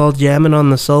he was all jamming on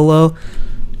the solo.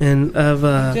 And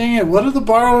dang it! What did the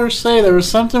borrowers say? There was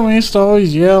something we used to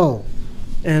always yell.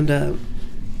 And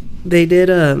they did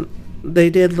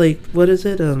like, what is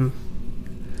it?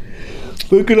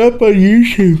 Look it up on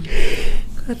YouTube.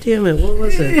 God damn it! What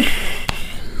was it?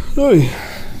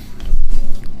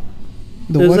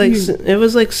 It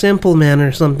was like Simple Man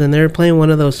or something. They were playing one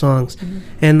of those songs,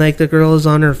 and like the girl was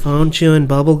on her phone chewing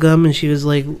bubble gum, and she was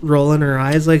like rolling her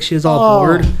eyes like she was all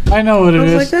bored. I know what it I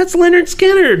was is. like, that's Leonard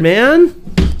Skinner, man.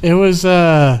 It was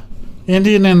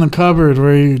Indian in the Cupboard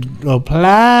where you go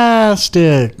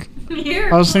plastic. I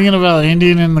was thinking about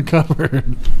Indian in the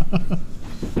Cupboard.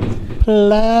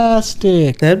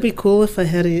 Plastic. That'd be cool if I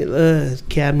had a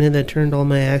cabinet that turned all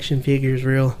my action figures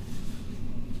real.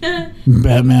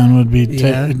 Batman would be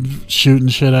Yeah. shooting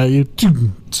shit at you.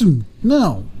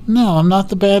 No, I'm not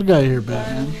the bad guy here,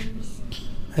 Batman.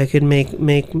 I could make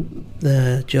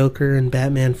the Joker and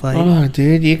Batman fight. Oh,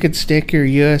 dude, you could stick your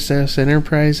USS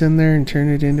Enterprise in there and turn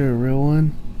it into a real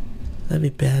one. That'd be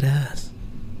badass.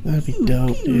 That'd be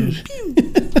dope, dude.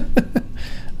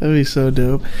 That'd be so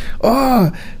dope.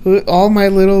 Oh, all my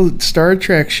little Star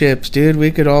Trek ships, dude. We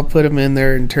could all put them in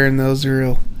there and turn those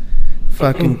real.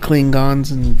 Fucking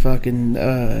Klingons and fucking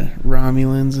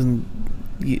Romulans and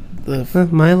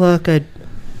With my luck,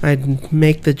 I'd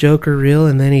make the Joker real,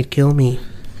 and then he'd kill me.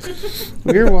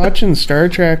 We were watching Star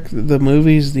Trek, the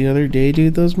movies, the other day,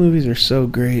 dude. Those movies are so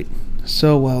great.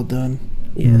 So well done.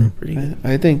 Yeah, pretty good.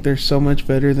 I think they're so much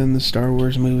better than the Star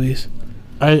Wars movies.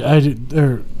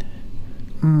 They're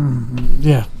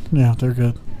they're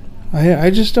good. I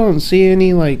just don't see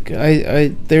any, like,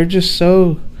 they're just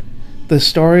so, the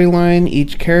storyline,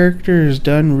 each character is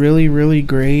done really, really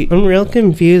great. I'm real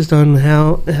confused on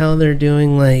how they're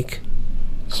doing, like,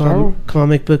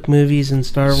 comic book movies and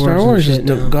Star Wars. Star Wars and shit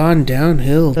has now. gone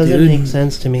downhill, Doesn't dude. make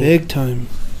sense to me. Big time.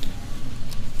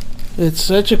 It's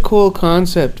such a cool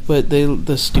concept, but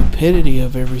the stupidity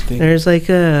of everything. There's like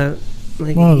a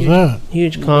What is that?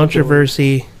 huge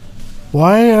controversy.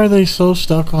 Why are they so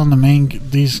stuck on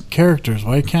these characters?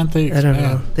 Why can't they I expand? don't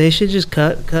know. They should just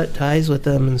cut ties with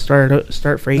them and start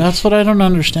freaking. That's what I don't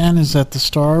understand is that the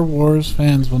Star Wars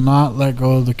fans will not let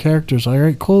go of the characters. All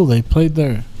right, cool. They played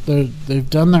they've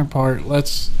done their part.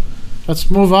 Let's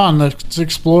move on. Let's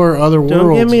explore other worlds.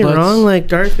 Don't get me wrong, like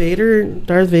Darth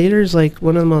Vader's like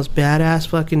one of the most badass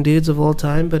fucking dudes of all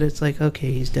time, but it's like,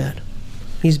 okay, he's dead.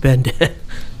 He's been dead.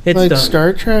 It's like done.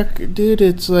 Star Trek, dude,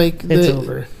 it's like It's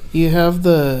over. You have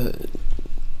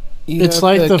It's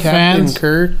like the Captain fans.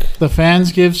 Kirk. The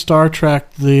fans give Star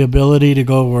Trek the ability to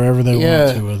go wherever they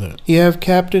want to with it. You have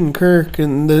Captain Kirk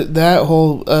and that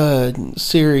whole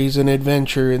series and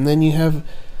adventure, and then you have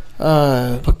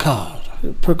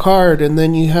Picard, and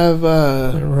then you have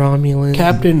Romulan,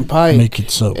 Captain Pike. Make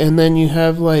it so. And then you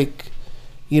have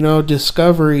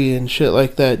Discovery and shit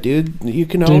like that, dude. You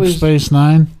can Deep always Space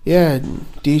Nine. Yeah,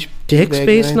 Dick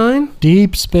Space Nine.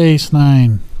 Deep Space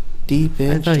Nine. Deep I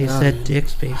Inch thought you Nine. said Dick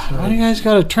Space Why do Nine. you guys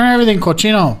gotta turn everything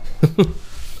cochino?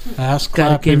 Ass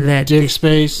Gotta clapping. give that Dick Dick-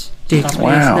 Space. Dick Space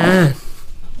Wow. Nine.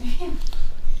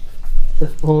 The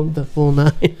full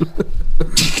nine.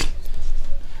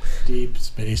 Deep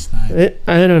Space Nine.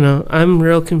 I don't know. I'm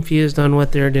real confused on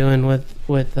what they're doing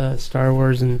with Star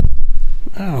Wars and.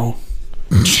 Ow.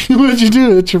 What'd you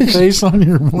do? It's your face on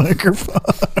your microphone.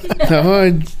 No,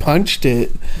 I punched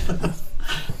it.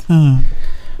 Huh.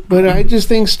 But I just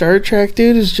think Star Trek,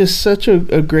 dude, is just such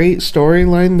a great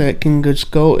storyline that can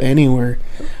just go anywhere.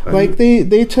 Like,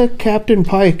 they took Captain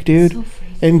Pike, dude,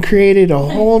 and created a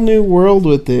whole new world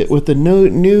with it, with a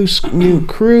new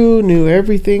crew, new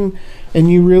everything, and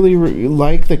you really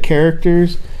like the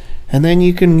characters. And then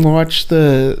you can watch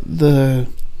the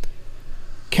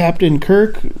Captain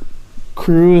Kirk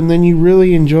crew, and then you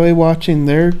really enjoy watching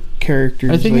their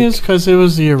characters. I think it's because it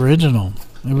was the original.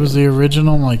 It was the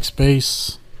original, like,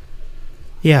 space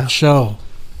show.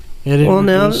 It Well,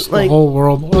 now, introduced the like- whole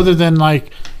world, other than,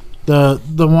 like, the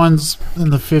ones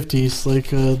in the 50s,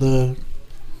 like,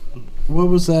 what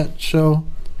was that show?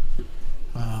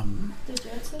 The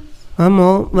Jetsons? I'm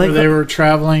all like where they were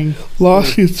traveling.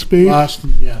 Lost in Space. Lost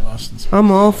in Space.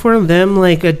 I'm all for them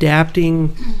like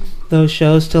adapting those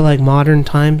shows to like modern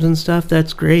times and stuff.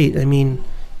 That's great. I mean,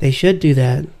 they should do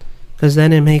that because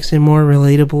then it makes it more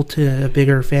relatable to a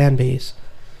bigger fan base.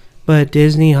 But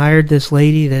Disney hired this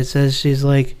lady that says she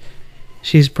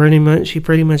pretty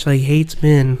much like hates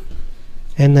men,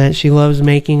 and that she loves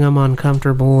making them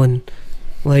uncomfortable, and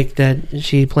like that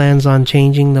she plans on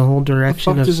changing the whole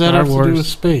direction What the fuck of does that Star have Wars. to do with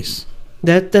space?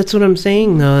 That's what I'm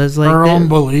saying though. Is like Our that- own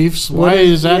beliefs. what Why is-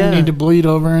 does that yeah. need to bleed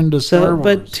over into Star Wars?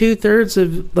 But 2/3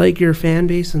 of like your fan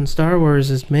base in Star Wars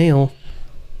is male.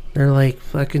 They're like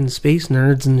fucking space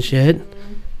nerds and shit,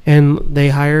 and they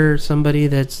hire somebody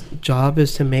that's job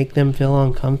is to make them feel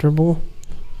uncomfortable,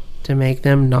 to make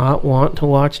them not want to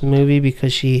watch the movie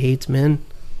because she hates men.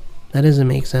 That doesn't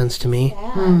make sense to me.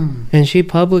 And she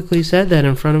publicly said that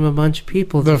in front of a bunch of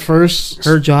people. The first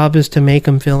Her job is to make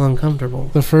them feel uncomfortable.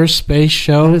 the first space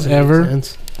show That doesn't make ever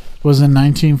sense. was in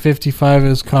 1955. It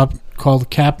was called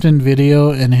Captain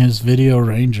Video and His Video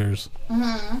Rangers.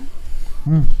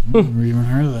 Never even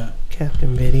heard of that.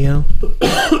 Captain Video.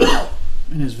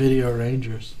 And His Video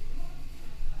Rangers.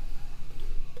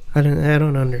 I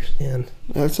don't understand.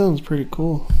 That sounds pretty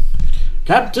cool.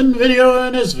 Captain Video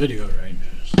and His Video Rangers.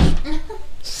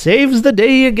 Saves the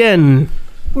day again.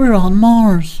 We're on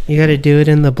Mars. You got to do it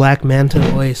in the Black Manta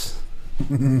voice.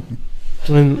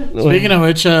 Speaking of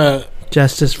which, it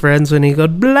Justice Friends, when he goes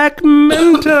Black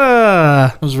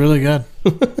Manta. was really good.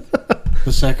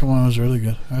 The second one was really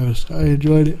good. I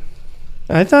enjoyed it.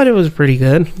 I thought it was pretty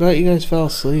good. Thought you guys fell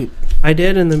asleep. I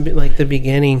did in the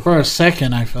beginning. For a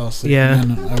second, I fell asleep. Yeah.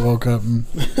 And then I woke up and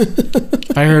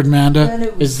I heard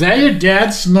Amanda. Is that your dad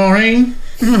snoring?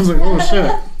 I was like, oh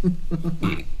shit.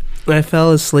 I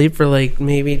fell asleep for like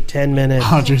maybe 10 minutes.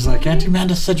 Audrey's like, Auntie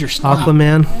Amanda said you're snoring.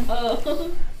 Aquaman.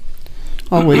 Oh.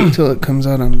 I'll wait until it comes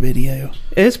out on video.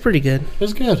 It's pretty good.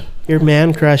 It's good. Your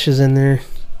man crush is in there.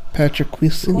 Patrick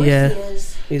Wilson. Yeah.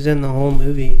 He's in the whole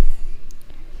movie.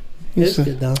 It's He's,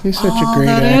 good though. he's such a great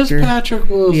that actor. is Patrick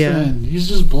Wilson. Yeah. He's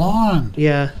just blonde.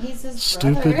 Yeah. He's his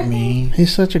Stupid brother. me.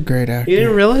 He's such a great actor. You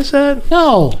didn't realize that?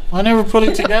 No, I never put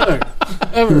it together.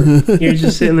 Ever. You're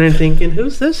just sitting there thinking,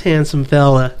 who's this handsome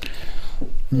fella?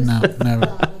 No,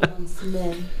 never.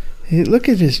 Hey, look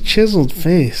at his chiseled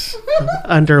face.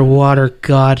 Underwater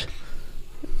god.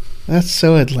 That's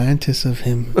so Atlantis of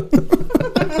him.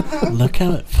 Look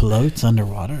how it floats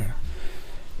underwater.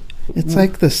 It's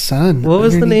like the sun. What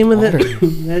was the name of underneath that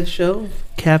water. that show?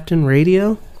 Captain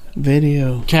Radio?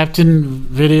 Video? Captain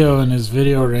Video and His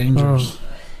Video Rangers.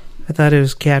 I thought it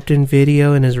was Captain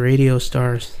Video and his radio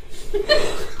stars.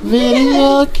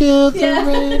 Video killed Yeah.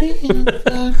 the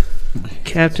radio.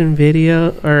 Captain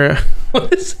Video, or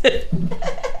what is it?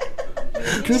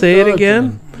 Say it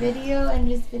again. Video and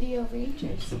his Video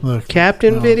Rangers. Look,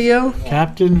 Captain no. Video?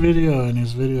 Captain Video and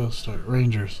His Video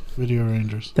Rangers. Video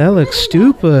Rangers. That looks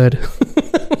stupid.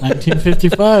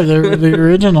 1955. They were the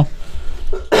original.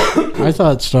 I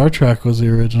thought Star Trek was the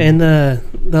original. And the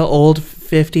old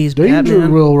 50s Danger,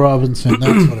 Batman. Will Robinson.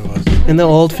 That's what it was. In the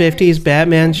old 50s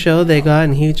Batman show, they got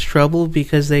in huge trouble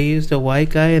because they used a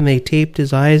white guy and they taped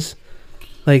his eyes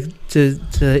like to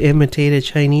imitate a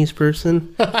Chinese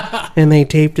person. And they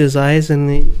taped his eyes and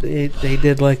they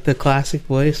did like the classic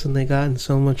voice and they got in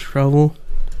so much trouble.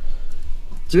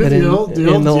 Dude, But the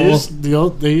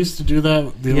old they used to do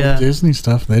that. The Yeah. old Disney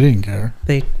stuff. They didn't care.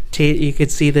 They you could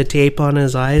see the tape on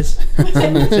his eyes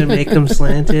to make them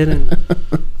slanted, and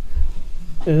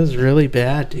it was really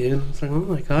bad, dude. It's like, oh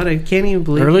my god, I can't even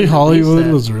believe Early they released Hollywood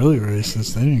that. was really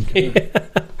racist. They didn't care.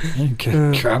 They didn't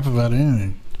care crap about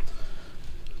anything.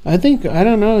 I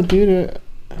don't know, dude.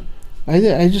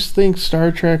 I just think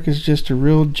Star Trek is just a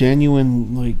real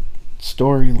genuine, like,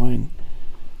 storyline.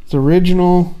 It's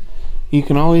original. You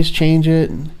can always change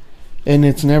it. And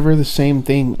it's never the same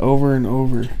thing over and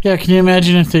over. Yeah, can you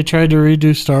imagine if they tried to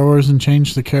redo Star Wars and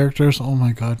change the characters? Oh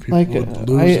my god, people would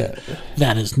lose it.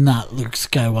 That is not Luke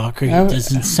Skywalker. He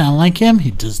doesn't sound like him. He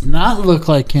does not look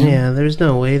like him. Yeah, there's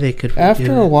no way they could.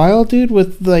 After a while, dude,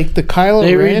 with like the Kylo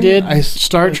They Ren, redid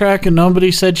Star Trek and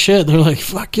nobody said shit. They're like,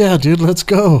 fuck yeah, dude, let's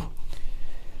go.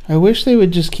 I wish they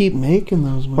would just keep making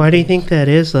those movies. Why do you think that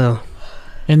is, though?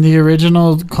 In the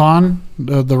original Khan,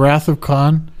 the Wrath of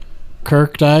Khan,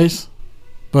 Kirk dies.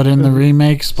 But in the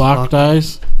remake, Spock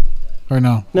dies. Or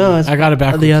no. No, it's I got it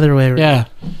backwards. the other way around. Yeah.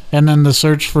 And then the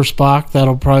search for Spock,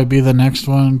 that'll probably be the next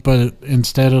one. But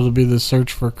instead, it'll be the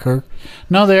search for Kirk.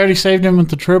 No, they already saved him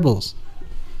with the Tribbles.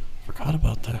 Forgot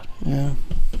about that. Yeah.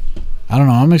 I don't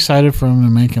know. I'm excited for him to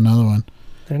make another one.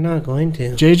 They're not going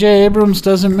to. J.J. Abrams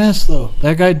doesn't miss, though.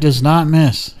 That guy does not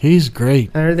miss. He's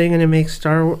great. How are they going to make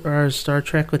Star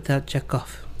Trek without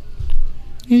Chekhov?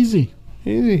 Easy.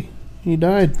 He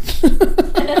died.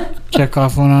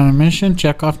 Chekhov went on a mission.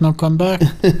 Chekhov no come back.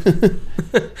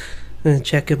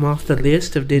 Check him off the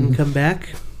list of didn't come back.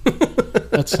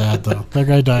 That's sad, though. That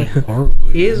guy died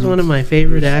horribly. He is one of my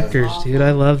favorite actors, dude.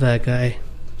 I love that guy.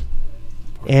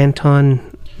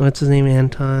 Anton... What's his name?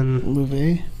 Anton...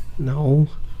 LaVey? No.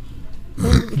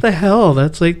 What the hell?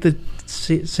 That's like the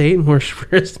Satan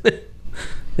worshiper, isn't it?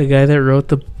 The guy that wrote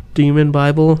the Demon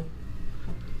Bible.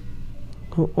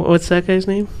 What's that guy's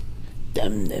name? What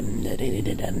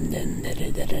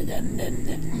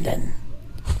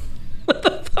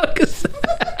the fuck is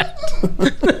that?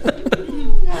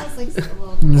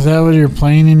 Is that what you're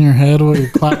playing in your head while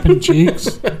you're clapping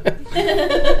cheeks?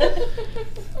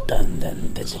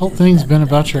 This whole thing's been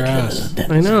about your ass.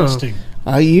 I know.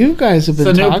 You guys have been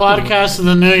It's a new talking podcast of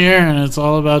the new year, and it's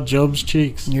all about Job's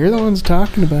cheeks. You're the ones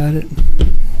talking about it.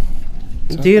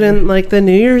 Dude, and like the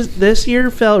New Year's this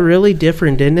year felt really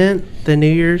different, didn't it? The New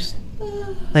Year's,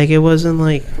 like it wasn't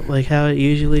like how it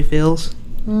usually feels.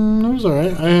 It was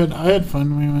alright. I had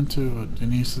fun. We went to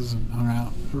Denise's and hung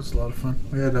out. It was a lot of fun.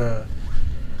 We had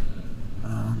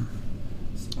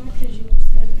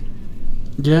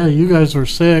yeah, you guys were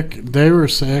sick. They were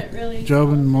sick. Really Job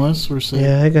and Melissa were sick.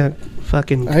 Yeah, I got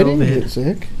fucking COVID. I didn't get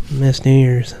sick. Missed New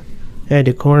Year's. I had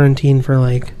to quarantine for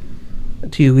like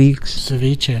 2 weeks.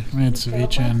 Ceviche. We had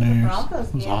ceviche on New Year's.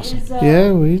 It was awesome. Yeah,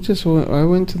 I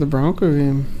went to the Bronco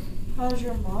game. How's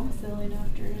your mom feeling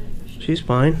after it? She's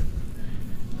fine.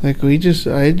 Like we just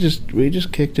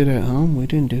kicked it at home. We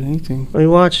didn't do anything. We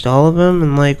watched all of them,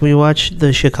 and like we watched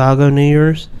the Chicago New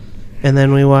Year's, and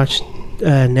then we watched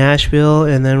Nashville,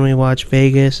 and then we watched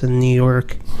Vegas and New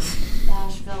York.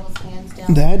 Nashville was hands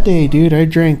down. That day, dude, I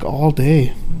drank all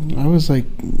day. I was like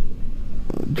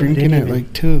drinking at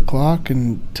like 2 o'clock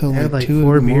until I had like like 2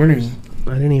 4 in the morning. beers.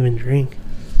 I didn't even drink.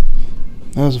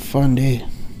 That was a fun day.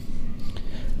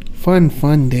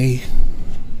 Fun day.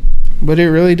 But it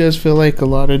really does feel like a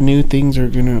lot of new things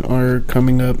are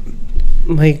coming up.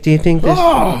 Like, do you think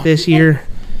this year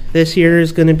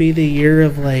is gonna be the year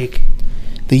of like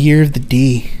the year of the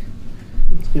D?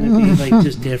 It's gonna be like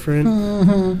just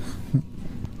different.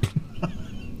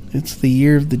 It's the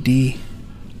year of the D.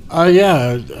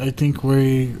 Yeah, I think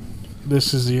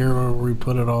this is the year where we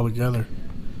put it all together.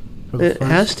 It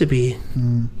has to be.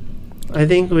 I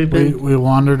think we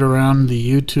wandered around the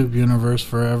YouTube universe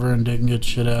forever and didn't get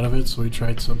shit out of it, so we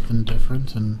tried something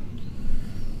different. And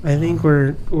I think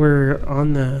we're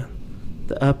on the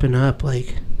up and up.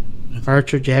 Like our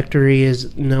trajectory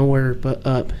is nowhere but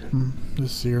up.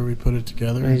 This year we put it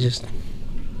together. I just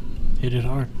hit it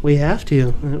hard. We have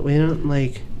to. We don't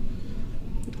like.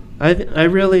 I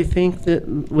really think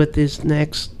that with these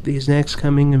next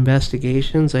coming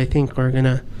investigations, I think we're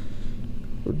gonna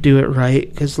do it right,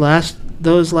 because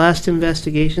those last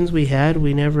investigations we had,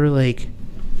 we never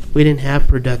we didn't have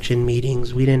production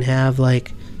meetings, we didn't have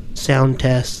like sound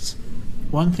tests.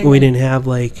 One thing we didn't have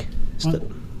go ahead.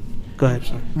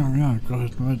 No, yeah, go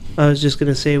ahead. I was just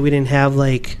gonna say we didn't have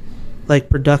like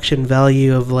production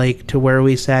value of to where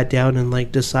we sat down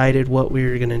and decided what we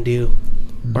were gonna do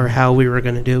or how we were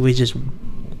gonna do it. We just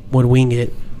would wing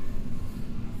it.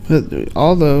 But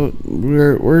although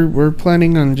we're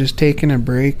planning on just taking a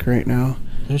break right now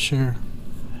this year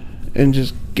and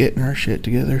just getting our shit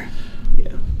together.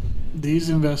 Yeah. These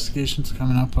investigations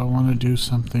coming up, I want to do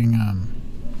something. I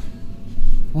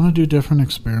want to do different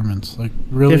experiments,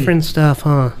 really different stuff,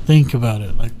 huh? Think about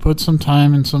it, put some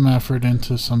time and some effort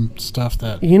into some stuff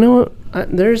that. You know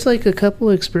what? There's a couple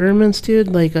experiments,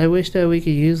 dude. I wish that we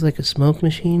could use a smoke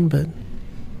machine, but.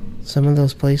 Some of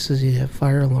those places you have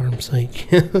fire alarms.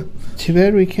 Too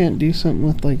bad we can't do something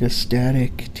with a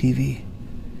static TV.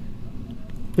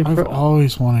 I've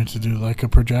always wanted to do a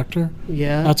projector.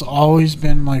 Yeah, that's always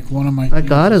been one of my. I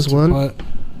got us one. Put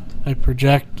a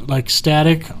project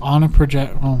static on a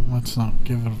project. Well, let's not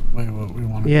give away what we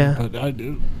want to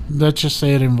do. But let's just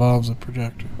say it involves a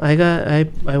projector. I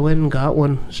went and got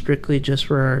one strictly just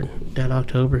for our Dead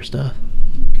October stuff.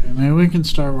 Maybe we can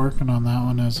start working on that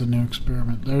one as a new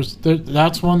experiment.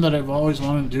 That's one that I've always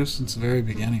wanted to do since the very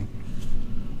beginning.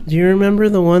 Do you remember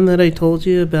the one that I told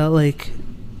you about,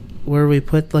 where we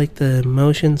put the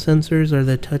motion sensors or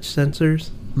the touch sensors?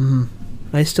 Mm-hmm.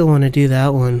 I still want to do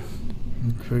that one.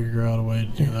 Figure out a way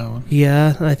to do that one.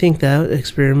 Yeah, I think that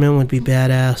experiment would be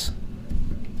badass.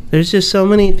 There's just so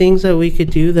many things that we could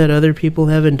do that other people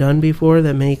haven't done before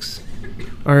that makes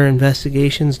our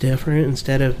investigations different,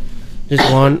 instead of just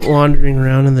wandering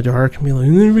around in the dark and be like,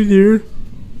 over there.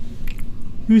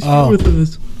 Who's Oh. here with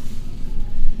us?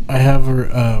 I have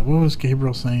what was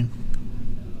Gabriel saying?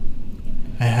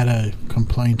 I had a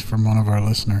complaint from one of our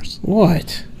listeners.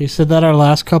 What? He said that our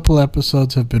last couple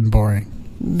episodes have been boring.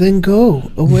 Then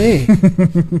go away.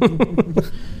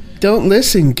 Don't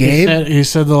listen, Gabe. He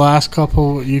said the last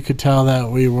couple, you could tell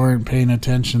that we weren't paying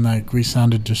attention, like we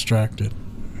sounded distracted.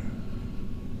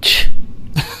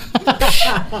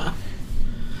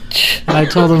 And I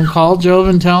told him, call Job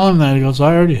and tell him that. He goes,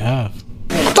 I already have.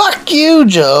 Fuck you,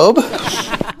 Job.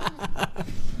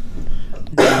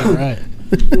 Yeah, right.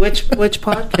 Which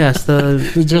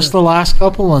podcast? Just the last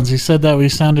couple ones. He said that we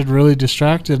sounded really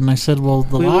distracted, and I said, well,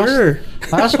 the We were.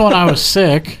 last one I was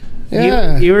sick.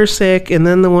 Yeah. You were sick, and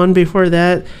then the one before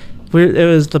that, it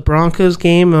was the Broncos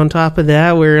game. On top of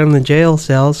that, we were in the jail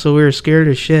cell, so we were scared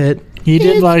as shit. He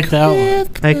did like that one.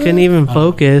 I couldn't even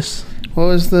focus. What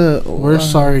was the... We're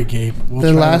sorry, Gabe. We'll the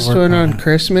try to last work one on it.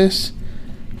 Christmas?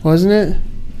 Wasn't it?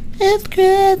 It's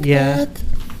Christmas. Yeah.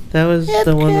 That was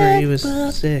the one where he was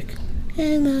sick.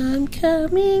 And I'm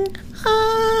coming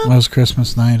home. That was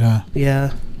Christmas night, huh?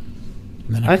 Yeah.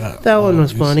 And then I got thought that one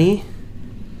was all funny.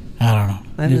 I don't know.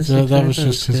 I didn't think That that was was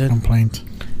just his good. complaint.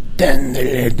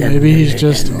 Maybe he's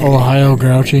just Ohio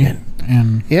grouchy.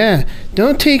 And Yeah.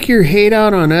 Don't take your hate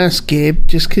out on us, Gabe,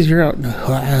 just because you're out in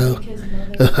Ohio.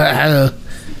 Ohio.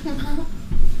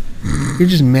 You're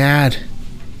just mad.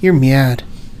 You're mad.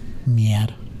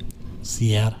 mad.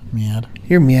 Sad. Mad.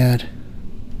 You're mad.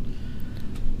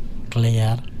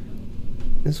 Glad.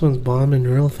 This one's bombing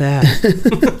real fast.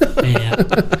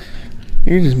 Bad.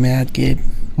 You're just mad, Gabe.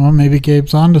 Well, maybe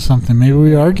Gabe's onto something. Maybe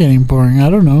we are getting boring. I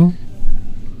don't know.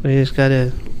 We just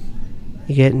gotta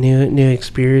get new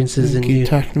experiences and Keep new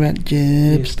talking about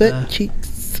Job's butt stuff.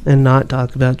 cheeks. and not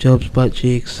talk about Job's butt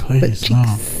cheeks. Please, But no.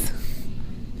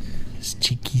 His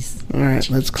cheekies. All right,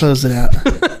 let's close it out.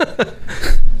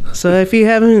 So if you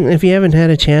haven't had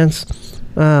a chance,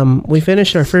 we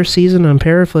finished our first season on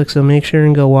Paraflix, so make sure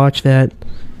and go watch that.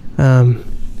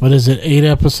 What is it? 8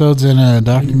 episodes in a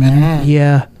documentary?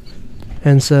 Yeah,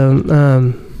 and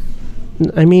so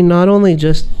I mean, not only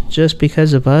just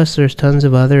because of us, there's tons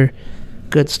of other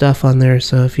good stuff on there.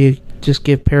 So if you just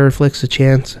give Paraflix a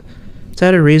chance, it's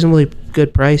at a reasonably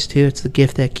good price too. It's the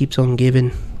gift that keeps on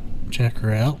giving. Check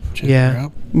her out. Check Yeah. her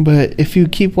out. But if you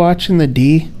keep watching the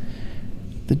D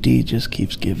just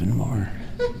keeps giving more.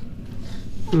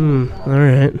 All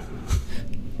right.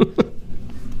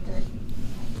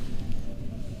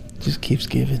 Just keeps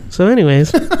giving. So,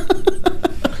 anyways,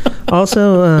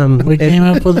 also, We came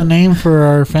up with a name for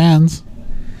our fans.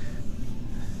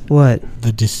 what?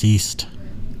 The Deceased.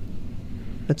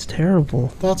 That's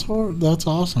terrible. That's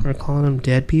awesome. We're calling them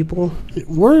dead people.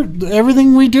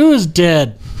 Everything we do is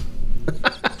dead.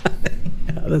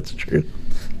 Yeah, that's true.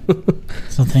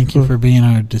 So thank you for being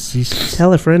our deceased.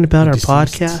 Tell a friend about our Deceased.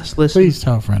 podcast. Listen, Please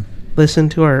tell a friend. listen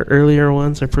to our earlier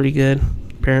ones. They're pretty good.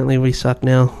 Apparently, we suck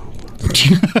now.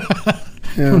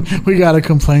 Yeah. We got a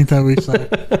complaint that we suck.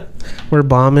 We're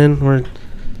bombing. We're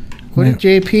What did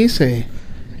JP say?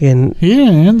 in. He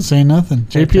didn't say nothing.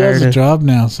 They're JP has tired a of- job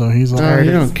now, so he's all, Oh,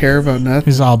 you don't care about nothing.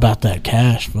 he's all about that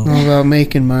cash. Fool. All about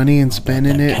making money and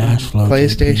spending that it on cash flow,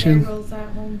 PlayStation. Gabriel's at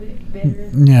home bitter.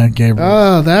 Yeah, Gabriel.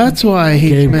 Oh, that's why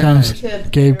he's Gabe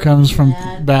mad. comes from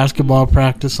Mad. basketball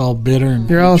practice all bitter and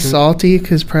You're all hatred. salty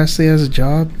because Presley has a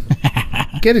job.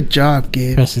 Get a job,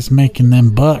 Gabe. Chris is making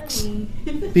them bucks.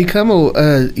 Become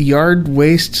a yard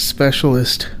waste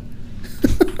specialist.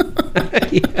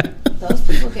 Those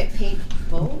people get paid a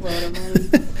boatload of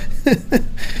money.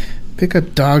 Pick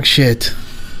up dog shit.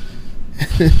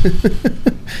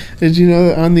 Did you know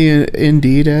that on the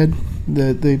Indeed ad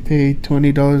that they pay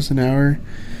 $20 an hour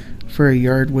for a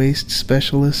yard waste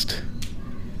specialist?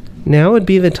 Now would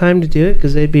be the time to do it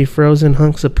because they'd be frozen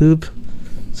hunks of poop.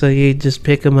 So you just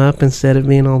pick them up instead of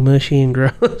being all mushy and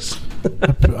gross.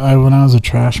 When I was a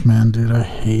trash man, dude, I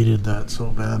hated that so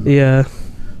bad. Yeah.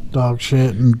 Dog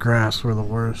shit and grass were the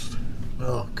worst.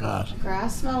 Oh, God.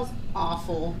 Grass smells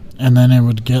awful. And then it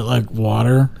would get like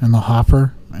water in the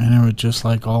hopper, and it would just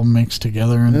like all mix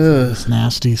together into Ugh. this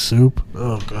nasty soup.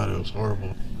 Oh, God, it was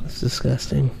horrible. That's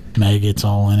disgusting. Maggots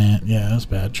all in it. Yeah, it was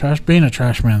bad. Being a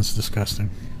trash man is disgusting.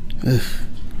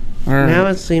 All right. Now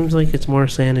it seems like it's more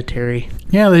sanitary.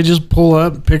 Yeah, they just pull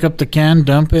up, pick up the can,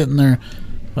 dump it, and they're.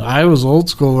 I was old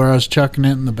school where I was chucking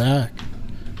it in the back,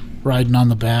 riding on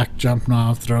the back, jumping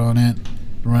off, throwing it,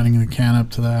 running the can up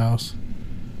to the house.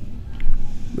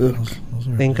 Ugh. Those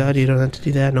were- Thank God you don't have to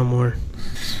do that no more.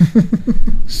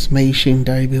 Smashing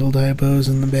Dibos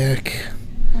in the back.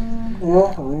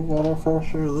 Yeah, we got our fair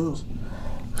share of those.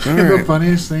 All The right.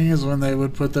 funniest thing is when they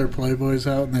would put their Playboys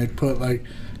out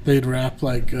and they'd wrap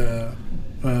like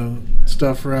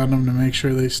stuff around them to make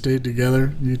sure they stayed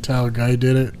together. You tell a guy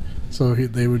did it, so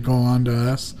they would go on to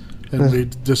us, and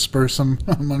we'd disperse them.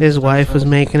 His wife was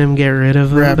making him get rid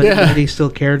of him, but he still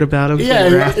cared about him.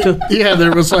 Yeah,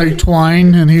 there was like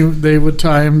twine, and they would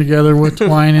tie him together with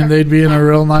twine, and they'd be in a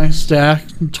real nice stack,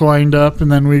 twined up,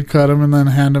 and then we'd cut them and then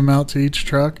hand them out to each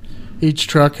truck. Each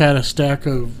truck had a stack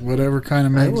of whatever kind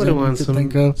of magazine you could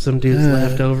think of. Some dude's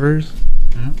leftovers.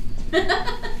 Yeah.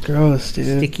 Gross,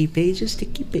 dude. Sticky pages.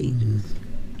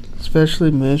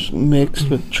 Especially mixed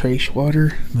with trace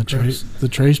water. The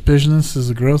trace business is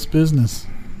a gross business.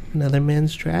 Another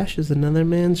man's trash is another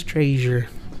man's treasure.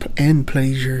 And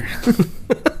pleasure.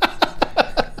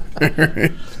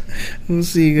 Alright. We'll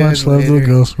see you guys Much love to later.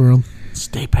 the ghost world.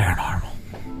 Stay paranormal.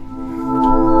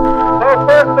 So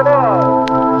first of all,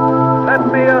 let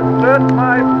me assert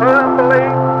my firm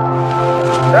belief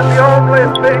that the only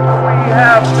thing we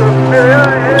have to fear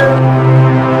is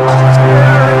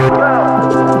fear itself.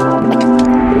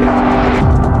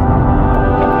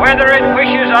 Whether it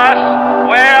wishes us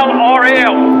well or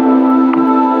ill,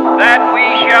 that we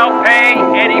shall pay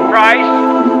any price,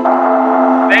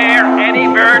 bear any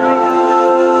burden,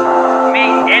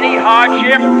 meet any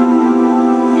hardship,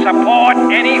 support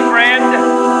any friend,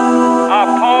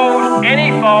 oppose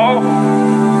any foe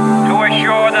to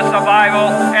assure the survival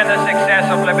and the success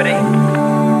of liberty.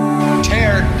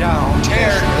 Tear down,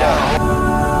 tear